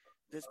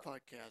this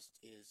podcast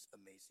is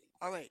amazing.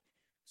 All right,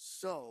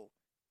 so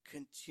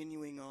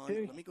continuing on,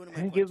 let me go to my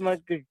Since you have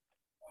podcast. the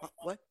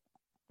What?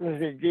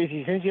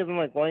 JC, since you have the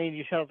mic, why don't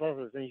you shout out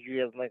since you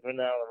have the mic right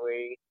now? The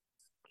way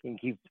you can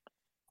keep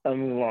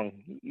moving along.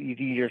 You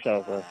do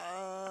yourself.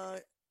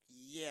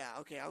 Yeah,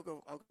 okay, I'll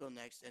go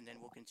next, and then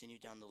we'll continue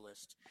down the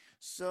list.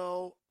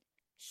 So,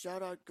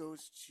 shout out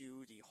goes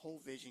to the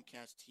whole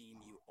VisionCast team.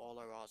 You all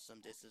are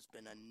awesome. This has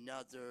been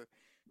another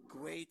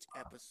great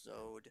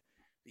episode,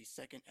 the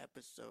second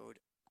episode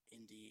in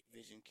the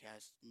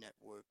VisionCast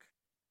network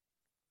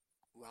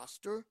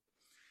roster.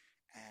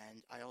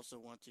 And I also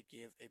want to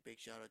give a big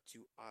shout out to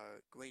our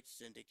great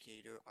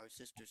syndicator, our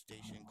sister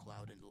station,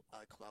 Cloud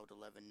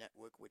 11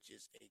 Network, which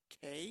is a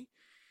K.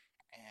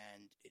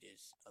 And it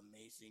is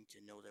amazing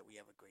to know that we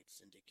have a great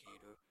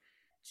syndicator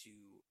to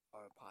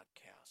our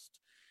podcast.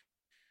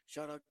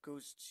 Shout out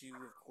goes to,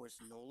 of course,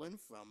 Nolan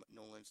from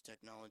Nolan's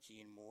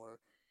Technology and More.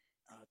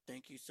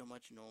 Thank you so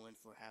much, Nolan,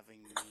 for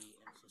having me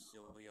and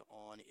Cecilia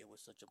on. It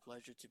was such a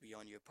pleasure to be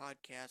on your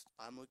podcast.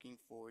 I'm looking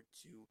forward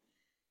to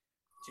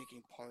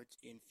taking part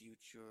in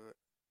future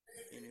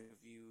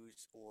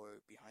interviews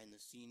or behind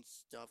the scenes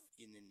stuff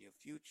in the near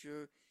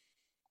future.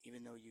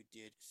 Even though you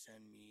did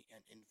send me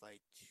an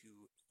invite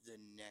to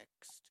the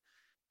next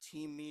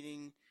team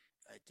meeting,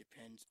 it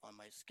depends on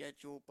my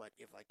schedule, but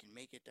if I can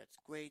make it, that's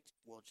great.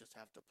 We'll just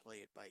have to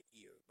play it by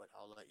ear, but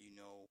I'll let you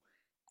know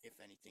if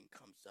anything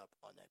comes up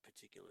on that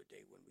particular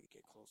day when we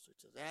get closer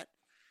to that.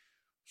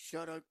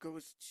 Shout out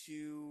goes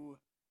to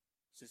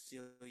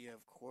Cecilia,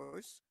 of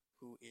course,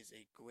 who is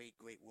a great,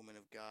 great woman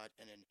of God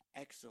and an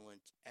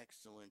excellent,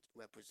 excellent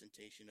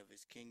representation of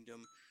his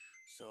kingdom.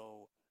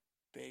 So,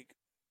 big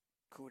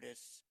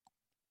kudos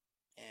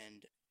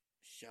and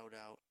shout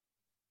out.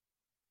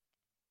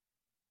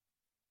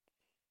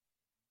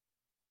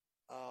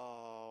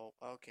 Oh,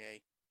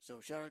 okay.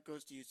 So, shout out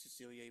goes to you,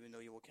 Cecilia, even though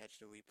you will catch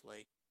the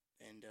replay.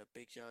 And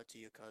big shout out to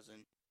your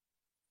cousin,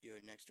 your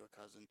next door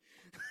cousin.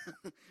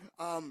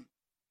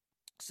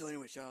 So,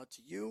 anyway, shout out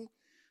to you.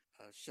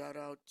 Shout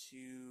out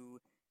to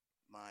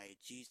my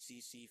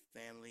GCC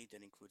family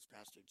that includes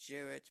Pastor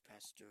Jarrett,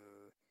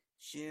 Pastor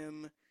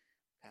Jim,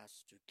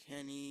 Pastor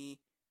Kenny,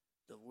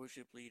 the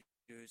worship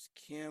leaders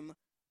Kim,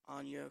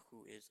 Anya,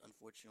 who is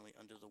unfortunately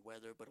under the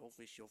weather, but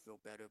hopefully she'll feel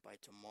better by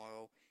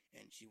tomorrow,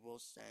 and she will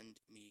send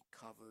me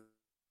covers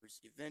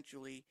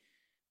eventually,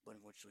 but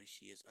unfortunately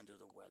she is under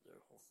the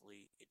weather.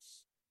 Hopefully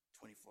it's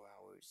 24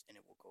 hours and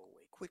it will go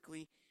away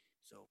quickly,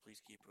 so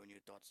please keep her in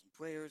your thoughts and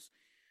prayers.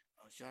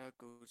 Shout out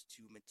goes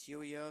to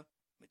Materia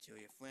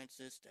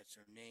Francis, that's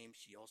her name.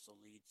 She also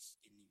leads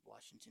in the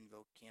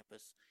Washingtonville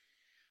campus.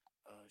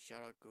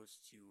 Shout out goes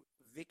to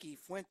Vicky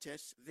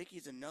Fuentes.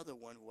 Vicky's another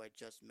one who I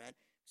just met.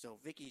 So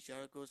Vicky,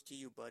 shout out goes to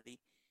you, buddy.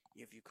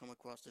 If you come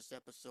across this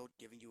episode,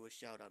 giving you a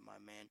shout out, my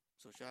man.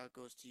 So shout out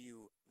goes to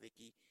you,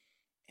 Vicky.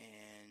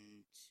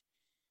 And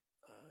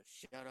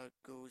shout out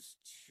goes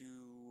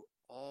to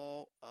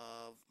all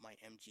of my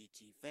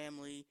MGT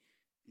family: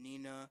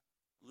 Nina,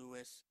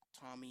 Lewis,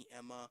 Tommy,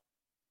 Emma,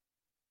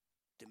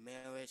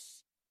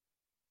 Damaris,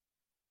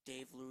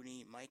 Dave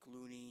Looney, Mike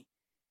Looney,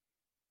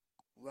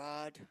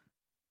 Rod,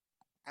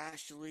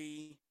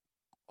 Ashley,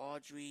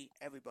 Audrey,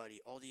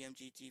 everybody, all the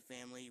MGT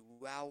family,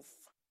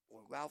 Ralph, or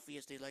Ralphie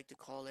as they like to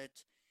call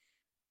it,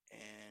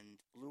 and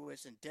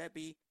Lewis and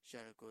Debbie,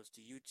 shout out goes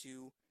to you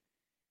two,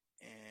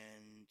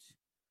 and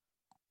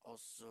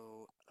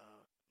also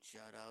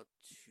shout out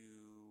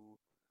to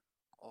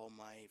all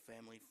my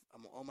family,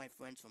 all my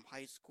friends from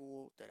high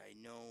school that I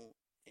know,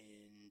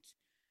 and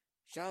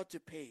shout out to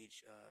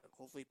Paige.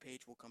 Hopefully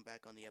Paige will come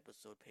back on the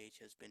episode. Paige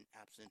has been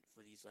absent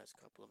for these last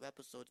couple of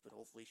episodes, but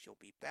hopefully she'll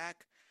be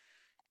back.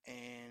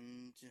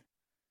 And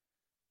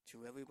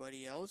to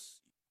everybody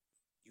else,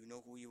 you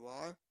know who you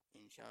are.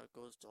 And shout out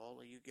goes to all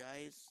of you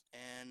guys.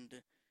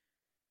 And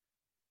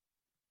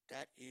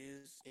that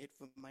is it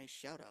for my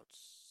shout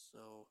outs.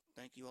 So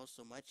thank you all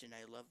so much, and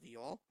I love you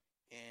all.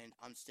 And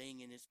I'm staying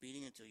in this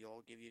meeting until you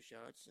all give your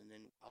shout outs, and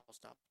then I'll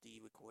stop the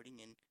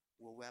recording and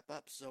we'll wrap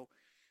up. So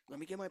let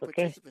me get my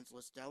participants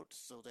list out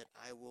so that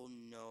I will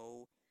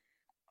know.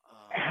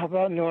 How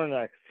about Nora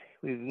next?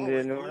 We can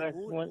do Nora next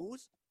one.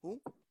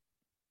 Who?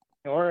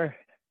 Nora.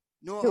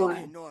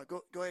 Okay, Nora.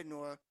 Go ahead,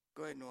 Nora.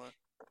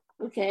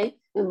 Okay,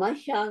 and my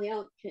shout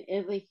out to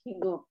every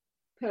single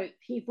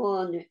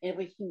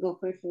every single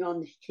person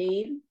on this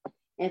team,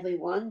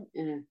 everyone,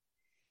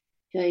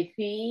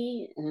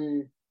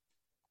 JP,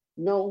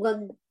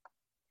 Nolan,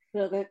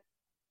 Philip,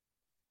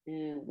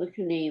 what's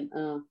her name?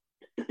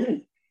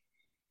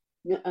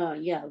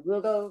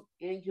 Rugo,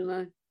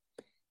 Angela.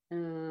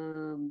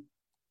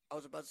 I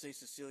was about to say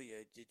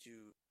Cecilia. Did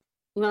you?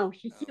 No,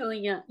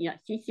 Cecilia. Yeah,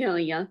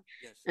 Cecilia.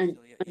 Yes,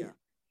 Cecilia.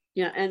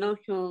 Yeah, and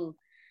also,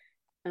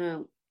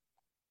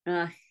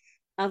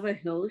 other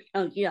hosts.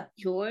 Oh yeah,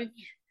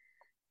 George,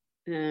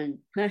 and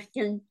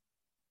Preston,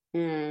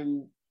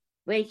 and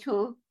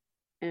Rachel,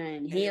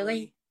 and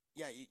Haley.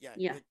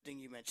 Yeah. Good thing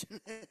you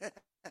mentioned.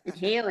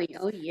 Haley.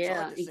 Oh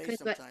yeah.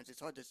 It's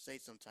hard to say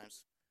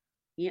sometimes.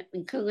 Yeah,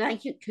 and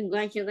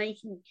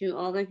congratulations to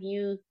all of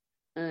you,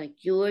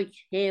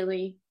 George,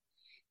 Haley,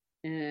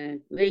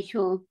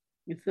 Rachel,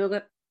 and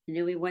Philip, and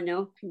everyone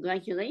else.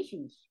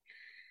 Congratulations,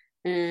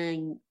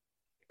 and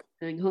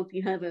hope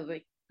you have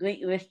a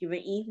great rest of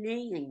the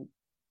evening.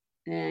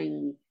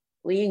 And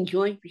we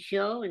enjoyed the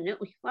show, and it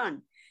was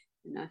fun.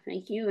 And I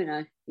thank you, and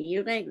I'll see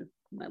you later.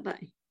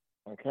 Bye.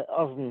 Okay,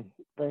 awesome.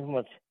 Thanks so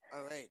much.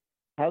 All right.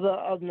 How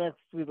about up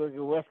next we look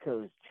at West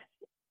Coast?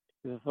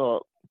 Your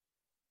thought.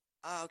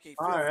 Okay.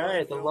 All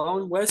right, the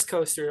lone West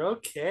Coaster.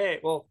 Okay,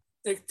 well,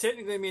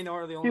 technically, me and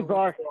Nora are the only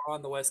ones who are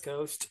on the West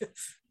Coast.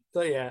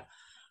 So yeah.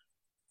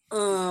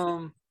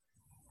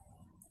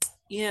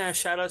 Yeah.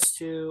 Shout outs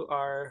to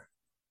our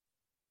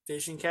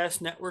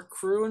VisionCast Network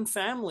crew and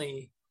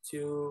family,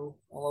 to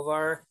all of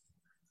our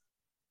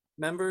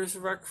members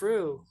of our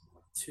crew,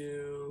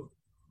 to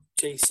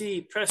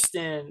JC,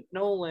 Preston,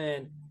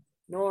 Nolan,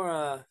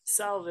 Nora,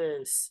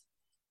 Salvis,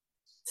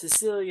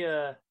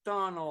 Cecilia,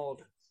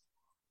 Donald,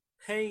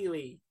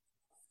 Haley.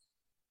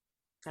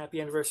 Happy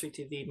anniversary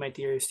to thee, my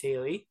dearest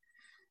Haley.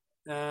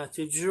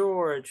 To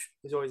George,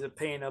 who's always a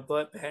pain in the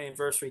butt. Happy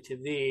anniversary to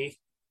thee,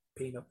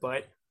 peanut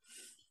butt.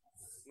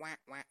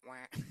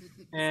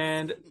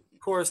 And of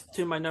course,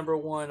 to my number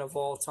one of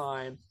all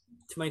time,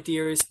 to my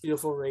dearest,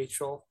 beautiful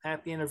Rachel.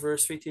 Happy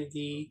anniversary to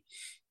thee.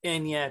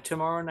 And yeah,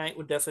 tomorrow night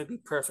would definitely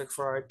be perfect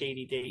for our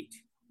datey date.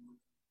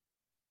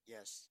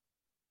 Yes.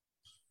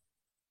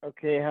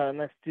 Okay,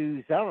 next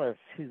to Salvas,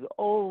 who's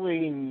all the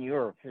way in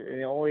Europe,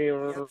 and all the way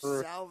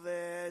over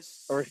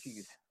Salvas.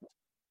 overseas.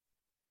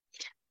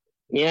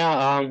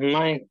 Yeah,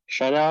 my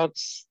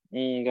shoutouts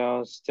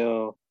goes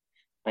to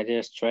my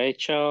dearest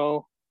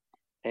Rachel,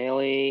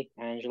 Haley,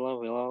 Angela,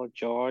 Willow,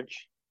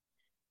 George,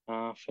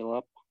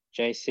 Philip,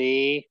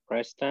 JC,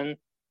 Preston,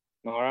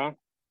 Nora,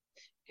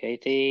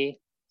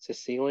 Katie,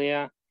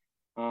 Cecilia,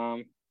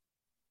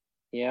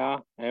 yeah,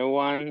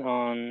 everyone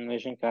on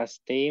VisionCast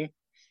team.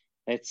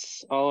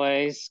 It's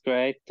always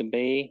great to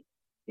be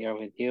here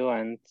with you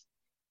and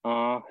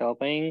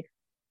helping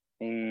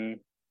in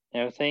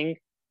everything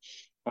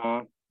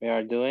we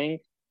are doing.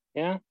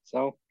 Yeah,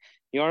 so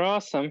you're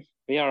awesome.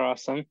 We are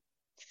awesome.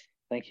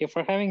 Thank you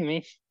for having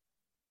me.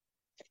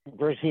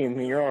 Team,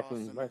 you're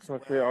awesome. Thanks so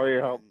much for all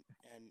your help.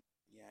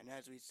 And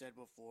as we said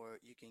before,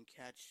 you can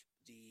catch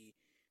the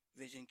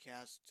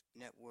VisionCast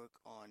network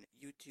on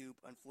YouTube.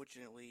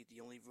 Unfortunately,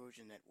 the only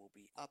version that will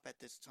be up at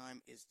this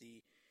time is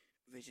the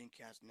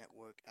VisionCast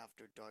network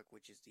After Dark,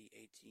 which is the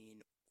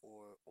 18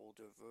 or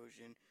older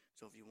version.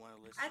 So if you want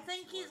to listen, I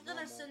think to he's our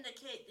gonna normal...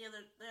 syndicate the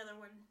other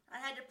one. I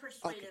had to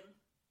persuade him.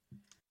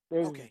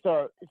 Okay.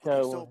 So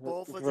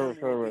both of them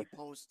will be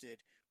posted,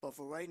 but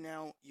for right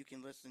now, you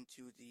can listen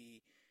to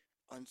the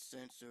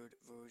uncensored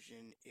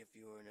version if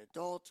you're an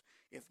adult.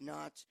 If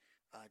not,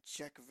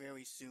 check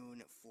very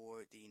soon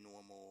for the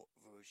normal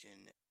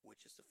version,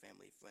 which is the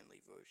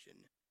family-friendly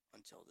version.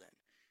 Until then.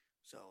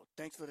 So,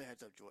 thanks for the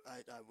heads up, George.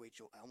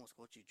 Rachel, I almost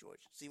called you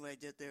George. See what I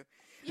did there?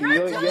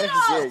 You're a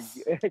turtle!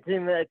 It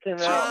came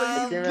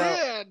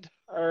out.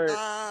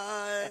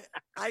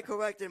 I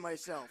corrected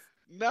myself.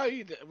 No,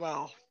 you did.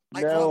 Well,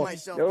 I caught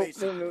myself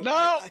basically.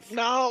 No.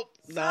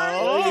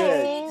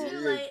 Sorry, too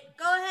late.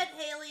 Go ahead,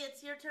 Haley.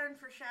 It's your turn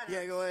for shoutouts.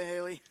 Yeah, go ahead,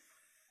 Haley.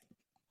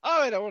 All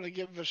right, I want to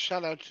give a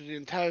shout out to the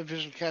entire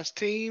VisionCast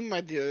team,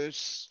 my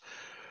dearest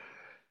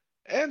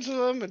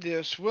Angela, my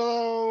dearest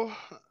Willow.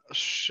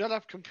 Shut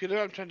up, computer.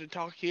 I'm trying to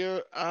talk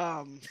here.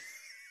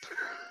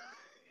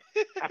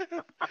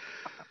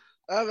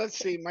 Let's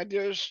see, my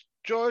dearest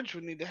George. We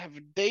need to have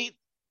a date.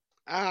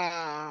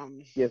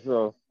 Yes,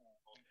 sir.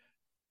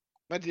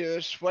 My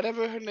dearest,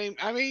 whatever her name.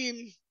 I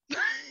mean.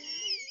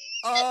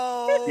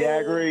 Oh. Yeah,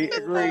 agreed.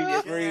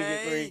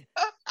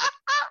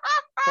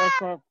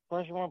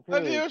 Question mark, My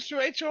dearest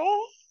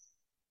Rachel.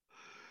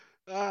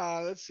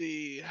 Let's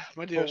see.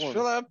 My dearest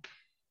Philip,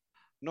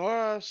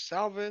 Nora,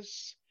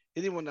 Salvis,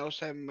 anyone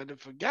else I might have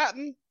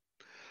forgotten.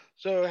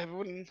 So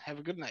everyone have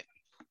a good night.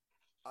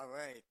 All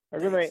right.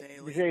 Good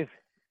night. Be safe.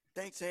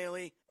 Thanks,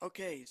 Haley.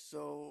 Okay,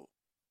 so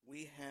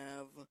we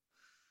have.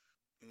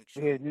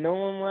 We have no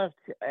one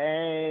left,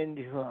 and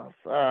no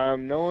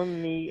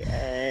one me,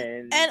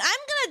 and I'm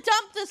gonna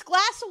dump this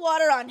glass of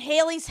water on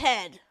Haley's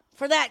head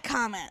for that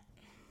comment.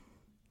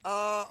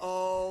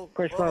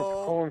 Question mark,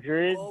 colon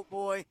period. Oh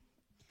boy.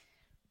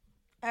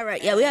 All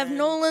right, yeah, we have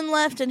Nolan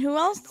left, and who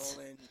else?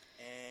 Nolan,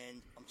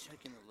 and I'm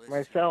checking the list.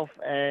 Myself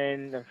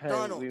and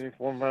Donald.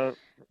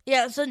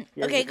 Yeah, so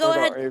okay, go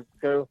ahead.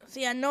 Go. So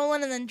yeah,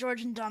 Nolan and then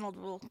George and Donald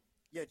will.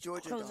 Yeah,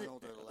 George and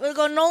Donald. We'll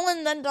go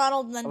Nolan, then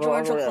Donald, and then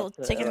George will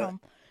take it home.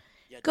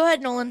 Go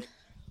ahead, Nolan.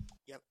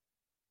 Yep.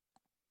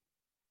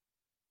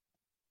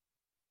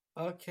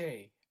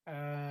 Okay.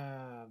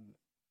 A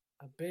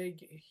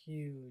big,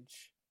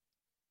 huge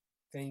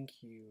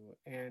thank you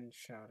and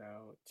shout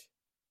out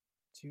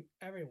to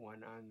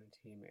everyone on the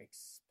team,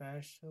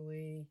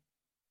 especially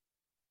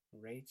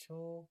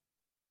Rachel,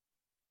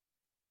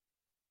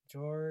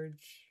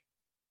 George,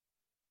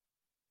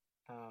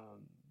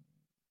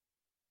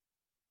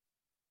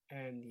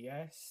 and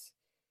yes,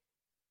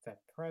 the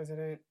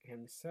president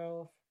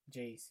himself,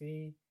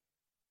 JC,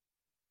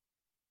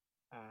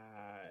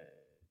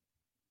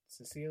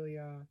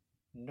 Cecilia,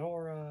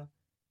 Nora,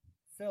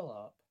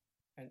 Philip,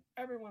 and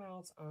everyone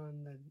else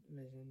on the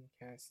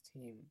VisionCast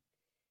team.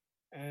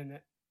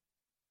 And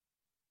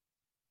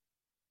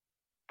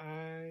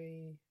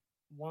I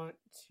want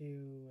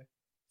to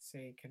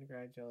say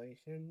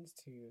congratulations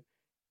to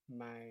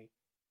my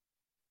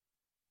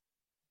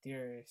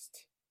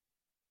dearest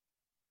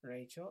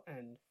Rachel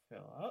and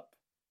Philip,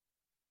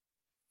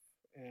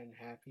 and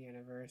happy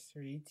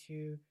anniversary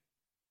to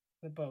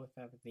the both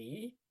of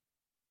thee.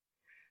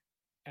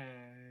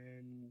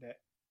 And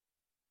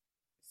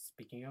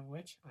speaking of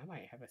which, I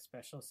might have a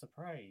special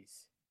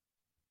surprise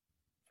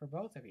for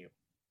both of you.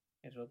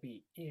 It will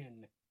be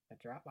in the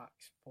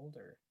Dropbox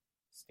folder.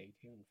 Stay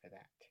tuned for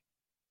that.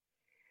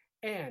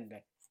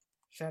 And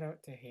shout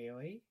out to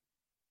Haley.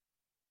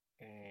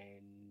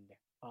 And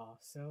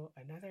also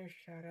another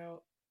shout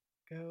out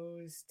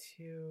goes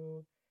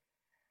to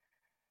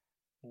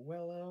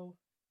Willow,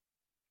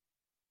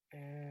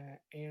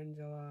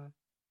 Angela,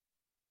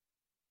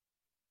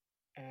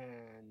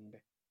 and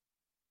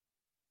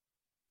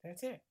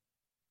that's it.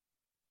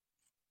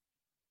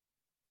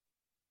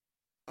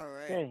 All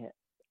right. Okay.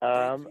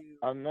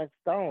 I'm next,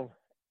 Donald.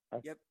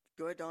 Yep.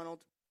 Go ahead, Donald.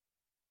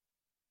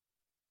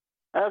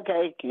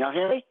 Okay. Can y'all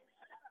hear me?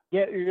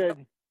 Yeah, you're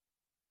good.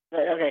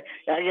 Okay.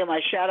 I give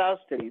my shout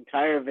outs to the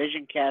entire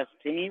VisionCast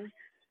team.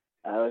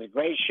 It was a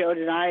great show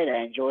tonight.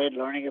 I enjoyed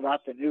learning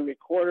about the new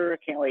recorder.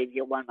 Can't wait to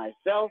get one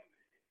myself.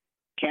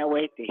 Can't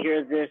wait to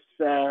hear this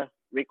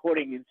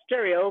recording in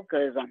stereo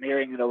because I'm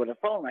hearing it over the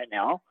phone right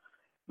now.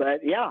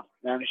 But yeah,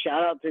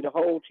 shout out to the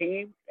whole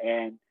team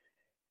and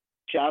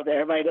shout out to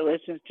everybody that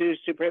listens to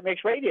Super Hit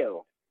Mix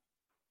Radio.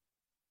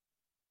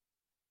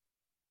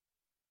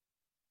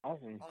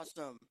 Awesome.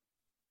 Awesome.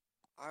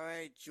 All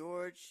right,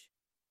 George,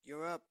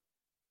 you're up.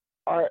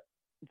 All right.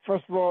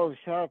 First of all,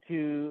 shout out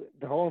to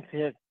the whole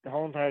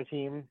entire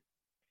team,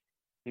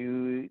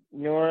 to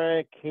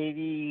Nora,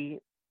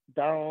 Katie,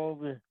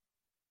 Donald,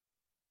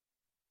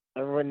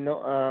 everyone.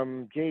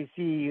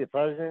 JC, the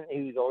president,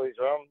 who's always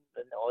around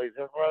and always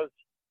there for us.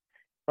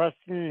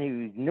 Preston,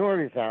 who's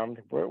nowhere to be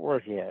found.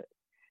 Where's he at?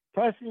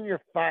 Preston,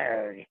 you're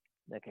fired.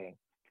 Okay.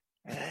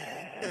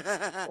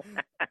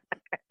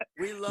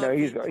 We love No,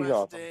 he's you, Preston.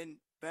 awesome.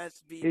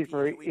 Best VP He's that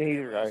we could a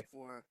ever guy. ask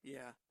for.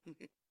 Yeah.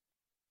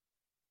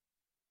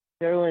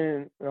 Everyone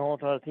in the whole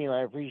entire team,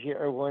 I appreciate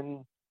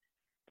everyone.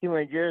 To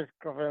my dearest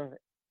girlfriends,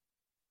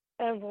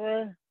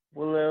 Angela,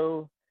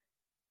 Willow,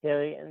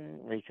 Haley,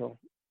 and Rachel.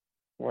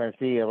 I want to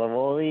say I love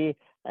all of you,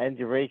 and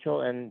to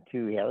Rachel and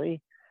to Haley.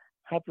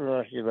 Happy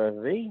birthday,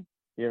 Leslie.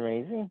 You're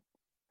amazing.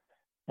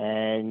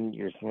 And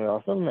you're so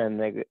awesome,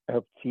 and I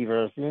hope to see you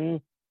very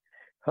soon.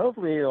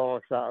 Hopefully it all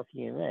works out for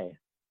you in May.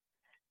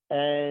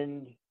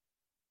 And,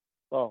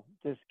 well,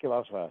 just give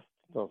us rest,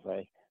 don't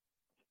say.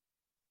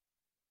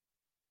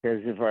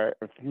 Because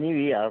if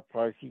maybe I'll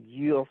probably see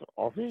you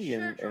also in you.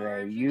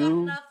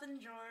 Nothing,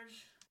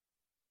 George.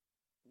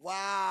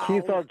 Wow.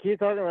 Keep talking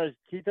about right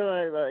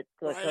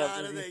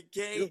out of the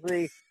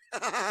gate.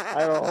 I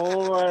have a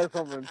whole lot of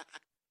something.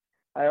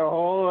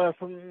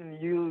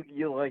 You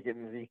like it,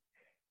 Missy.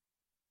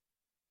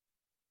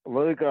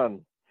 Load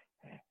gun.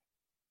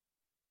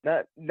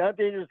 Not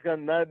dangerous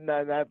gun. Not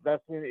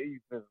that's an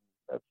euphemism.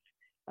 That's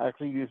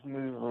actually used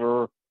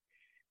for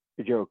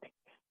a joke.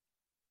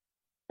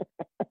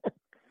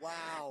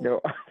 Wow.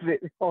 No.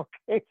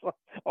 Okay.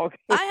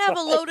 I have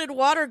a loaded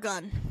water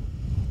gun.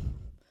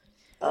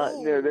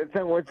 No, that's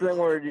not word.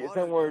 It's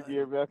not word.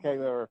 You're okay.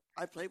 Whatever.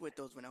 I played with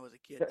those when I was a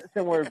kid. That's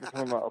not word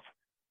between mouth.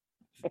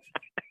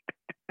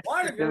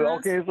 Water gun.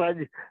 Okay, so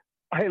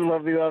I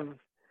love you. Love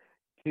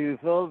to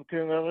Phil.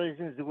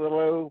 Congratulations to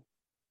Willow,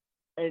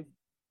 and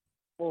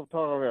we'll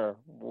talk over there.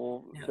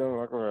 We'll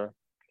talk over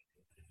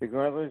there.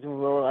 Congratulations,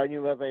 Willow. I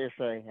knew about that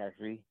yesterday,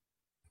 actually.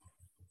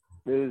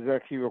 It was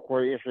actually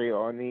recorded yesterday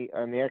on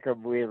the Echo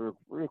we had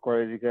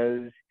recorded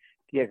because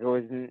the Echo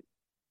wasn't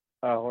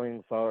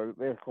holding solid.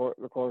 The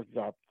call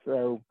dropped.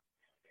 So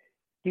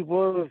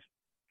people,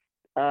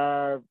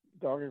 Dr.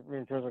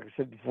 Mentos, like I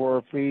said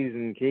before, please,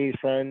 and Katie's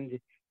friend,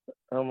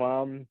 her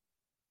mom,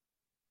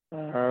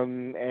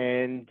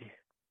 and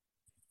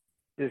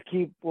just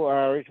keep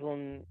Rachel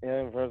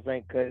and first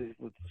night because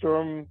with the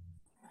storm,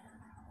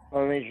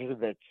 nature's a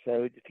bitch.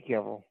 So just be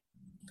careful.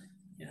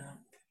 Yeah.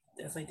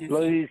 Definitely do.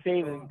 Love you,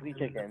 safe, and please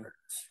check in.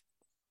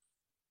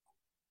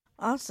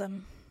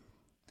 Awesome.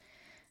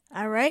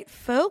 All right,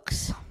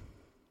 folks.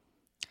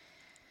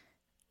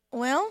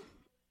 Well,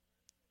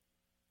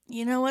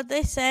 you know what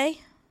they say.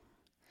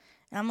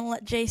 I'm going to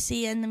let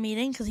JC end the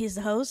meeting because he's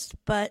the host.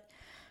 But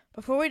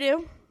before we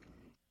do,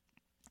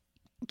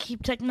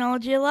 keep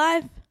technology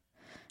alive,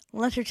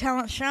 let your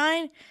talent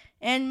shine,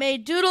 and may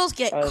Doodles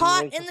get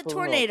caught in the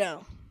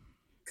tornado.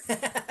 So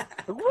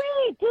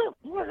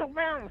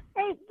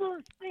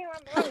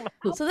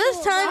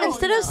this time,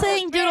 instead of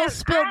saying Doodles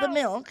spilled the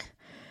milk,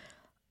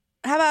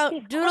 how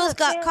about Doodles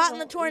got caught in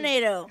the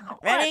tornado?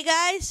 Ready,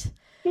 guys?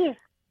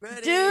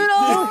 Ready.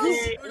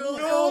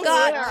 Doodles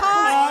got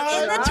caught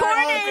in the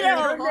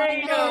tornado.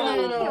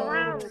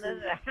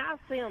 There's a house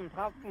on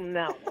top of them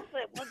now.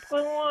 What's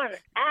going on?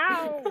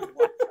 Ow!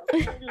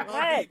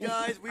 Okay,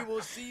 guys, we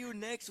will see you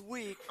next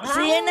week.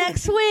 See you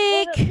next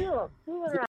week.